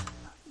time?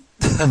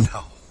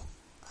 No.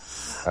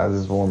 I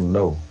just want to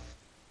know.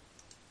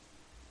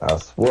 I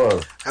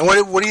swear. And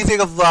what do you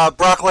think of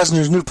Brock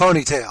Lesnar's new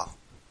ponytail?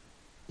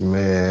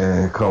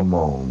 Man, come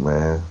on,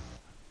 man.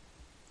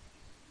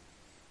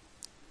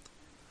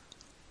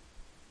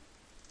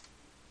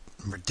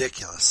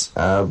 Ridiculous.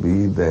 I'll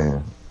be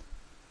damned.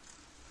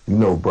 You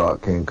know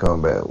Brock can't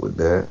come back with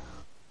that.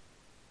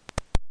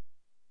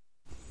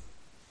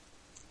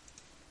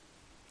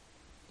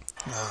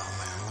 Oh,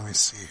 man, let me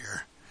see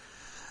here.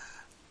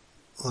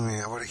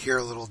 I want to hear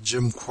a little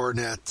Jim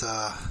Cornette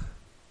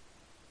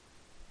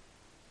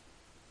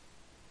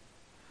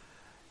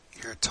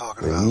here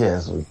talking about.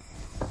 Yes.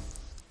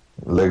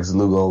 Lex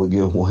Luger only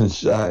get one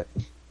shot.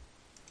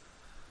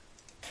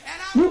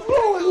 You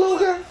blow it,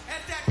 Luger.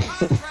 At that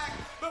contract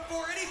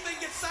before anything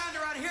gets signed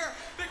around here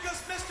because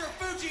Mr.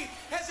 Fuji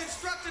has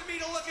instructed me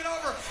to look it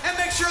over and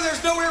make sure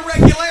there's no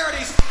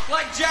irregularities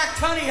like Jack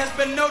Tunney has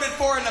been noted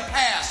for in the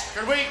past.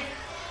 Could we?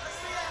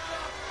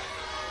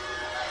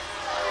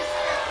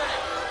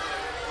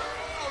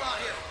 Hold on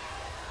here.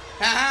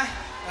 Uh-huh.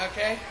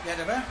 Okay. That's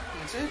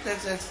it.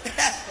 That's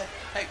it.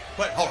 Hey,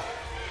 wait, hold on.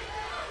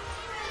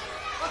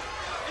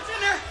 It's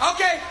in there.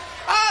 Okay.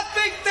 I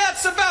think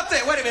that's about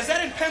it. Wait a minute, is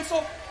that in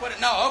pencil?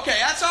 No, okay,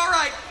 that's all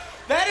right.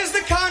 That is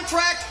the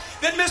contract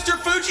that Mr.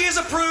 Fuji has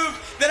approved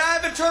that I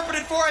have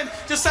interpreted for him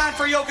to sign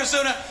for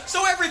Yokozuna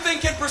so everything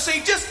can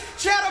proceed. Just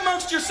chat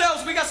amongst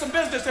yourselves. We got some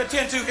business to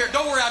attend to here.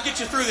 Don't worry, I'll get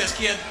you through this,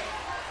 kid.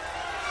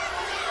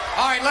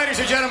 All right, ladies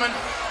and gentlemen,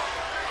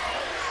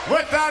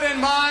 with that in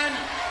mind,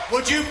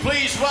 would you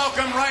please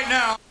welcome right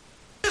now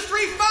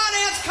Industry,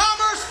 finance,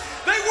 commerce,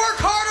 they work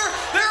harder,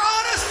 they're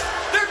honest,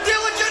 they're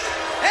diligent,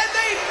 and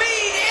they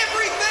mean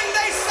everything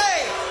they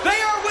say. They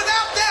are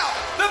without doubt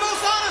the most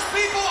honest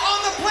people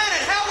on the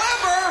planet.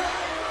 However,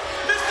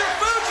 Mr.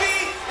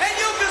 Fuji and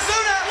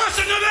Yokozuna,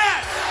 listen to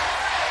that.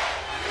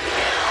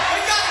 They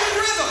got good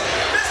rhythm.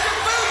 Mr.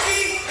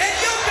 Fuji and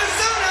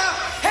Yokozuna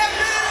have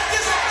been at a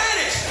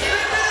disadvantage.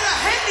 They've been at a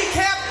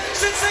handicap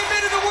since they've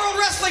been in the World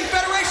Wrestling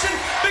Federation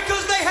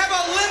because they have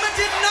a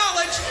limited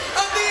knowledge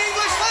of the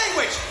English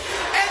language.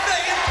 And the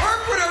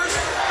interpreters,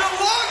 the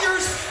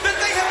lawyers that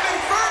they have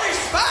been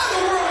furnished by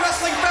the World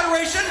Wrestling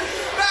Federation,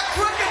 by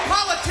crooked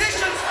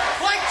politicians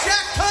like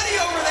Jack Tunney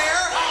over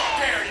there.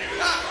 How dare you?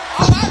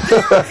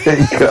 They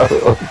have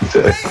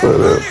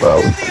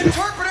furnished the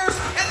interpreters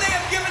and they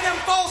have given them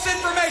false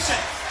information.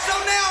 So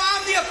now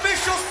I'm the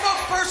official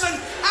spokesperson.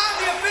 I'm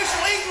the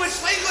official English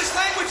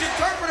language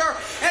interpreter.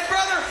 And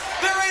brother,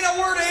 there ain't a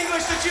word of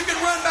English that you can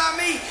run by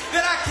me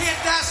that I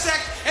can't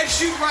dissect and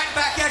shoot right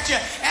back at you.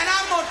 And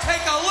I'm going to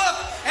take a look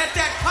at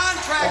that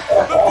contract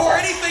before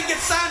anything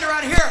gets signed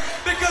around here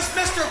because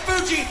Mr.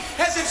 Fuji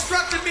has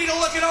instructed me to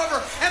look it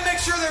over and make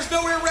sure there's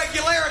no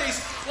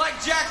irregularities like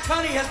Jack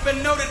Tunney has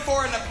been noted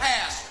for in the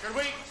past. Could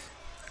we?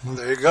 Well,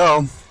 there you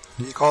go.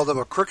 You called him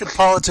a crooked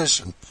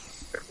politician.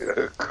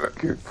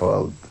 Crooked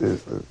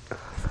politician.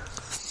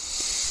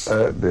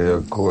 That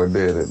damn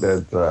Cornette at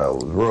that time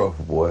was rough,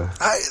 boy.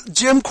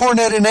 Jim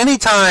Cornette in any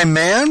time,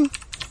 man.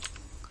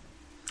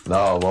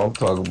 No, I'm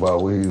talking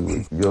about when he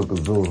was with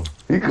Yokozuna.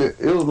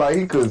 It was like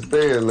he couldn't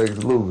stand Lex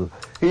Luger.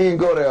 He didn't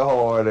go that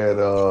hard at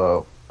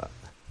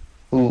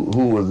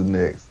who was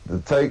next. The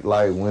Take,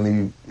 like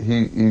when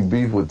he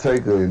beefed with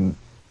Taker and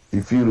he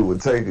feuded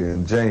with Taker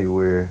in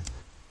January.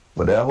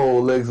 But that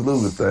whole Lex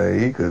Luger thing,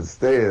 he couldn't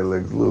stand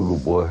Lex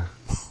Luger, boy.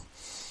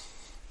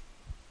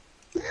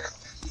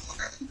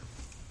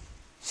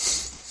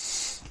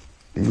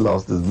 He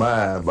lost his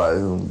mind by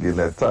him getting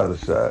that title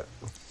shot.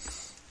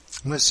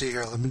 Let me see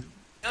here.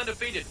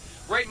 Undefeated.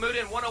 Great mood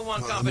in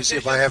 101 Let me see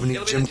if I have any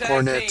Jim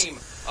Cornette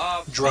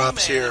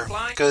drops here.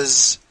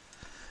 Because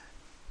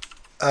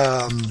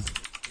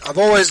I've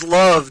always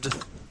loved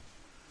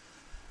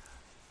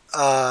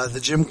the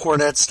Jim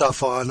Cornette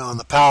stuff on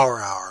the Power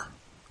Hour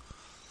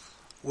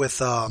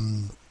with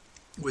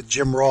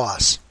Jim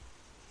Ross.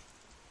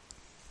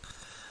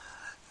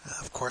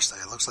 Of course,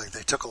 it looks like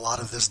they took a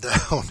lot of this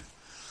down.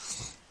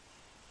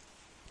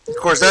 Of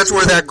course, that's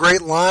where that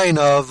great line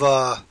of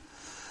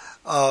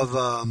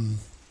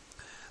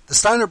the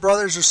Steiner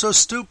brothers are so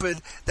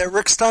stupid that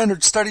Rick Steiner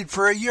studied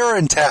for a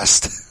urine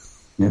test.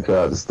 You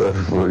tried to study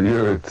for a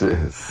urine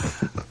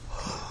test.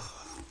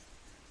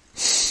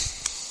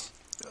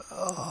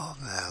 Oh,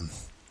 man.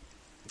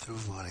 Too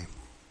funny.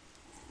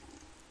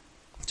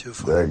 Too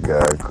funny. That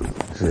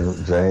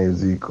guy,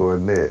 James E.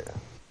 Cornette.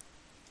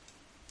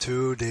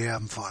 Too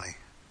damn funny.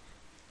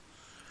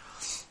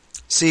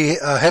 See,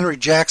 Henry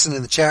Jackson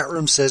in the chat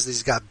room says that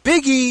he's got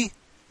Big E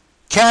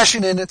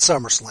cashing in at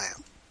SummerSlam.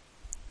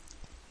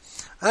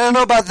 I don't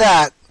know about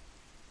that.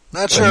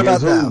 Not sure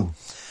about that.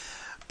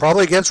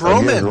 Probably against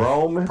Roman. Against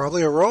Roman?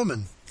 Probably a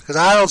Roman. Because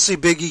I don't see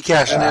Big E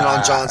cashing in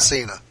on John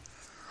Cena.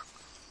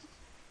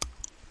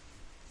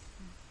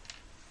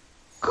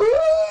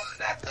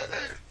 Good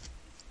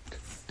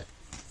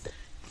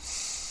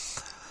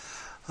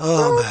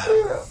Oh,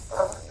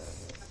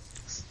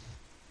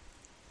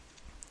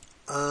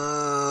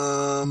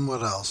 man.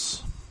 What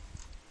else?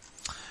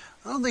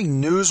 I don't think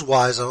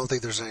news-wise, I don't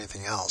think there's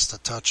anything else to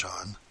touch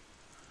on.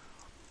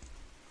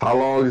 How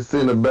long is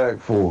sitting it back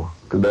for?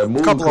 Because that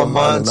movie Couple of come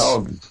out in months.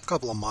 August.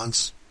 Couple of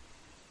months.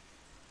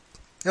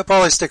 He'll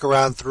probably stick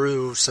around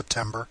through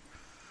September.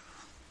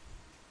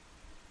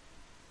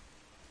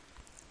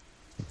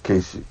 In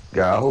case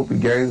I hope he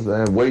gains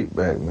that weight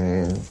back,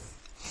 man.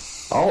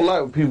 I don't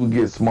like when people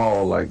get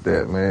small like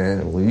that,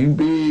 man. When you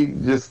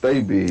big, just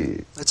stay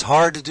big. It's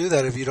hard to do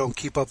that if you don't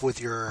keep up with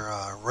your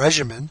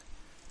regimen.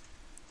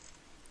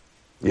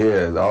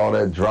 Yeah, all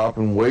that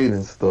dropping weight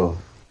and stuff.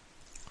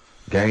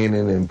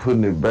 Gaining and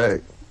putting it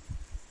back.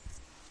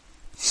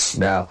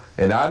 Now,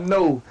 and I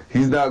know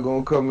he's not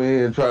going to come in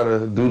here and try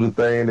to do the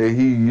thing that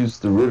he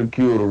used to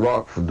ridicule The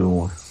Rock for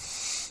doing.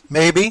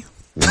 Maybe.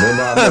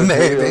 Remember how much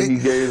Maybe. hell he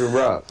gave The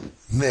Rock?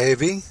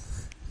 Maybe.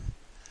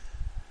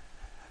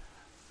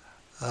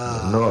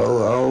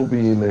 No, I don't be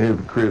in a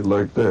hypocrite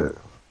like that.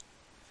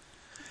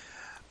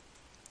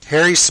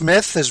 Harry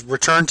Smith has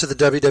returned to the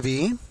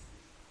WWE.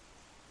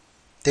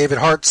 David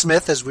Hart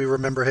Smith, as we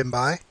remember him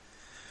by.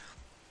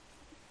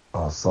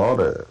 I saw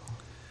that.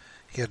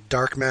 He had a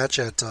dark match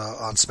on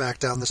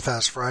SmackDown this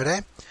past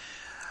Friday.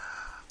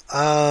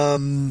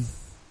 What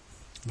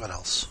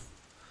else?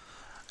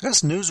 I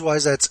guess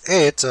news-wise, that's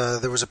it.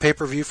 There was a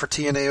pay-per-view for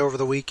TNA over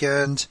the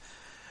weekend.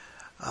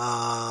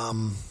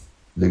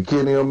 Did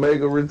Kenny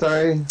Omega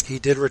retain? He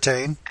did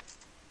retain.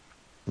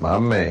 My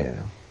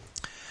man.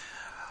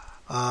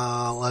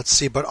 Let's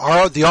see. But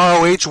the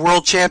ROH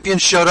World Champion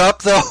showed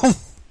up, though,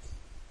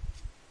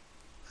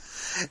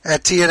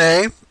 at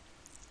TNA.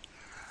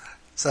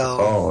 So,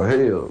 oh,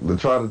 hell. They're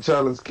trying to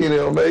challenge Kenny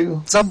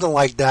Omega? Something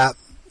like that.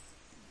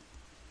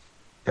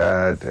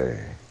 God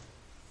dang.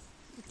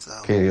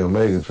 So. Kenny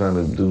Omega trying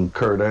to do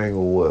Kurt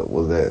Angle, what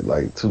was that,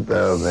 like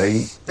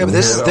 2008? Yeah, but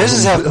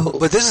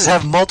this is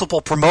have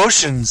multiple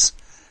promotions,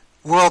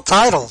 world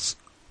titles.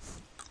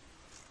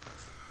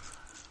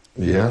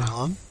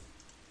 Yeah.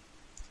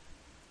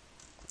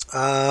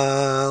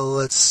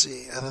 Let's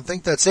see. I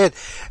think that's it.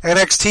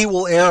 NXT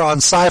will air on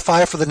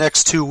Sci-Fi for the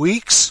next 2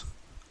 weeks.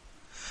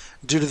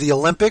 Due to the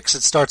Olympics,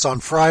 it starts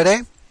on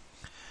Friday.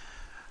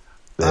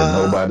 That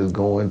nobody's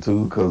going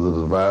to because of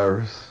the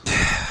virus.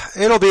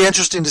 It'll be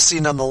interesting to see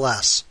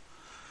nonetheless.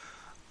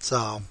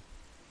 So,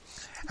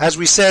 as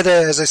I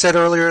said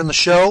earlier in the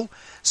show,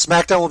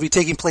 SmackDown will be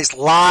taking place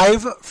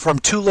live from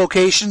 2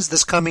 locations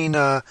this coming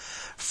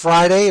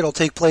Friday. It'll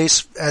take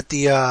place at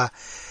the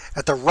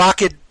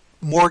Rocket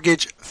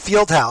Mortgage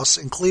Fieldhouse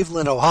in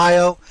Cleveland,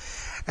 Ohio.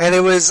 And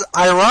it was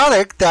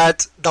ironic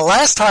that the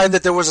last time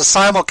that there was a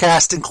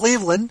simulcast in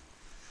Cleveland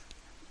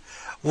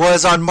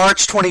was on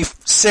March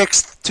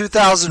 26th,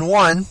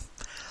 2001.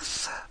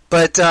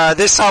 But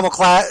this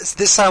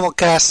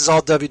simulcast is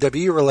all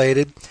WWE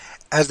related,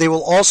 as they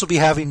will also be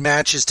having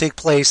matches take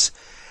place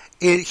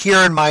here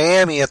in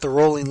Miami at the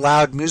Rolling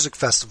Loud Music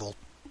Festival.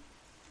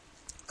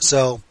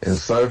 So, and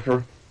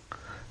Cypher,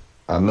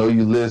 I know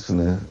you're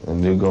listening,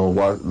 and you're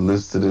gonna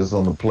listen to this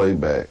on the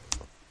playback.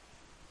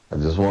 I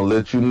just want to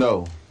let you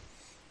know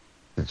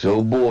that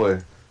your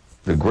boy,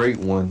 the great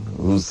one,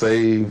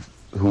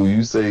 who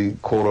you say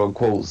quote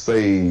unquote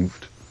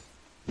saved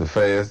the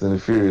Fast and the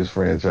Furious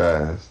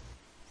franchise,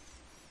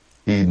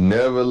 he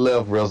never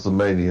left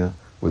WrestleMania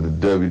with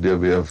the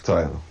WWF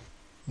title.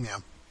 Yeah.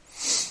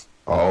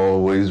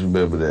 Always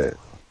remember that.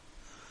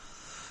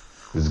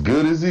 As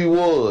good as he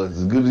was,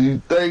 as good as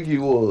you think he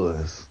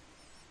was,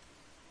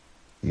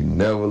 he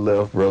never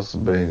left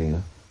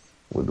WrestleMania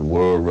with the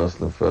World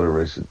Wrestling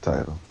Federation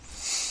title.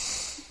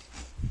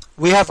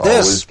 We have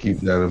this. Always keep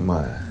that in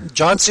mind.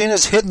 John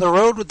Cena's hitting the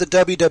road with the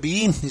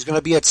WWE. He's going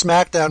to be at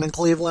SmackDown in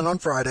Cleveland on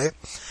Friday.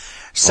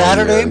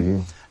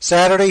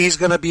 Saturday he's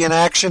going to be in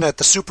action at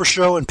the Super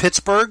Show in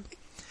Pittsburgh.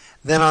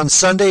 Then on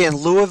Sunday in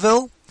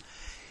Louisville.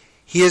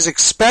 He is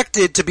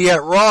expected to be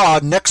at Raw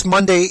next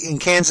Monday in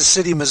Kansas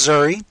City,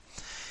 Missouri.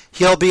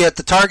 He'll be at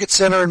the Target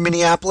Center in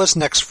Minneapolis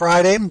next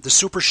Friday. The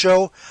Super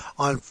Show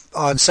on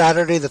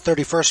Saturday the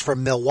 31st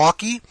from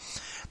Milwaukee.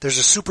 There's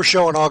a Super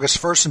Show on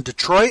August 1st in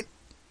Detroit.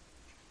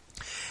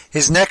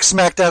 His next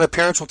SmackDown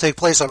appearance will take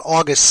place on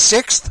August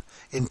 6th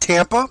in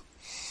Tampa.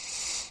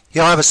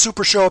 He'll have a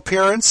Super Show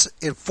appearance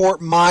in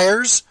Fort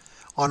Myers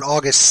on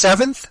August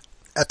 7th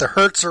at the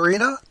Hertz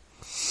Arena.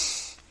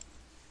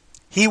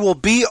 He will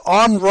be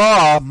on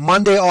Raw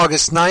Monday,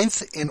 August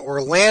 9th in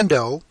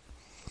Orlando.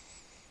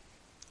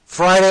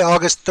 Friday,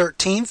 August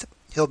 13th,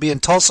 he'll be in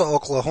Tulsa,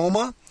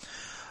 Oklahoma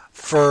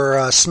for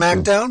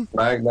SmackDown.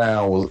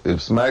 If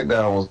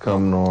SmackDown was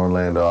coming to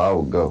Orlando, I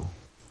would go.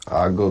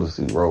 I'd go to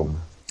see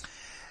Roman.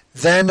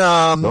 Then,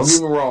 don't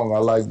get me wrong, I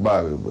like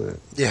Bobby, but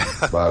yeah,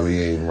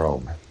 Bobby ain't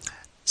Roman.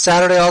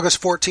 Saturday,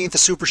 August 14th, a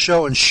Super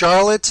Show in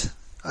Charlotte.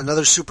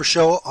 Another Super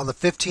Show on the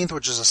 15th,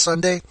 which is a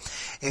Sunday,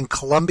 in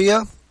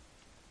Columbia,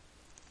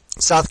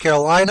 South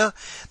Carolina.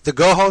 The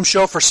go-home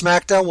show for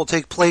SmackDown will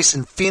take place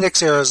in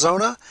Phoenix,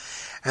 Arizona.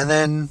 And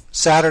then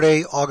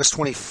Saturday, August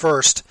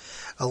 21st,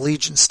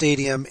 Allegiant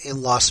Stadium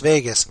in Las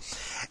Vegas.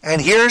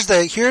 And here's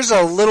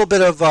a little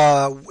bit of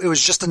it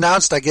was just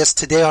announced, I guess,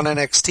 today on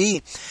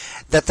NXT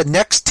that the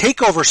next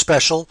TakeOver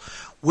special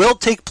will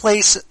take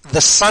place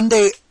the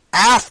Sunday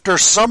after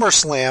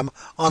SummerSlam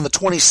on the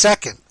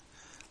 22nd,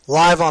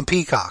 live on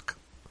Peacock.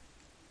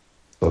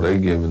 So they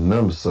giving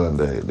them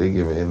Sunday. They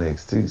giving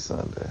NXT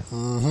Sunday.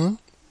 Mm-hmm.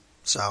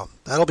 So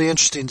that'll be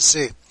interesting to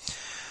see.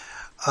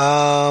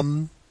 I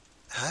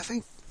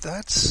think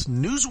that's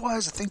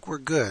news-wise. I think we're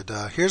good.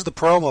 Here's the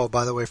promo,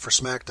 by the way, for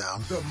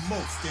SmackDown. The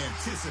most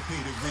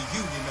anticipated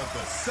reunion of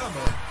the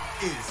summer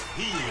is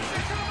here.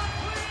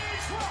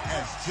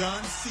 As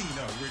John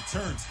Cena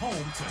returns home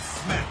to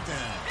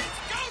SmackDown.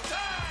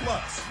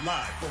 Plus,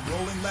 live from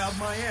Rolling Loud,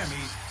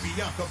 Miami,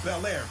 Bianca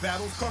Belair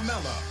battles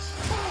Carmella.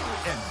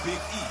 And Big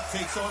E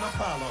takes on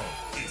Apollo.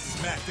 It's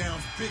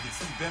SmackDown's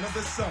biggest event of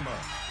the summer.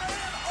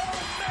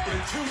 But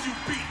until you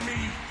beat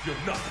me, you're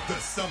not. The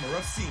Summer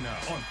of Cena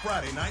on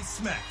Friday Night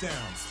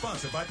SmackDown.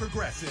 Sponsored by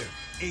Progressive.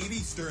 8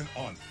 Eastern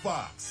on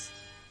Fox.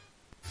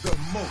 The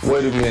most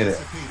Wait a minute.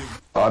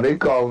 Are they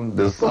calling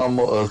the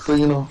Summer of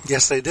Cena?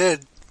 Yes, they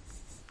did.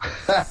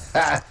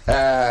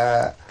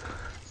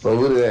 So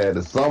we had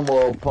the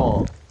Summer of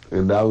Punk,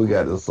 and now we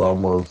got the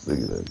Summer of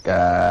Cena.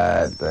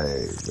 God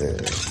dang,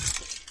 man.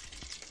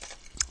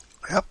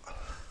 Yep.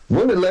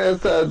 When the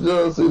last time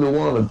John Cena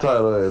won a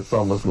title at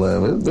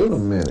SummerSlam? It's been a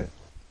minute.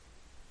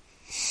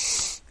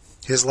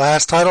 His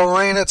last title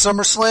reign at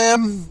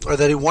SummerSlam, or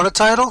that he won a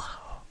title?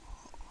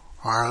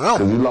 I don't know.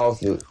 Because he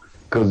lost it.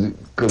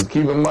 Because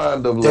keep in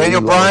mind,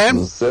 Daniel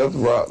Bryan? Seth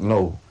Rollins.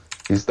 No.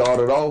 He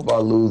started off by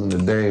losing to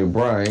Daniel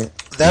Bryan.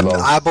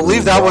 I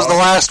believe that was the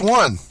last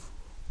one.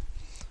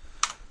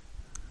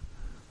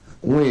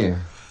 When?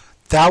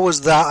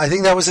 I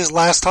think that was his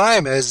last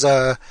time as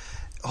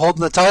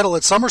holding the title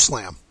at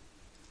SummerSlam.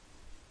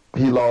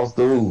 He lost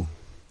to who?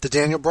 To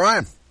Daniel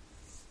Bryan.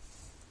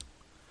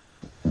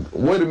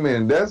 Wait a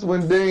minute. That's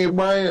when Daniel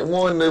Bryan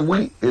won the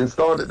week and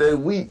started that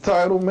week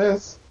title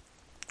mess?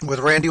 With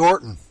Randy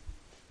Orton.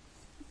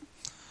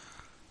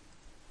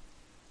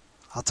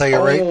 I'll tell you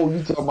Oh,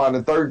 you talking about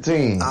the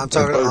 13. I'll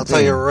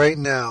tell you right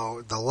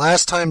now. The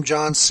last time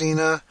John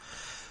Cena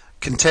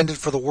contended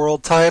for the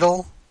world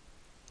title,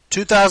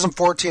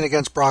 2014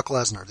 against Brock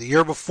Lesnar. The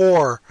year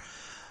before,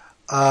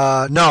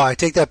 no, I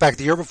take that back.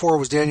 The year before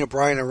was Daniel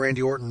Bryan and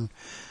Randy Orton.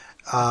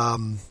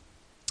 Hold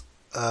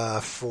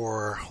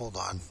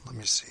on, let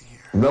me see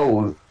here.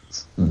 No,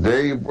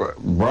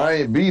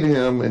 Bryan beat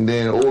him, and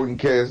then Orton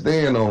cashed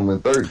in on him in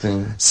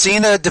 13.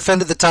 Cena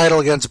defended the title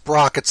against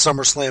Brock at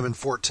SummerSlam in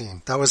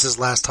 14. That was his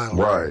last title.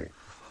 Right.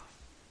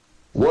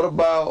 What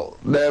about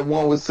that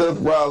one with Seth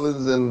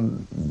Rollins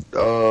and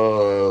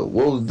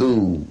what was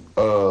dude?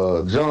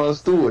 Jon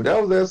Stewart.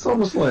 That was at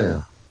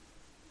SummerSlam.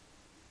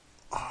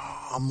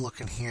 I'm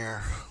looking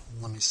here.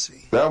 Let me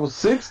see. That was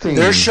 16.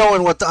 They're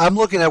showing I'm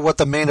looking at what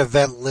the main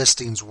event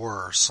listings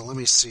were. So let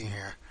me see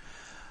here.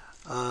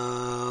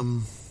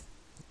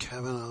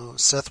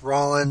 Seth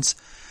Rollins.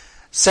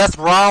 Seth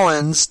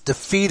Rollins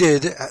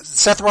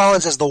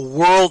as the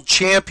world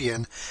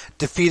champion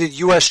defeated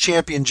U.S.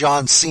 champion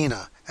John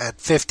Cena at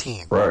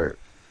 15.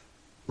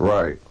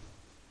 Right.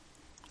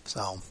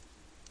 So,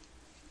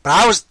 but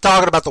I was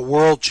talking about the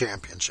world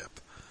championship.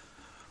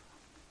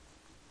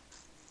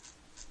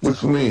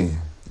 What you mean?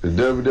 The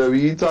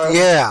WWE title?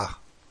 Yeah.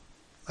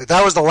 Like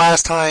that was the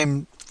last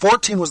time.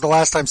 14 was the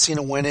last time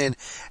Cena went in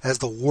as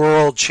the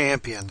world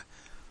champion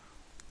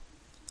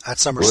at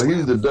SummerSlam. Well,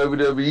 he's the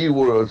WWE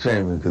World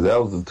Champion because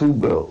that was the 2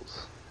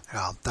 belts.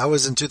 Yeah, that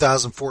was in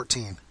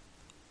 2014.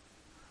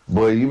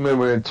 But you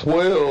remember in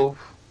 12,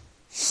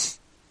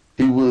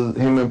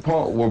 him and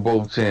Punk were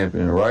both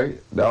champion,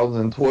 right? That was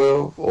in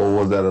 12, or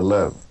was that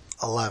 11?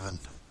 11.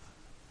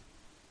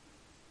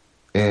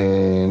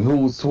 And who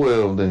was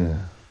 12 then?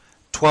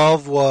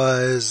 12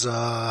 was,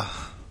 I'll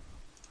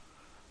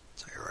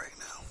tell you right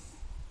now.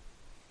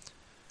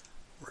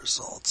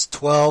 Results.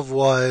 12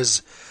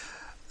 was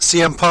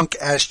CM Punk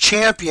as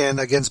champion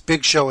against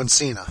Big Show and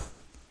Cena.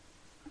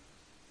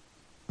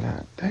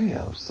 God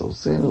damn, so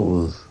Cena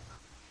was...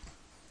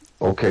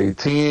 Okay,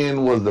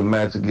 10 was the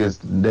match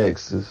against the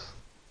Nexus,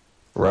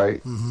 right?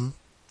 Mm-hmm.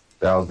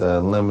 That was the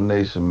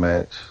elimination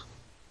match.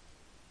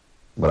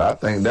 But I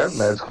think that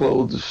match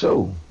closed the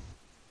show.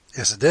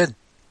 Yes, it did.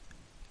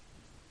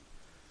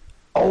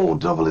 Oh,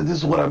 Double, this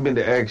is what I meant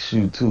to ask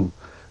you, too.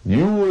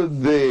 You were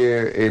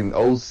there in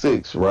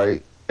 06,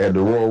 right? At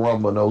the Royal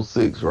Rumble in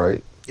 06,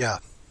 right? Yeah.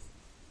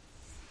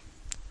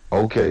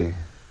 Okay.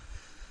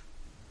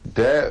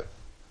 That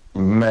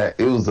match,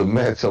 it was a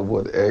match I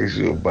wanted to ask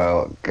you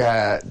about.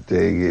 God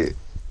dang it.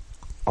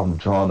 I'm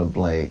drawing a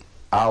blank.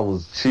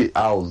 Because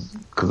I was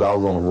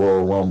on the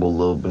Royal Rumble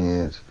little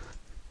bench.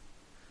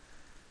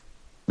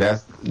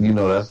 That's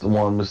the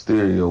one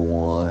Mysterio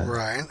won.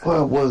 Right.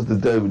 What was the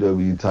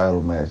WWE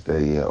title match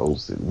that year?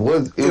 06?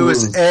 It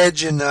was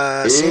Edge and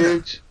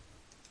Cena.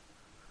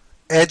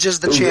 Edge is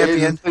the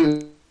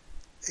champion.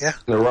 Yeah.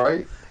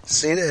 Right?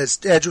 Cena,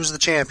 Edge was the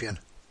champion.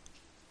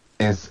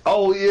 And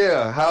oh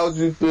yeah, how'd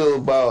you feel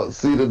about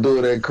Cena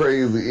doing that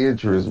crazy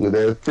entrance with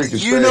that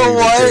freaking? You know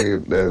what?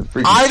 That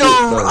freaking I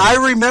don't. shit I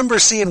remember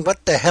seeing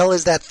what the hell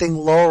is that thing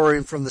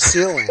lowering from the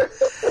ceiling,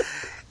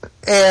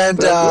 and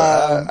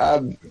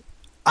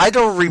I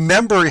don't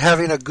remember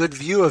having a good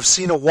view of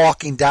Cena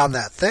walking down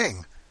that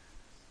thing.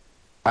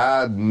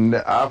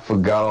 I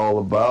forgot all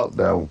about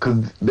that one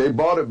because they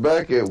bought it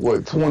back at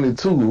what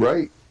 22,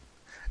 right?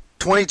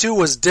 22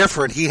 was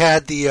different. He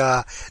had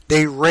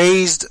they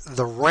raised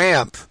the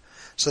ramp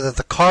so that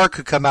the car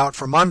could come out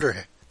from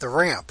under the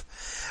ramp.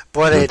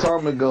 But the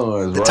Tommy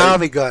guns, right?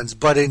 Tommy guns.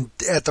 But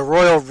at the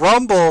Royal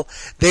Rumble,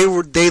 they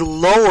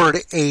lowered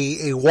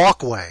a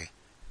walkway.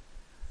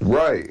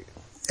 Right.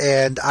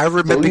 And I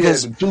remember so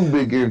because had two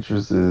big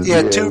entrances.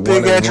 Yeah, two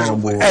big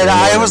entrances. And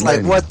I was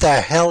like, "What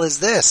the hell is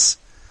this?"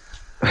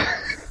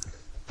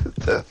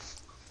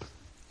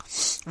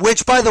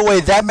 Which, by the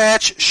way, that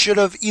match should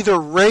have either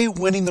Ray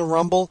winning the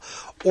Rumble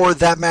or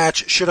that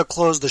match should have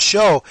closed the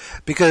show,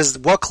 because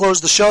what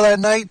closed the show that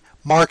night?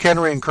 Mark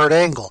Henry and Kurt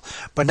Angle.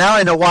 But now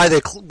I know why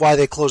they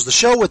closed the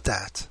show with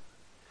that.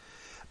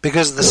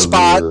 Because of the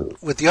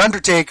spot with The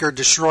Undertaker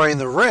destroying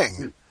the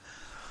ring.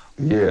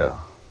 Yeah.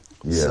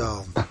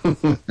 So.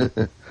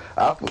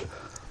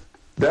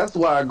 That's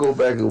why I go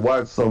back and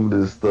watch some of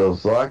this stuff,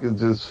 so I can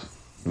just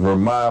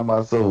remind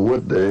myself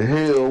what the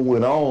hell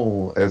went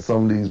on at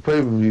some of these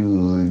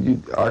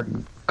pay-per-views. I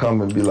can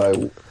come and be like,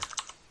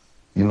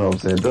 you know what I'm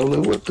saying,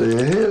 Double, what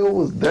the hell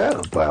was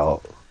that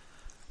about?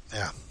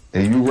 Yeah.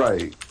 And you're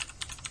right.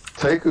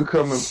 Taker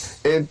coming,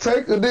 and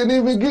Taker didn't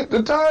even get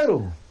the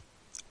title.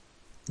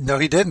 No,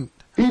 he didn't.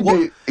 He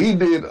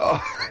did.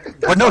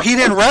 But no, he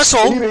didn't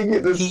wrestle. He didn't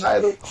get the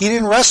title. He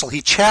didn't wrestle.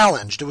 He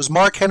challenged. It was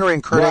Mark Henry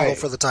and Kurt Angle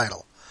for the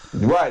title.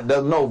 Right.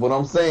 No, but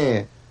I'm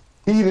saying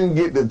he didn't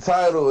get the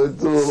title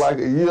until like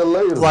a year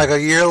later. Like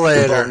a year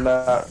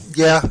later.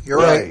 Yeah, you're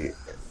right.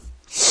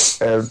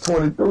 At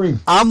 23.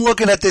 I'm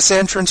looking at this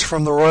entrance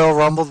from the Royal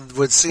Rumble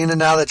with Cena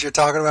now that you're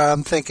talking about.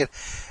 I'm thinking,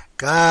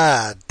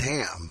 God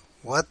damn,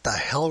 what the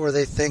hell were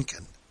they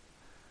thinking?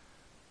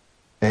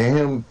 And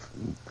him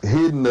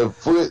hitting the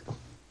foot.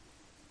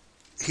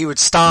 He would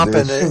stomp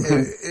and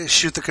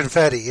shoot the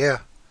confetti, yeah.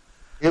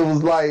 It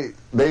was like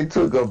they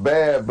took a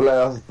bad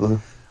blaster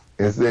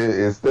and said,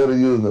 instead of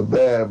using a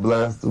bad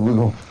blaster, we're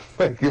going to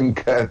make him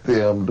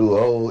goddamn do a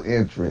whole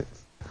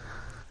entrance.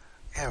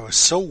 Yeah, it was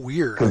so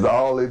weird. Because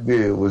all they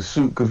did was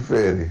shoot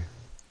confetti.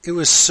 It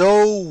was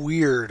so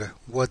weird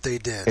what they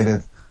did.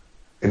 And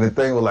the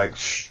thing was like,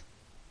 shh.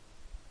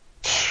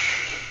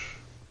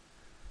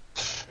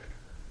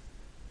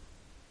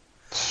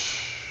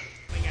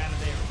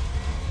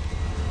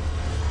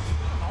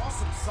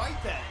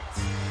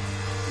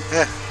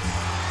 Yeah.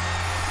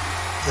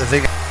 The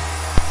thing,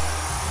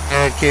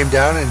 and it came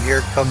down, and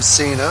here comes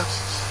Cena.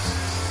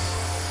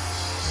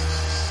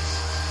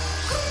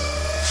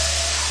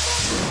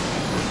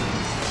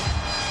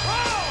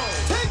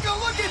 Take a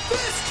look at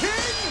this,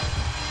 King!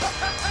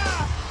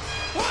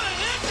 What an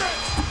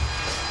entrance!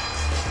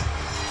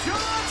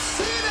 John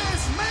Cena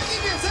is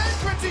making his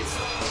entrance. He's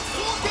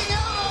walking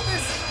out on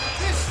this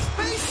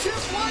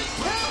spaceship-like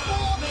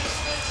catwalk.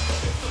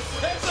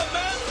 It's a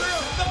master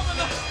of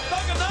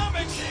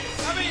thugonomics.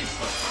 I mean,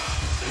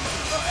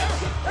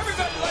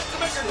 everybody likes to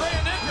make a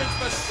grand entrance,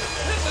 but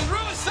this is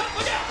really something.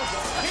 Look out!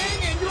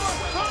 King, in your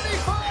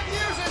 35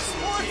 years in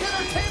sports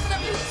entertainment,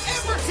 have you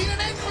ever seen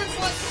an entrance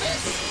like this?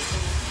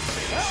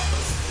 Well,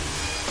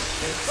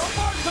 so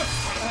far,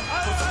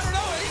 I don't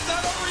know. He's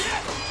not over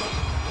yet.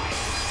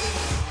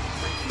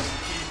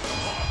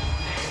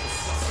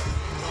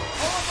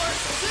 Over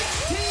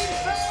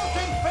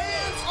 16,000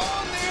 fans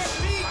on their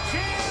feet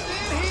jammed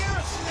in here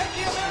at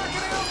the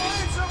American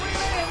Airlines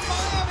Arena in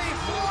Miami,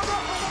 Florida,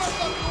 for one of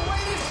the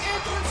greatest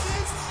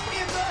entrances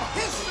in the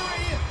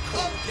history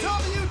of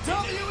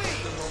WWE.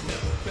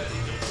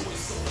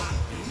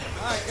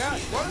 My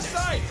gosh, what a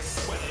sight!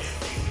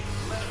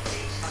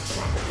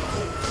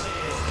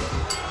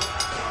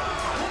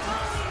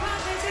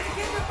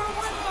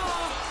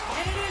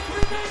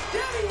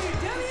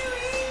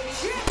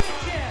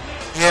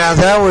 Yeah,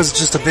 that was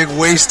just a big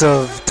waste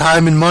of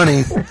time and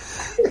money.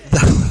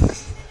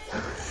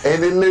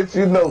 And it lets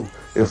you know,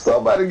 if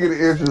somebody get an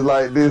entrance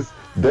like this,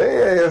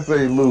 their ass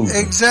ain't losing.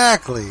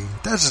 Exactly.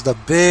 That's just a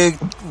big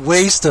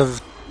waste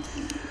of...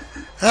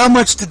 How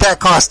much did that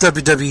cost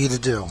WWE to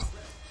do?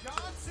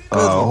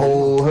 A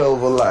whole hell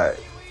of a lot.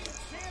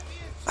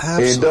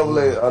 Absolutely. And Double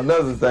A,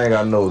 another thing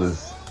I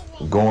noticed,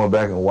 going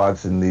back and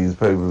watching these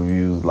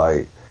pay-per-views,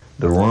 like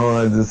the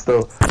runs and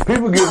stuff,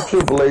 people give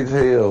Triple H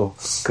hell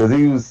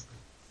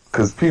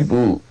because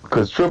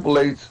Triple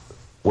H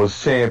was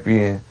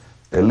champion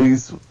at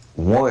least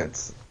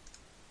once.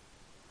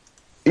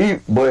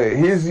 But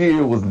his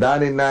year was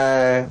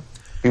 99.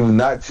 He was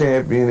not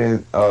champion in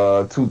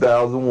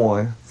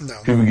 2001.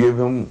 No. People give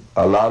him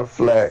a lot of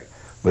flack,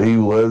 but he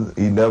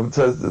never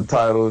touched the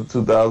title in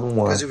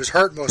 2001. Because he was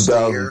hurt most of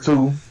the year.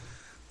 2002.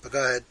 But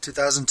go ahead.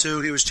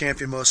 2002, he was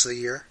champion most of the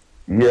year.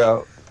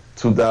 Yeah.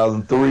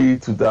 2003,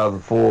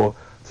 2004,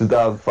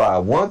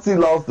 2005. Once he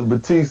lost to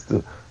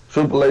Batista,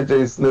 Triple H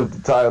ain't sniffed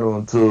the title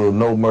until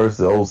No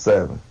Mercy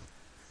 07.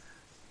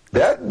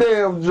 That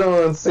damn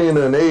John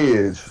Cena and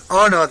Edge.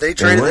 Oh no, they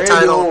traded the Randy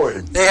title.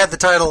 Orton. They had the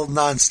title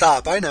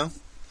nonstop. I know.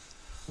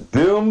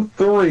 Them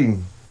three.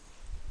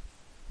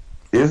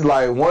 It's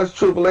like once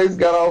Triple H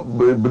got off,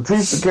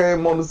 Batista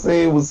came on the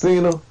scene with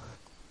Cena.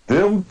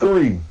 Them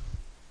three.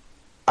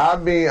 I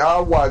mean, I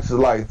watched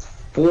like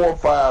 4 or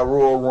 5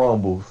 Royal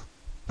Rumbles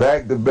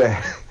back to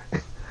back,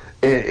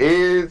 and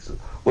Edge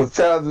was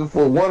challenging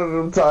for one of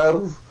them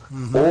titles.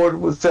 Orton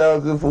was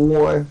challenging for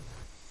one.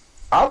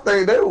 I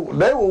think they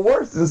were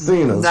worse than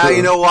Cena. Now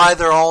you know why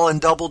they're all in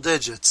double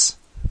digits.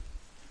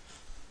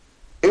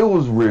 It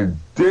was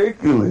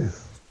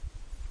ridiculous.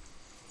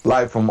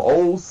 Like from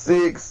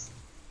 06,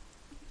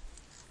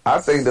 I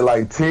think they're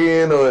like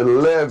 10 or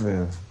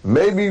 11,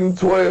 maybe even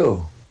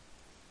 12.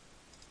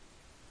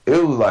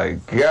 It was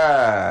like,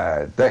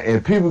 God,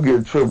 and people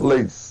give Triple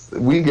H,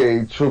 we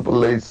gave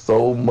Triple H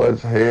so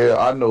much hell.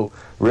 I know,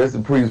 rest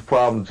in peace,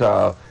 Problem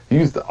Child, he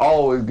used to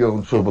always give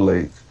him Triple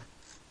H.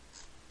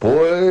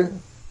 Boy,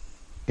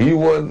 he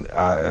wasn't,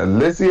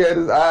 unless he had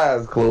his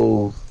eyes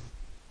closed.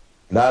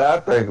 Now that I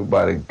think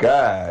about it,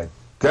 God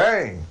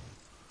dang.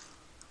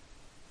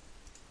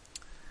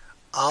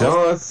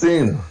 John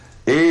Cena,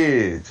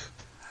 Edge.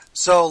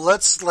 So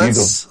let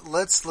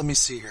me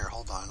see here.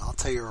 Hold on. I'll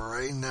tell you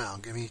right now.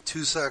 Give me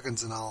 2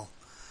 seconds and I'll.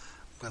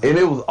 And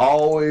it was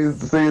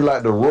always seemed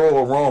like the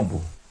Royal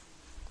Rumble.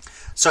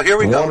 So here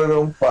we go. One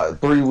of them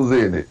 3 was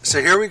in it. So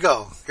here we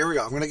go.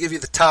 I'm going to give you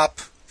the top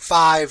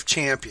 5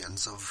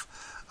 champions of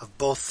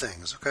both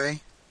things. Okay.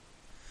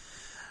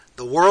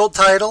 The world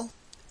title: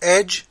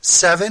 Edge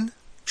 7,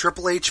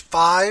 Triple H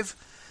 5,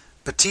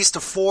 Batista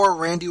 4,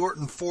 Randy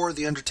Orton 4,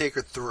 The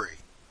Undertaker 3.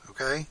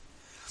 Okay.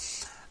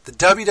 The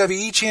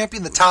WWE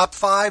Champion, the top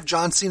 5,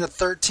 John Cena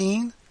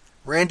 13,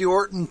 Randy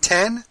Orton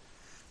 10,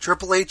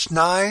 Triple H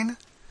 9,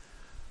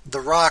 The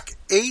Rock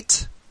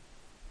 8,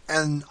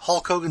 and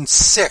Hulk Hogan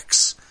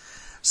 6.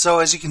 So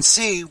as you can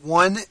see,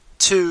 1,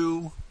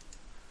 2,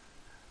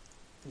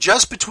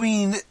 just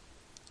between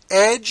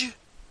Edge,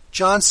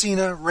 John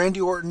Cena, Randy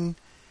Orton,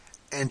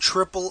 and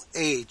Triple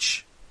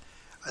H,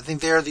 I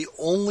think they are the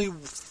only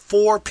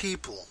 4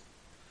 people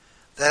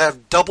that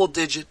have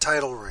double-digit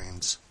title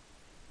reigns.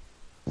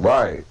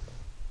 Right.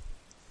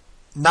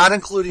 Not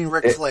including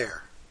Ric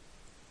Flair.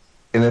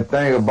 And the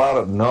thing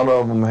about it, none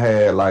of them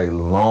had like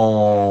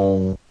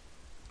long.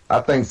 I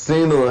think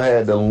Cena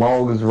had the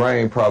longest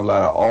reign probably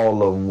out of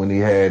all of them when he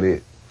had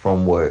it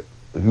from what?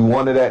 He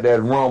won it at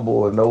that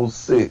Rumble in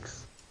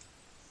 06.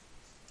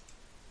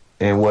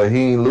 And what,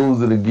 he didn't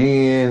lose it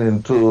again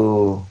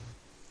until.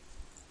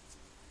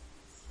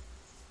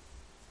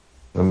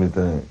 Let me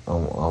think.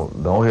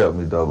 Don't help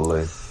me, Double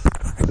A.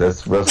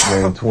 That's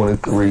WrestleMania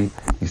 23.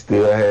 He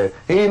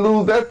didn't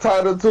lose that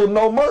title till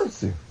No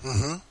Mercy.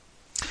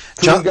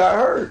 Till he got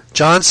hurt.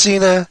 John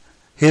Cena,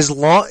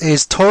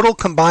 his total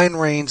combined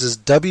reigns as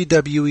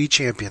WWE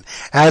champion,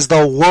 as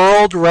the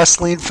World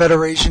Wrestling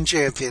Federation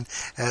champion,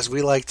 as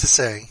we like to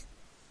say.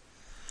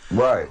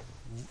 Right.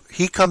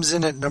 He comes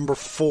in at number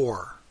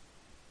 4.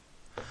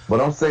 But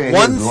I'm saying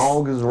his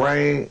longest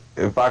reign,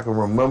 if I can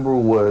remember,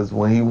 was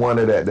when he won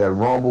it at that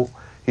Rumble.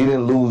 He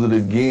didn't lose it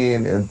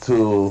again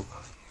until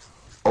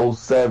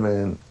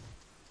 07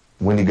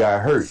 when he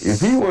got hurt. If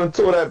he would have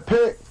tore that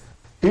pec,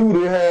 he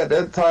would have had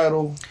that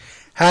title.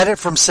 Had it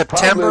from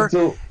September.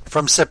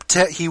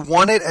 He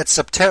won it at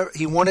September.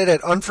 He won it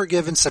at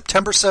Unforgiven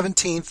September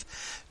 17th,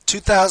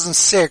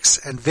 2006,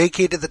 and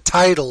vacated the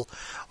title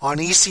on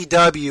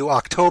ECW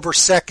October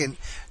 2nd,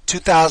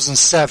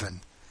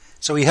 2007.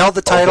 So he held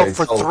the title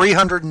for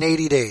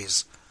 380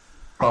 days.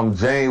 From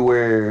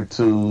January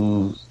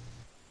to.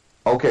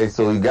 Okay,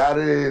 so he got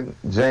it in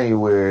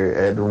January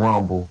at the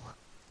Rumble,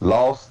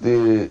 lost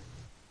it,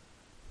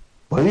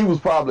 but he was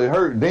probably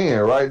hurt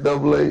then, right,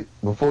 Double A,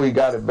 before he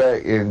got it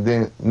back, and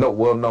then,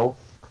 no,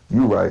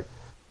 you're right.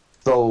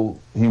 So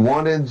he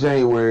won it in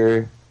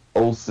January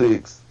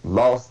 06,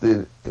 lost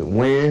it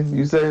when,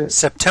 you said?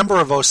 September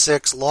of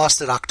 06,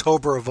 lost it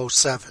October of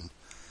 07.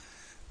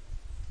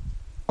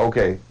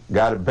 Okay,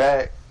 got it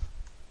back.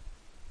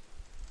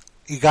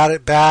 He got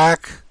it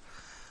back.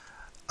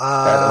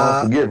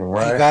 At Unforgiven,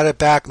 right? He got it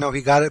back. No,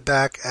 he got it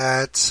back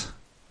at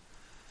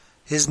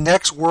his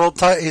next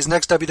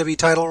WWE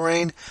title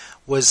reign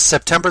was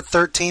September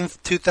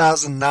 13th,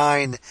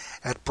 2009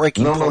 at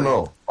Breaking Point.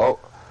 No. Oh,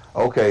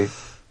 okay.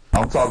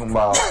 I'm talking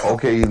about,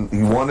 he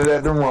won it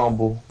at the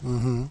Rumble.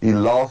 Mm-hmm. He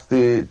lost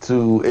it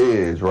to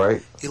Edge,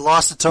 right? He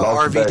lost it to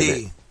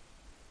RVD.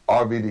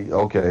 RVD,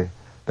 okay.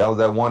 That was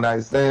that one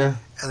night stand?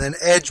 And then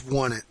Edge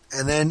won it.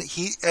 And then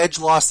Edge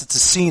lost it to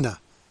Cena.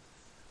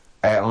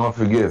 At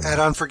Unforgiven. At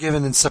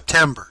Unforgiven in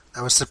September.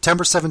 That was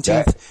September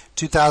 17th,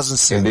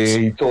 2006. And then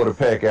he tore the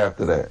pec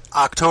after that.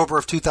 October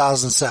of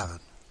 2007.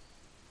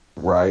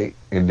 Right.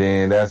 And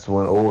then that's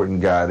when Orton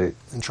got it.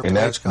 And Triple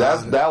H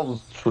got it. That was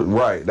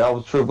right. That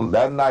was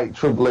that night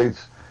Triple H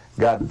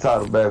got the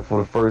title back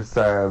for the first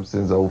time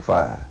since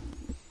 05.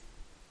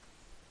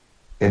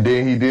 And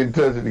then he didn't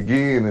touch it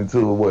again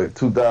until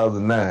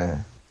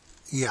 2009.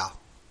 Yeah.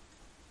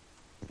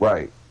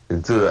 Right.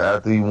 Until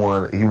after he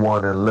won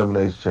an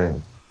elimination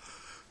chamber.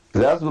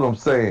 That's what I'm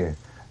saying.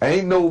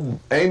 Ain't no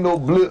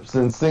blips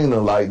in Cena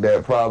like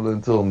that probably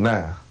until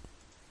now.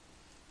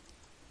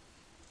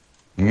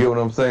 You get what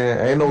I'm saying?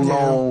 Ain't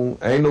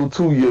no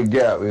 2-year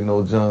gap in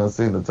no John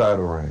Cena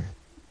title reign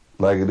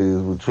like it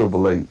is with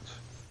Triple H.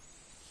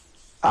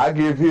 I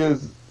give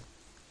his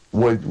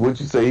what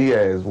you say he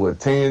has,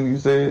 10 you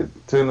said?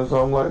 10 or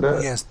something like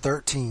that? He has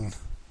 13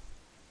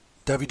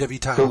 WWE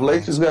title Triple H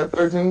reigns. has got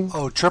 13?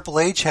 Oh, Triple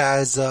H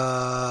has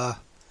 5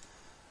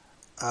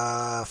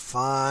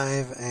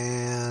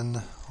 and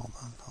hold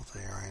on, I'll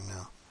tell you right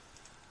now.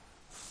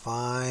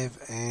 5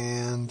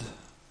 and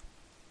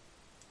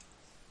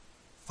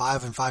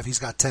 5. He's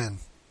got 10.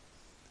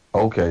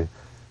 Okay.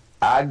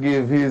 I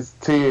give his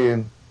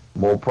 10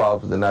 more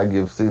props than I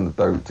give Cena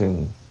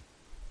 13.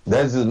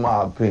 That's just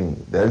my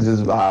opinion. That's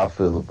just how I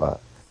feel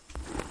about it.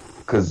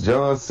 Because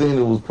John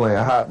Cena was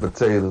playing hot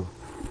potato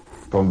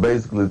from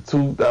basically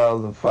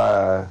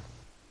 2005.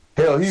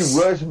 Hell, he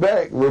rushed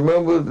back,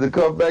 remember, to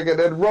come back at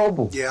that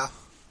Rumble. Yeah.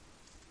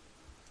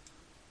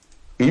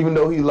 Even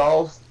though he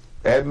lost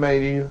at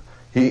Mania,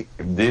 he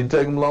didn't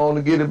take him long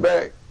to get it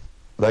back.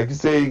 Like you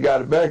said, he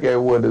got it back at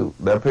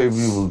that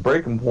pay-per-view was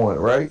Breaking Point,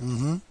 right?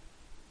 Mm-hmm.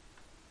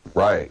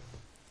 Right.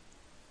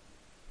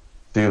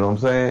 See what I'm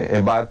saying?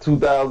 And by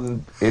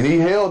 2000, and he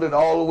held it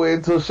all the way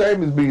until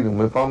Sheamus beat him,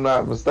 if I'm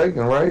not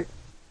mistaken, right?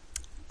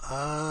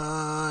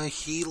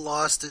 He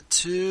lost it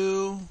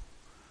to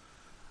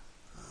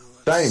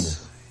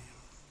Sheamus.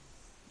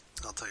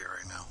 I'll tell you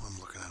right now. I'm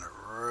looking at it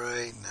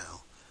right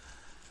now.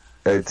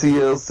 At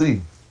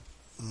TLC.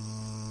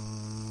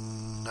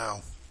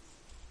 No.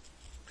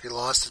 He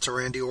lost it to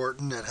Randy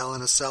Orton at Hell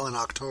in a Cell in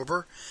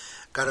October.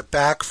 Got it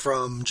back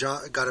from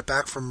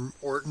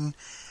Orton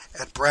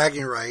at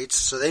Bragging Rights.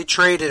 So they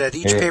traded at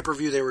each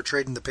pay-per-view. They were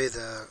trading to pay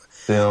the.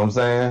 See what I'm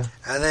saying?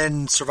 And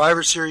then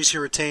Survivor Series he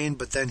retained,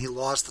 but then he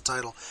lost the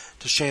title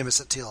to Sheamus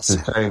at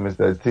TLC. To Sheamus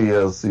at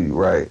TLC,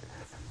 right?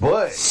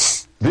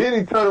 But then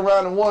he turned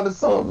around and won the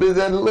something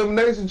at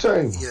Elimination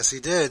Chamber. Yes, he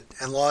did,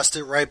 and lost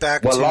it right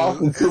back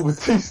lost it to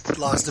Batista.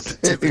 Lost it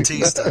to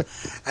Batista,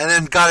 and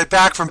then got it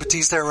back from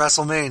Batista at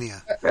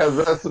WrestleMania. At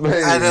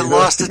WrestleMania, and then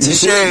lost it to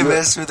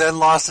Sheamus, who then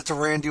lost it to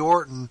Randy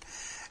Orton,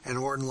 and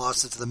Orton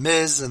lost it to The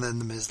Miz, and then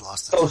The Miz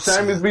lost it to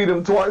Sheamus beat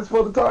him twice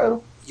for the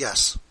title?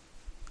 Yes.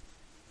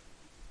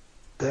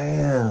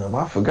 Damn,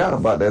 I forgot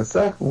about that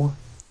second one.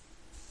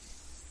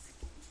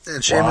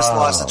 And Sheamus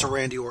lost it to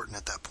Randy Orton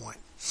at that point.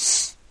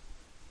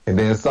 And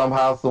then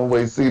somehow, some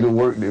way, Cena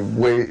worked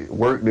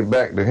it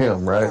back to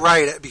him, right?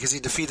 Right, because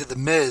he defeated The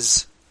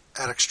Miz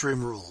at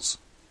Extreme Rules.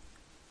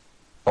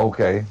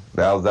 Okay,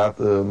 that was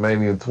after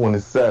Mania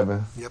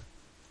 27. Yep.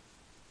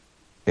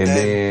 And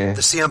then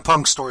the CM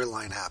Punk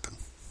storyline happened.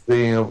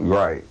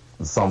 Right.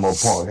 Some more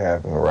Punk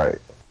happened, right.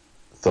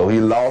 So he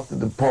lost it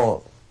to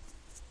Punk.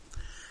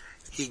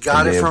 He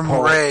got it from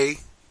Punk. Ray.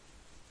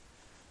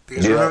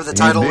 Because remember the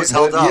title was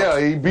held up. Yeah,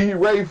 he beat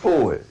Ray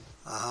for it.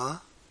 Uh-huh.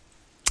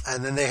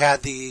 And then they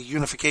had the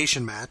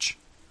unification match.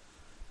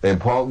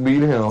 And Punk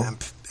beat him.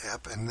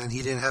 And then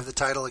he didn't have the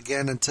title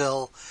again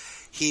until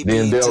he beat...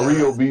 Then Del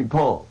Rio beat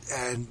Punk.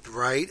 And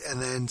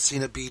then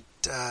Cena beat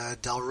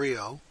Del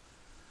Rio.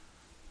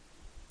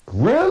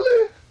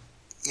 Really?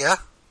 Yeah.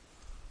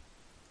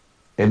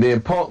 And then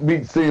Punk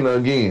beat Cena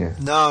again.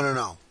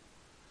 No.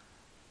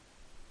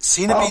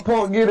 Cena beat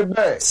Punk get it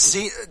back.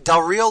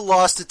 Del Rio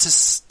lost it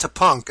to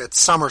Punk at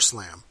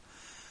SummerSlam.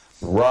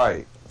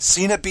 Right.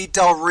 Cena beat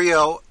Del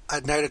Rio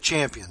at Night of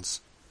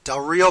Champions. Del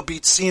Rio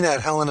beat Cena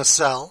at Hell in a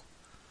Cell.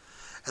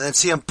 And then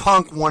CM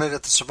Punk won it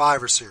at the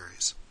Survivor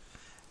Series,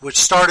 which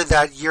started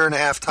that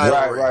year-and-a-half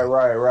title reign.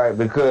 Right.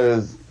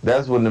 Because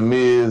that's when The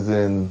Miz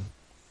and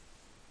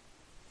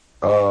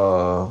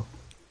what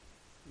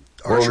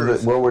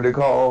were they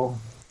called?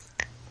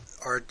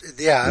 I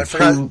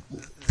forgot.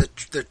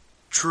 The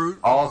Truth.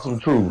 Awesome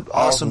Truth.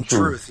 Awesome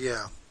Truth,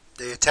 yeah.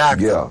 They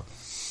attacked them.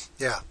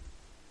 Yeah.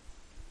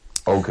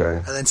 Okay.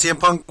 And then CM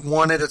Punk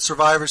won it at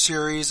Survivor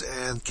Series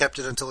and kept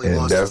it until he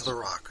lost it to The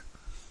Rock.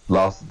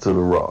 Lost it to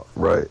The Rock,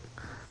 right.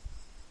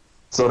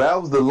 So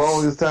that was the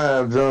longest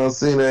time John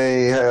Cena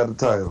ain't had a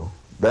title.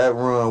 That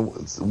run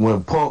was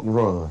when Punk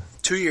run.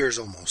 2 years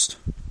almost.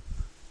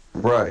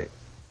 Right.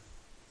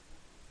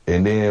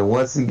 And then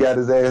once he got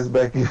his ass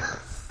back in,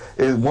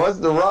 once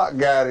The Rock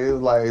got it, it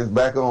was like it's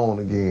back on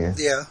again.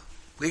 Yeah.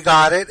 We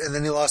got it, and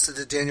then he lost it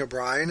to Daniel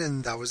Bryan,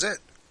 and that was it.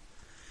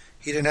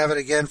 He didn't have it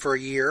again for a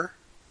year.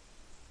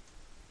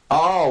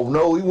 Oh,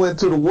 no, he went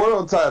to the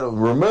world title,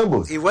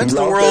 remember? He went to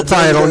the world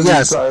title,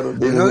 yes.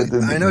 Title,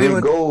 I know he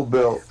went gold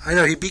belt. I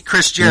know, he beat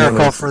Chris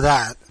Jericho for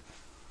that.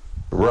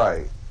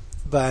 Right.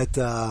 But,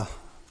 and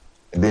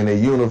then they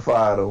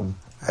unified him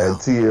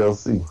at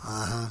TLC.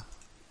 Uh-huh.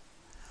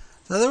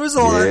 So there was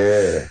a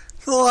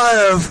lot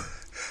of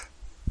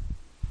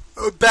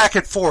back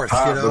and forth,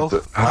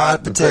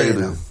 hot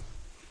potato,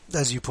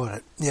 as you put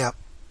it. Yeah.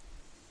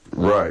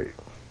 Right.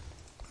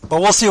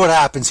 But we'll see what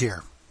happens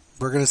here.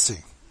 We're going to see.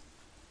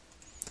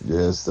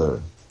 Yes,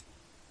 sir.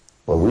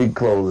 Well, we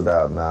close it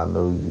out now. I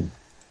know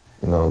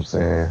You know what I'm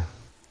saying?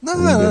 No.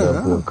 Been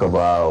up for a couple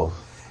hours.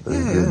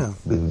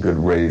 Been good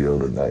radio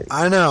tonight.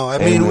 I know. I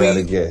And mean, we had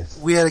a guest.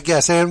 We had a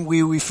guest, and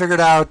we figured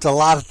out a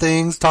lot of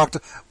things.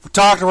 We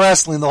talked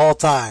wrestling the whole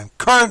time.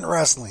 Current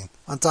wrestling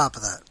on top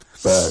of that.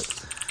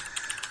 Facts.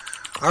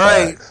 All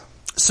right.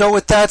 So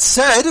with that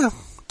said,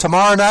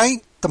 tomorrow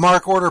night, the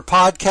Mark Order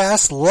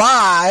podcast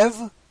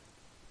live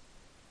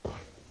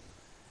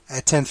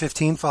at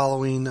 10:15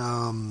 following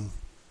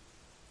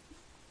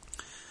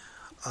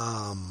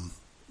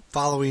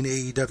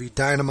AEW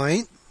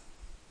Dynamite.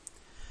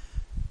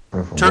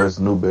 We're from West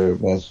Newbury,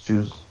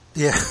 Massachusetts.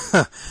 Yeah.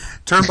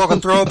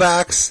 Turnbuckle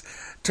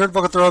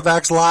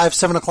Throwbacks live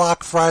 7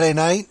 o'clock Friday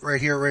night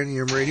right here at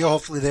Radium Radio.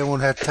 Hopefully they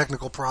won't have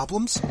technical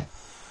problems.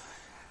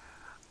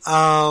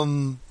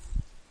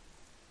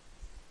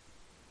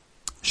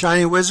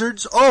 Shiny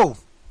Wizards. Oh,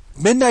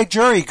 Midnight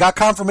Jury. Got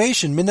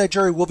confirmation. Midnight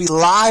Jury will be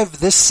live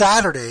this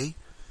Saturday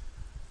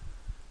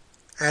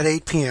at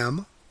 8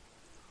 p.m.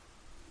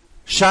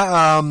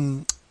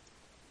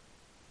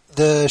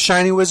 The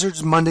Shiny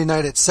Wizards Monday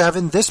night at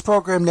 7. This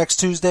program next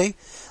Tuesday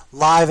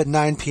live at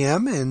 9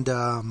 p.m. And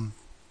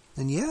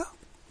yeah,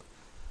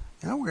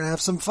 we're going to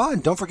have some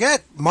fun. Don't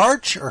forget,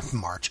 August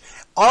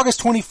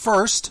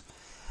 21st,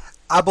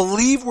 I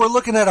believe we're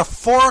looking at a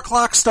 4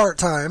 o'clock start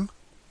time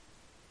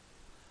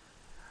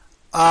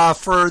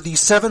for the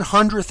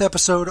 700th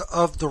episode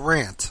of The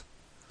Rant.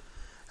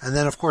 And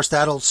then, of course,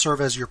 that'll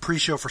serve as your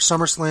pre-show for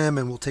SummerSlam,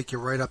 and we'll take you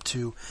right up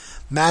to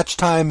match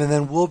time, and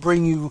then we'll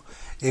bring you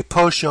a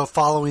post-show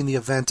following the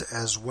event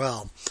as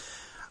well.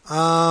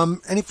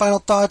 Any final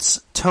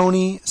thoughts,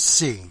 Tony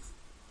C?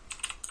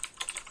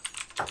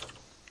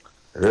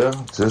 Yeah,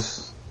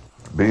 just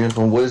being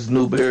from West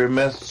Newbury,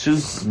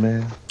 Massachusetts,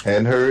 man.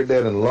 Hadn't heard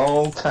that in a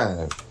long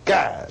time.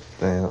 God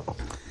damn.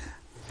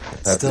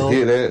 I have to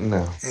hear that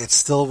now. It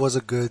still was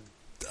a good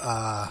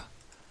pop.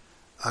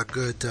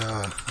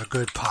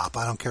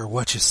 I don't care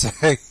what you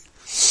say.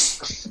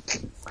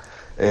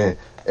 And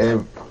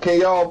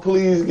can y'all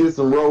please get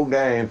some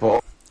Rogaine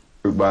for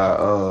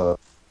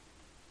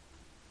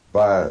by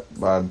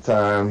the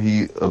time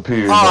he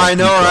appears? Oh, I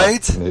know,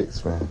 right?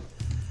 Next, man.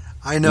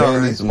 I know,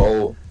 right? Needs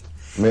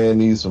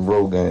some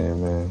Rogaine,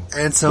 man.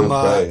 And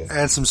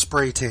some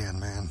spray tan,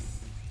 man.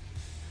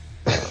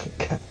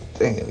 God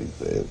damn, he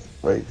said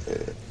spray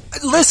tan.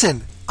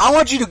 Listen, I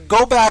want you to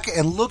go back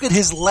and look at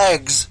his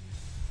legs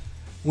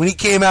when he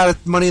came out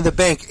at Money in the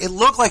Bank. It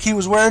looked like he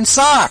was wearing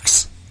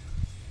socks.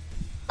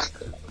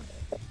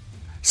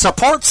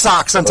 Support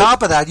socks on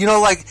top of that. You know,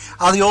 like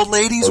how the old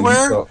ladies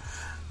wear? You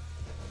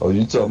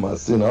talking about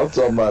Cena? I'm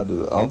talking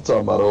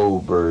about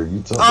Oldberg.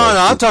 I'm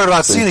talking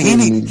about Cena. He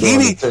needs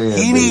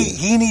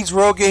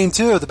Rogaine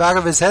too. The back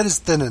of his head is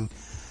thinning.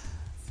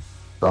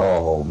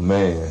 Oh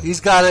man. He's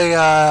got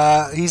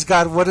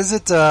what is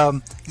it?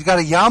 He's got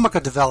a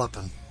yarmulke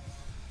developing.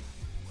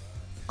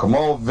 Come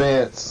on,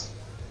 Vince.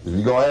 If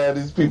you're gonna have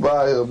these people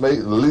out here,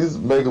 at least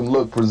make them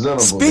look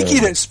presentable.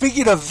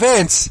 Speaking of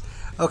Vince,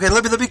 okay,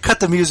 let me cut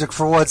the music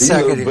for 1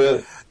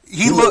 second.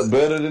 He looked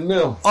better than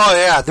them. Oh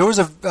yeah, there was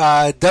a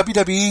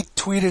WWE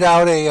tweeted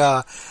out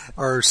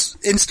or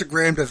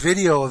Instagrammed a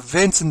video of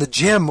Vince in the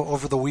gym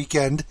over the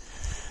weekend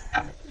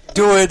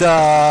doing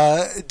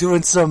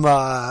some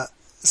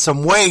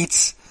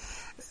weights.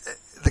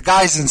 The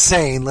guy's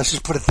insane. Let's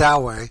just put it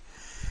that way.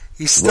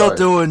 He's still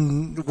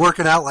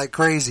working out like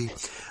crazy.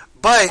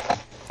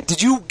 But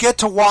did you get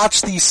to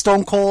watch the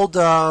Stone Cold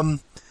Broken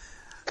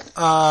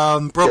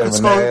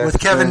Skull with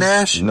Kevin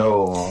Nash?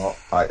 No,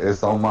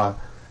 it's on my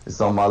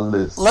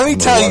list. Let me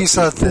tell you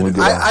something.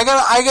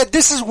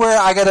 This is where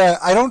I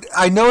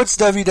know it's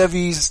not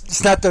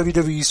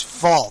WWE's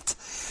fault,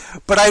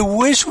 but I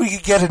wish we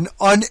could get an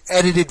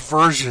unedited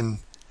version,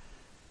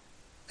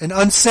 an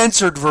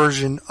uncensored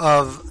version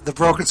of the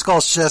Broken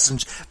Skull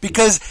sessions,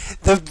 because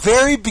the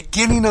very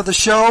beginning of the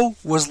show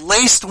was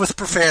laced with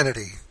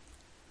profanity.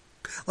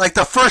 Like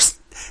the first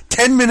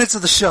 10 minutes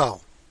of the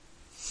show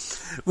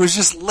was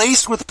just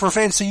laced with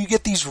profanity, so you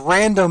get these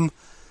random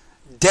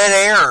dead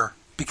air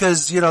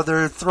because,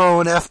 they're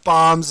throwing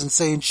F-bombs and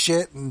saying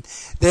shit and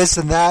this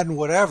and that and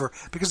whatever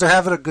because they're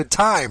having a good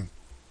time.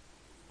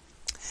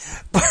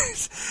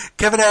 But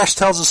Kevin Nash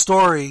tells a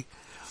story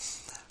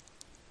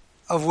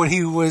of when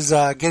he was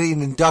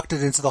getting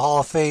inducted into the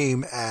Hall of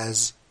Fame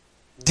as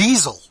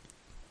Diesel.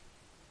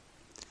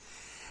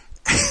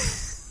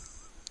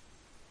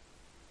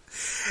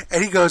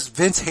 And he goes,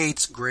 Vince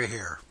hates gray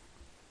hair.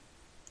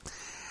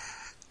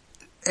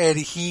 And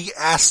he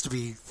asked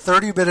me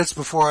 30 minutes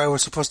before I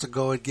was supposed to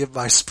go and give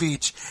my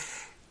speech,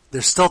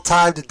 there's still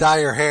time to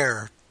dye your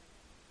hair.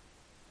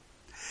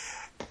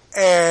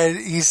 And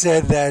he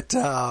said that,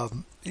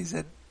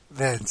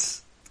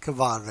 Vince,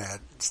 come on, man,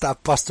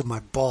 stop busting my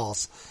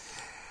balls.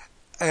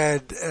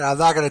 And I'm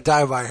not going to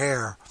dye my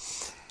hair.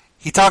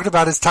 He talked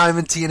about his time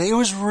in TNA. It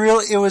was real.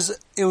 It was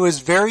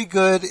very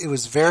good. It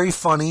was very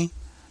funny.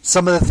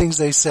 Some of the things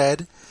they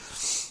said.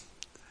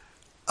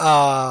 Because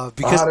how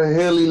the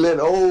hell he let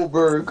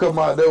Goldberg come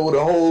out there with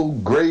a whole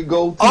gray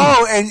goatee?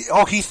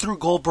 He threw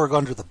Goldberg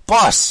under the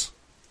bus.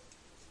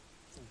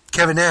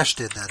 Kevin Nash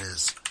did, that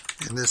is,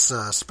 in this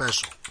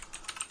special.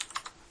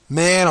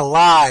 Man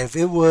alive,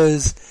 it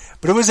was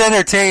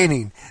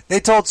entertaining. They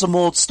told some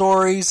old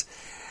stories.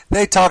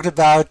 They talked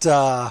about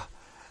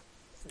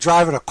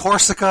driving a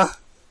Corsica,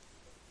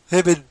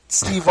 him and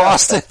Steve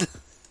Austin.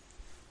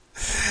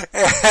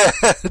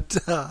 And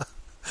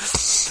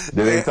did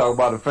they talk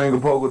about the finger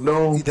poke of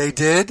doom? They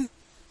did.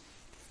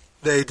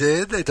 They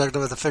talked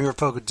about the finger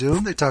poke of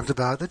doom. They talked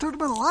about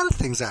a lot of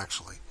things,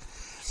 actually.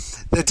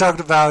 They talked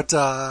about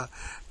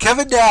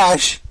Kevin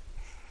Nash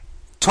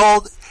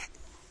told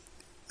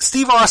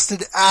Steve Austin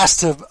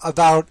asked him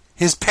about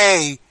his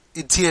pay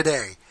in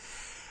TNA,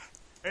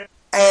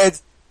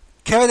 and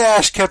Kevin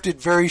Nash kept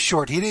it very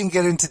short. He didn't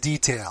get into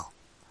detail.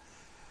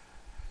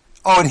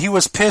 Oh, and he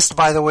was pissed,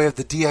 by the way, of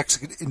the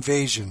DX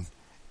invasion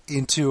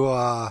into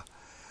at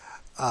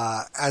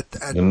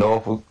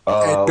Norfolk.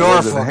 At Norfolk.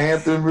 Was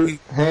it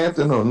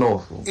Hampton or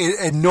Norfolk?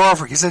 In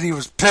Norfolk. He said he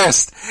was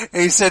pissed.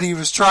 And he said he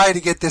was trying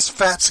to get this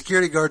fat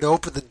security guard to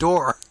open the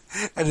door,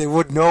 and they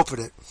wouldn't open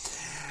it.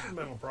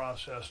 Mental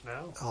process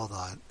now. Hold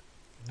on.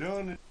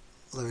 Doing it.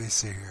 Let me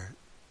see here.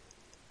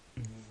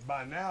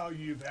 By now,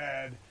 you've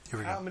had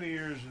how many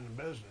years in the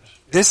business?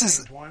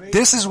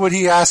 This is what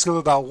he asked him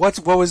about. What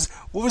was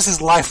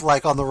his life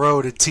like on the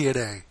road at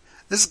TNA?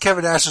 This is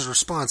Kevin Nash's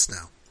response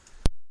now.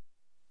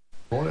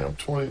 I'm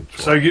 20.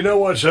 So you know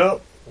what's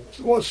up?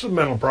 What's the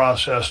mental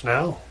process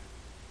now?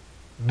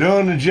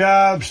 Doing the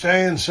job,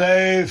 staying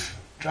safe,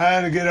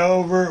 trying to get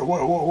over it.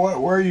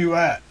 Where are you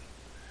at?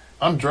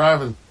 I'm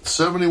driving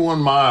 71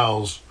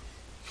 miles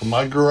from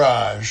my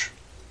garage.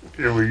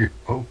 Here we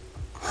go.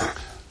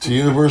 To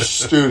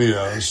Universal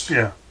Studios.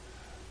 Yeah.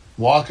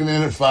 Walking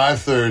in at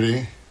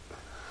 5:30,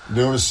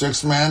 doing a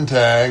 6-man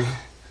tag,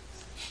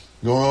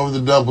 going over the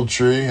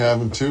Doubletree,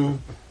 having 2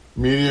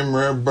 medium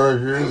rare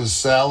burgers, a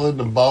salad,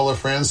 and a bottle of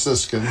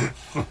Franciscan.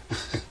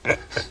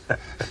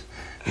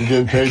 and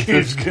getting paid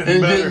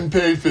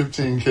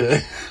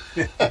 $15K.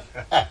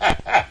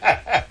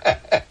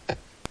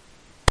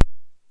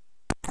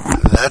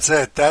 That's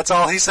it. That's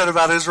all he said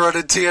about his run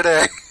in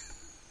TNA.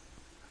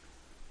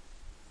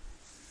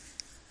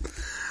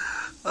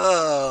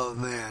 Oh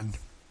man.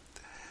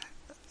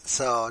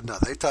 So no,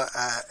 they talk.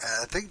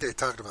 I think they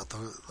talked about the.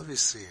 Let me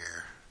see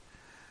here.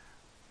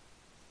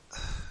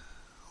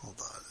 Hold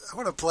on.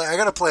 I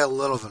gotta play a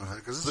little bit of it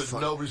because this is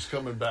fun. Nobody's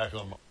coming back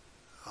on.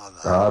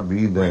 I'll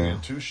be there.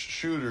 2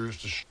 shooters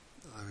to.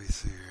 Let me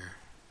see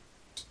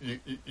here.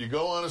 You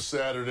go on a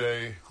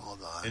Saturday. Hold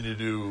on. And you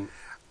do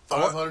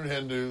 500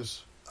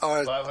 Hindus,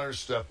 500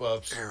 step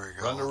ups. Here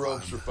we go. Run the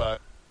ropes for 5.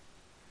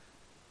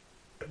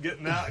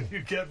 Getting out,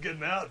 you kept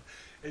getting out,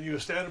 and you were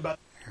standing by.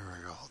 Here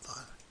we go. Hold on.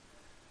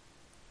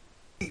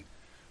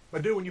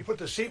 But dude, when you put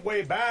the seat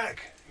way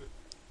back,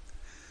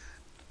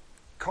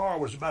 car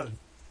was about as.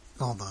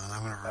 Hold on,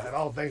 I'm gonna. And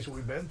all the things that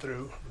we've been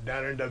through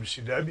down here in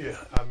WCW.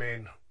 I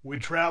mean, we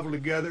traveled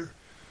together.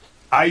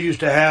 I used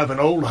to have an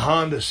old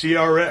Honda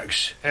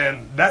CRX,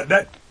 and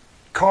that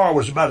car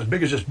was about as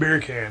big as this beer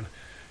can.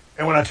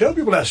 And when I tell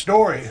people that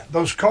story,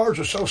 those cars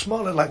are so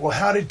small. They're like, well,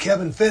 how did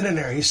Kevin fit in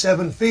there? He's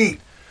 7 feet.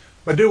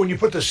 But dude, when you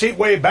put the seat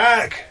way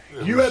back,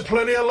 you had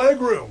plenty of leg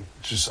room.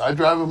 I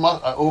drive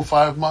a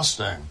 05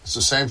 Mustang. It's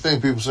the same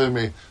thing. People say to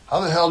me,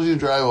 how the hell do you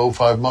drive a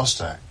 05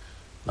 Mustang?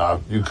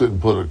 Now, you couldn't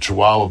put a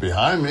Chihuahua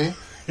behind me.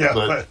 Yeah,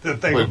 but the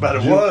thing about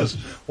it was,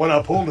 when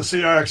I pulled the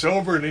CRX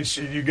over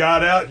and you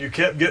got out, and you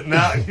kept getting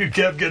out, and you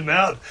kept getting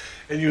out,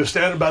 and you were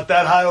standing about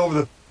that high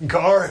over the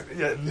car,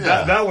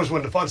 that was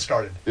when the fun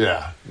started.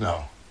 Yeah,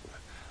 no.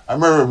 I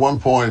remember at one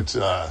point,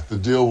 the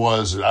deal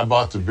was that I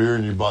bought the beer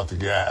and you bought the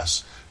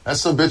gas.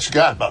 That's the bitch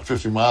got about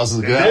 50 miles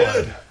of the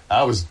gallon. Did.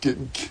 I was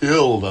getting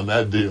killed on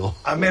that deal.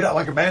 I made out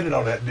like a bandit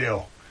on that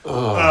deal.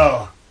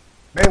 Man.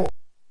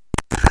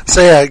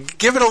 So yeah,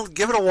 give it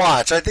a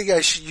watch. I think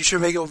you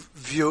should make it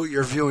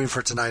your viewing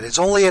for tonight. It's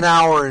only an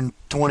hour and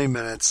 20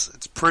 minutes.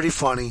 It's pretty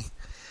funny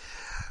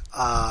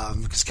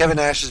because Kevin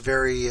Nash is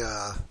very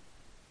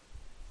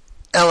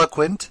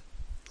eloquent.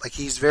 Like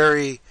he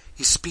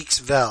speaks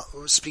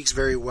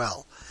very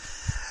well,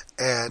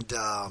 and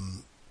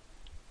I'm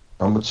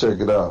gonna check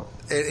it out.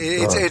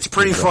 It's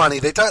pretty funny.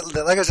 Like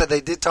I said,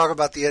 they did talk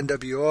about the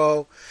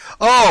NWO.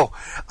 Oh,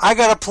 I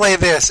gotta play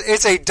this.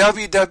 It's a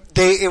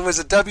it was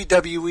a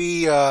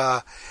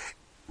WWE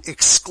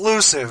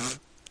exclusive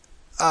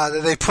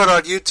that they put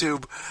on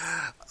YouTube.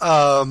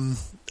 I'm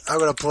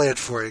gonna play it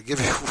for you. Give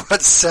me 1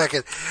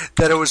 second.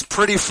 That it was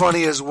pretty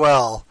funny as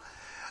well.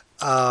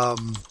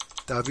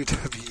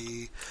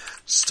 WWE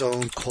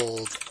Stone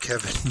Cold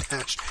Kevin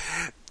Nash.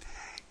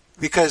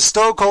 Because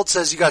Stone Cold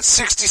says you got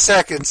 60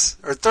 seconds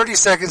or 30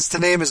 seconds to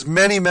name as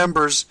many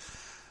members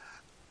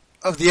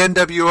of the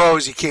NWO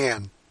as you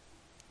can.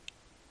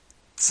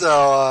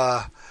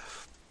 So,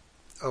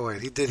 oh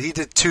wait, he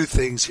did 2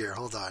 things here.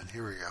 Hold on,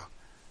 here we go.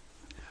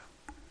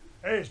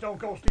 Hey, Stone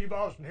Cold Steve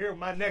Austin here with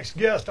my next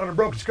guest on the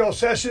Broken Skull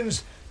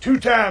Sessions,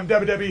 2-time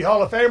WWE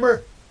Hall of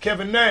Famer,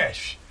 Kevin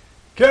Nash.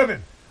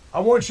 Kevin,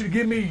 I want you to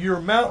give me your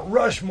Mount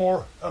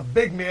Rushmore of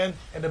big men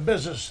in the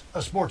business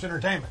of sports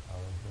entertainment.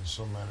 There's been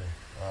so many.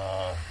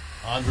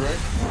 Andre.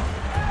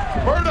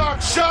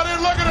 Murdoch shot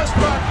in. Look at this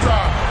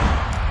backdrop.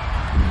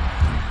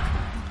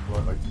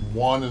 What, like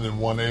 1 and then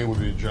 1A would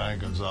be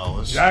Giant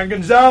Gonzalez. Giant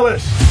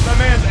Gonzalez. That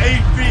man's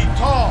 8 feet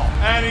tall,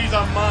 and he's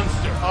a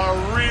monster. A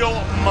real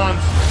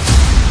monster.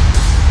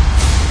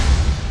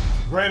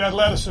 Great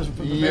athleticism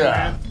from the big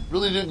man.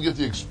 Really didn't get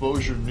the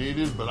exposure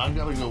needed, but I'm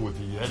going to go with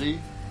the Yeti.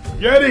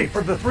 Yeti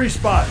for the 3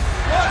 spot.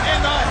 What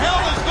in the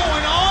hell is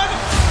going on?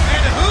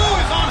 And who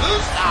is on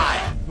whose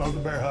side? Love the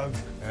bear hug.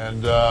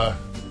 And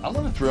I'm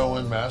going to throw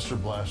in Master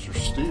Blaster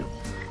Steel.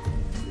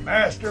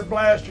 Master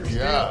Blaster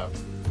Steel.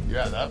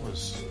 Yeah, that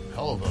was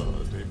hell of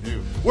a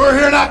debut. We're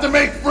here not to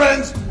make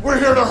friends. We're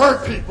here to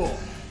hurt people.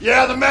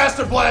 Yeah, the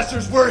Master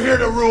Blasters, we're here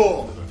to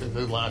rule. I think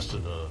they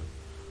lasted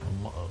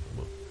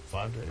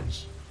 5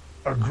 days.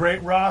 A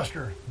great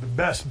roster. The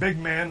best big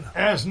man,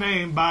 as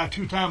named by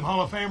 2-time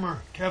Hall of Famer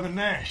Kevin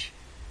Nash.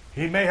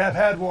 He may have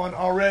had one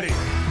already.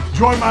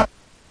 Join my...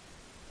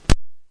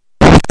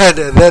 And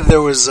then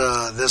there was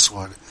this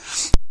one.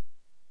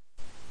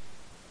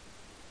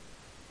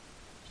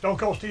 Stone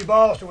Cold Steve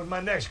Austin with my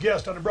next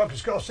guest on the Broken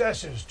Skull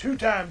Sessions,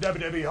 2-time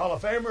WWE Hall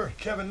of Famer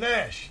Kevin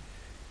Nash.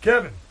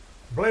 Kevin,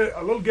 play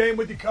a little game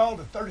with you called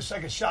the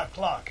 30-second shot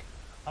clock.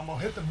 I'm going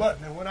to hit the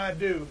button, and when I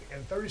do,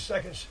 in 30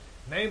 seconds,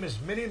 name as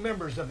many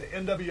members of the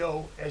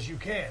NWO as you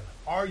can.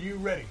 Are you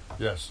ready?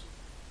 Yes.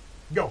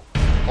 Go.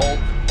 Hulk,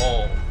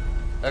 Hall,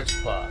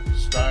 X-Pac,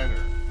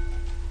 Steiner,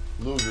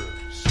 Luger,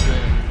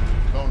 Sting,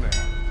 Conan,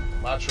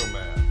 Macho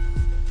Man,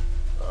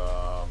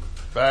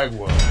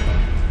 Bagwell,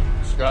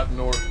 Scott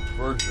Norton,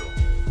 Virgil,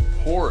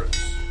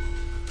 Horace,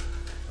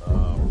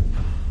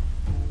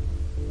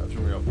 that's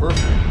me up.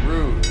 Perfect,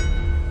 Rude,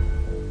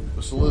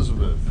 Miss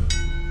Elizabeth.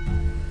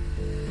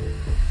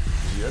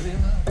 Is Yeti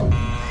in that?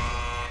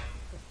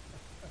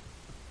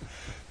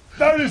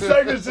 30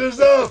 seconds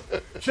is up.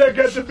 Check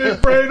out the big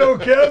brain on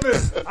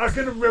Kevin. I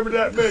couldn't remember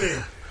that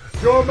many.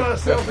 Join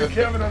myself and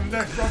Kevin on the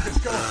next Broken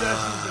Skull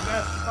Sessions, and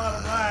that's the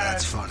bottom line.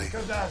 That's funny.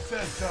 Because I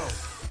said so.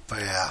 But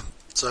yeah,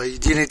 so you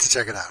need to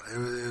check it out.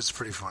 It was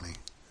pretty funny.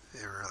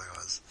 It really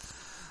was.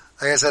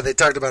 Like I said, they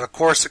talked about a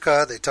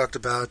Corsica. They talked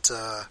about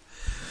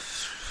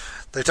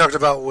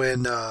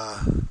when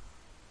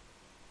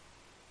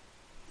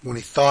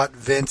he thought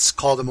Vince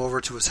called him over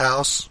to his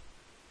house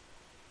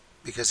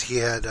because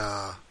he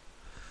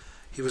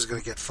was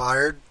going to get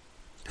fired.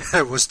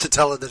 It was to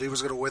tell him that he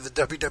was going to win the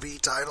WWE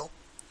title.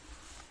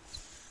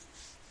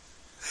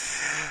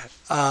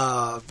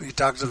 He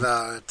talks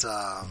about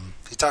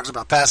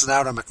passing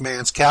out on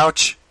McMahon's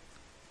couch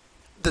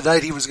the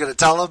night he was going to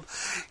tell him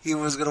he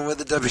was going to win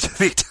the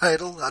WWE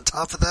title. On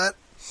top of that,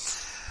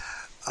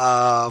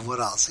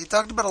 what else? He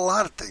talked about a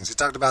lot of things. He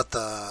talked about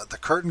the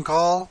curtain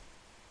call.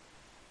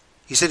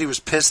 He said he was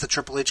pissed that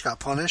Triple H got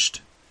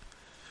punished.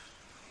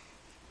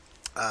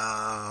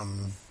 That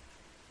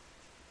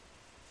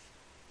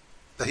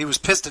he was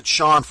pissed at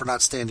Shawn for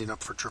not standing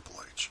up for Triple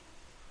H.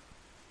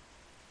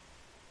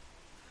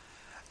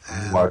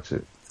 And, watch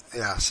it.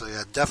 Yeah, so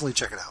yeah, definitely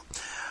check it out.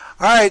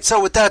 All right, so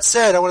with that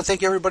said, I want to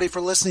thank everybody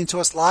for listening to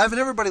us live and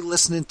everybody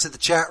listening to the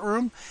chat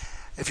room.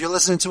 If you're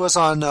listening to us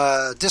on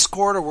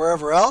Discord or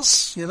wherever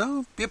else,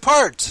 be a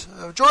part.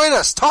 Join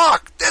us,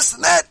 talk, this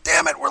and that.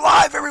 Damn it, we're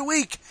live every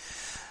week.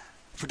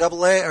 For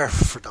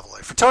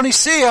Tony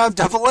C, I'm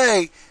Double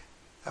A.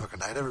 Have a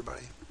good night,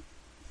 everybody.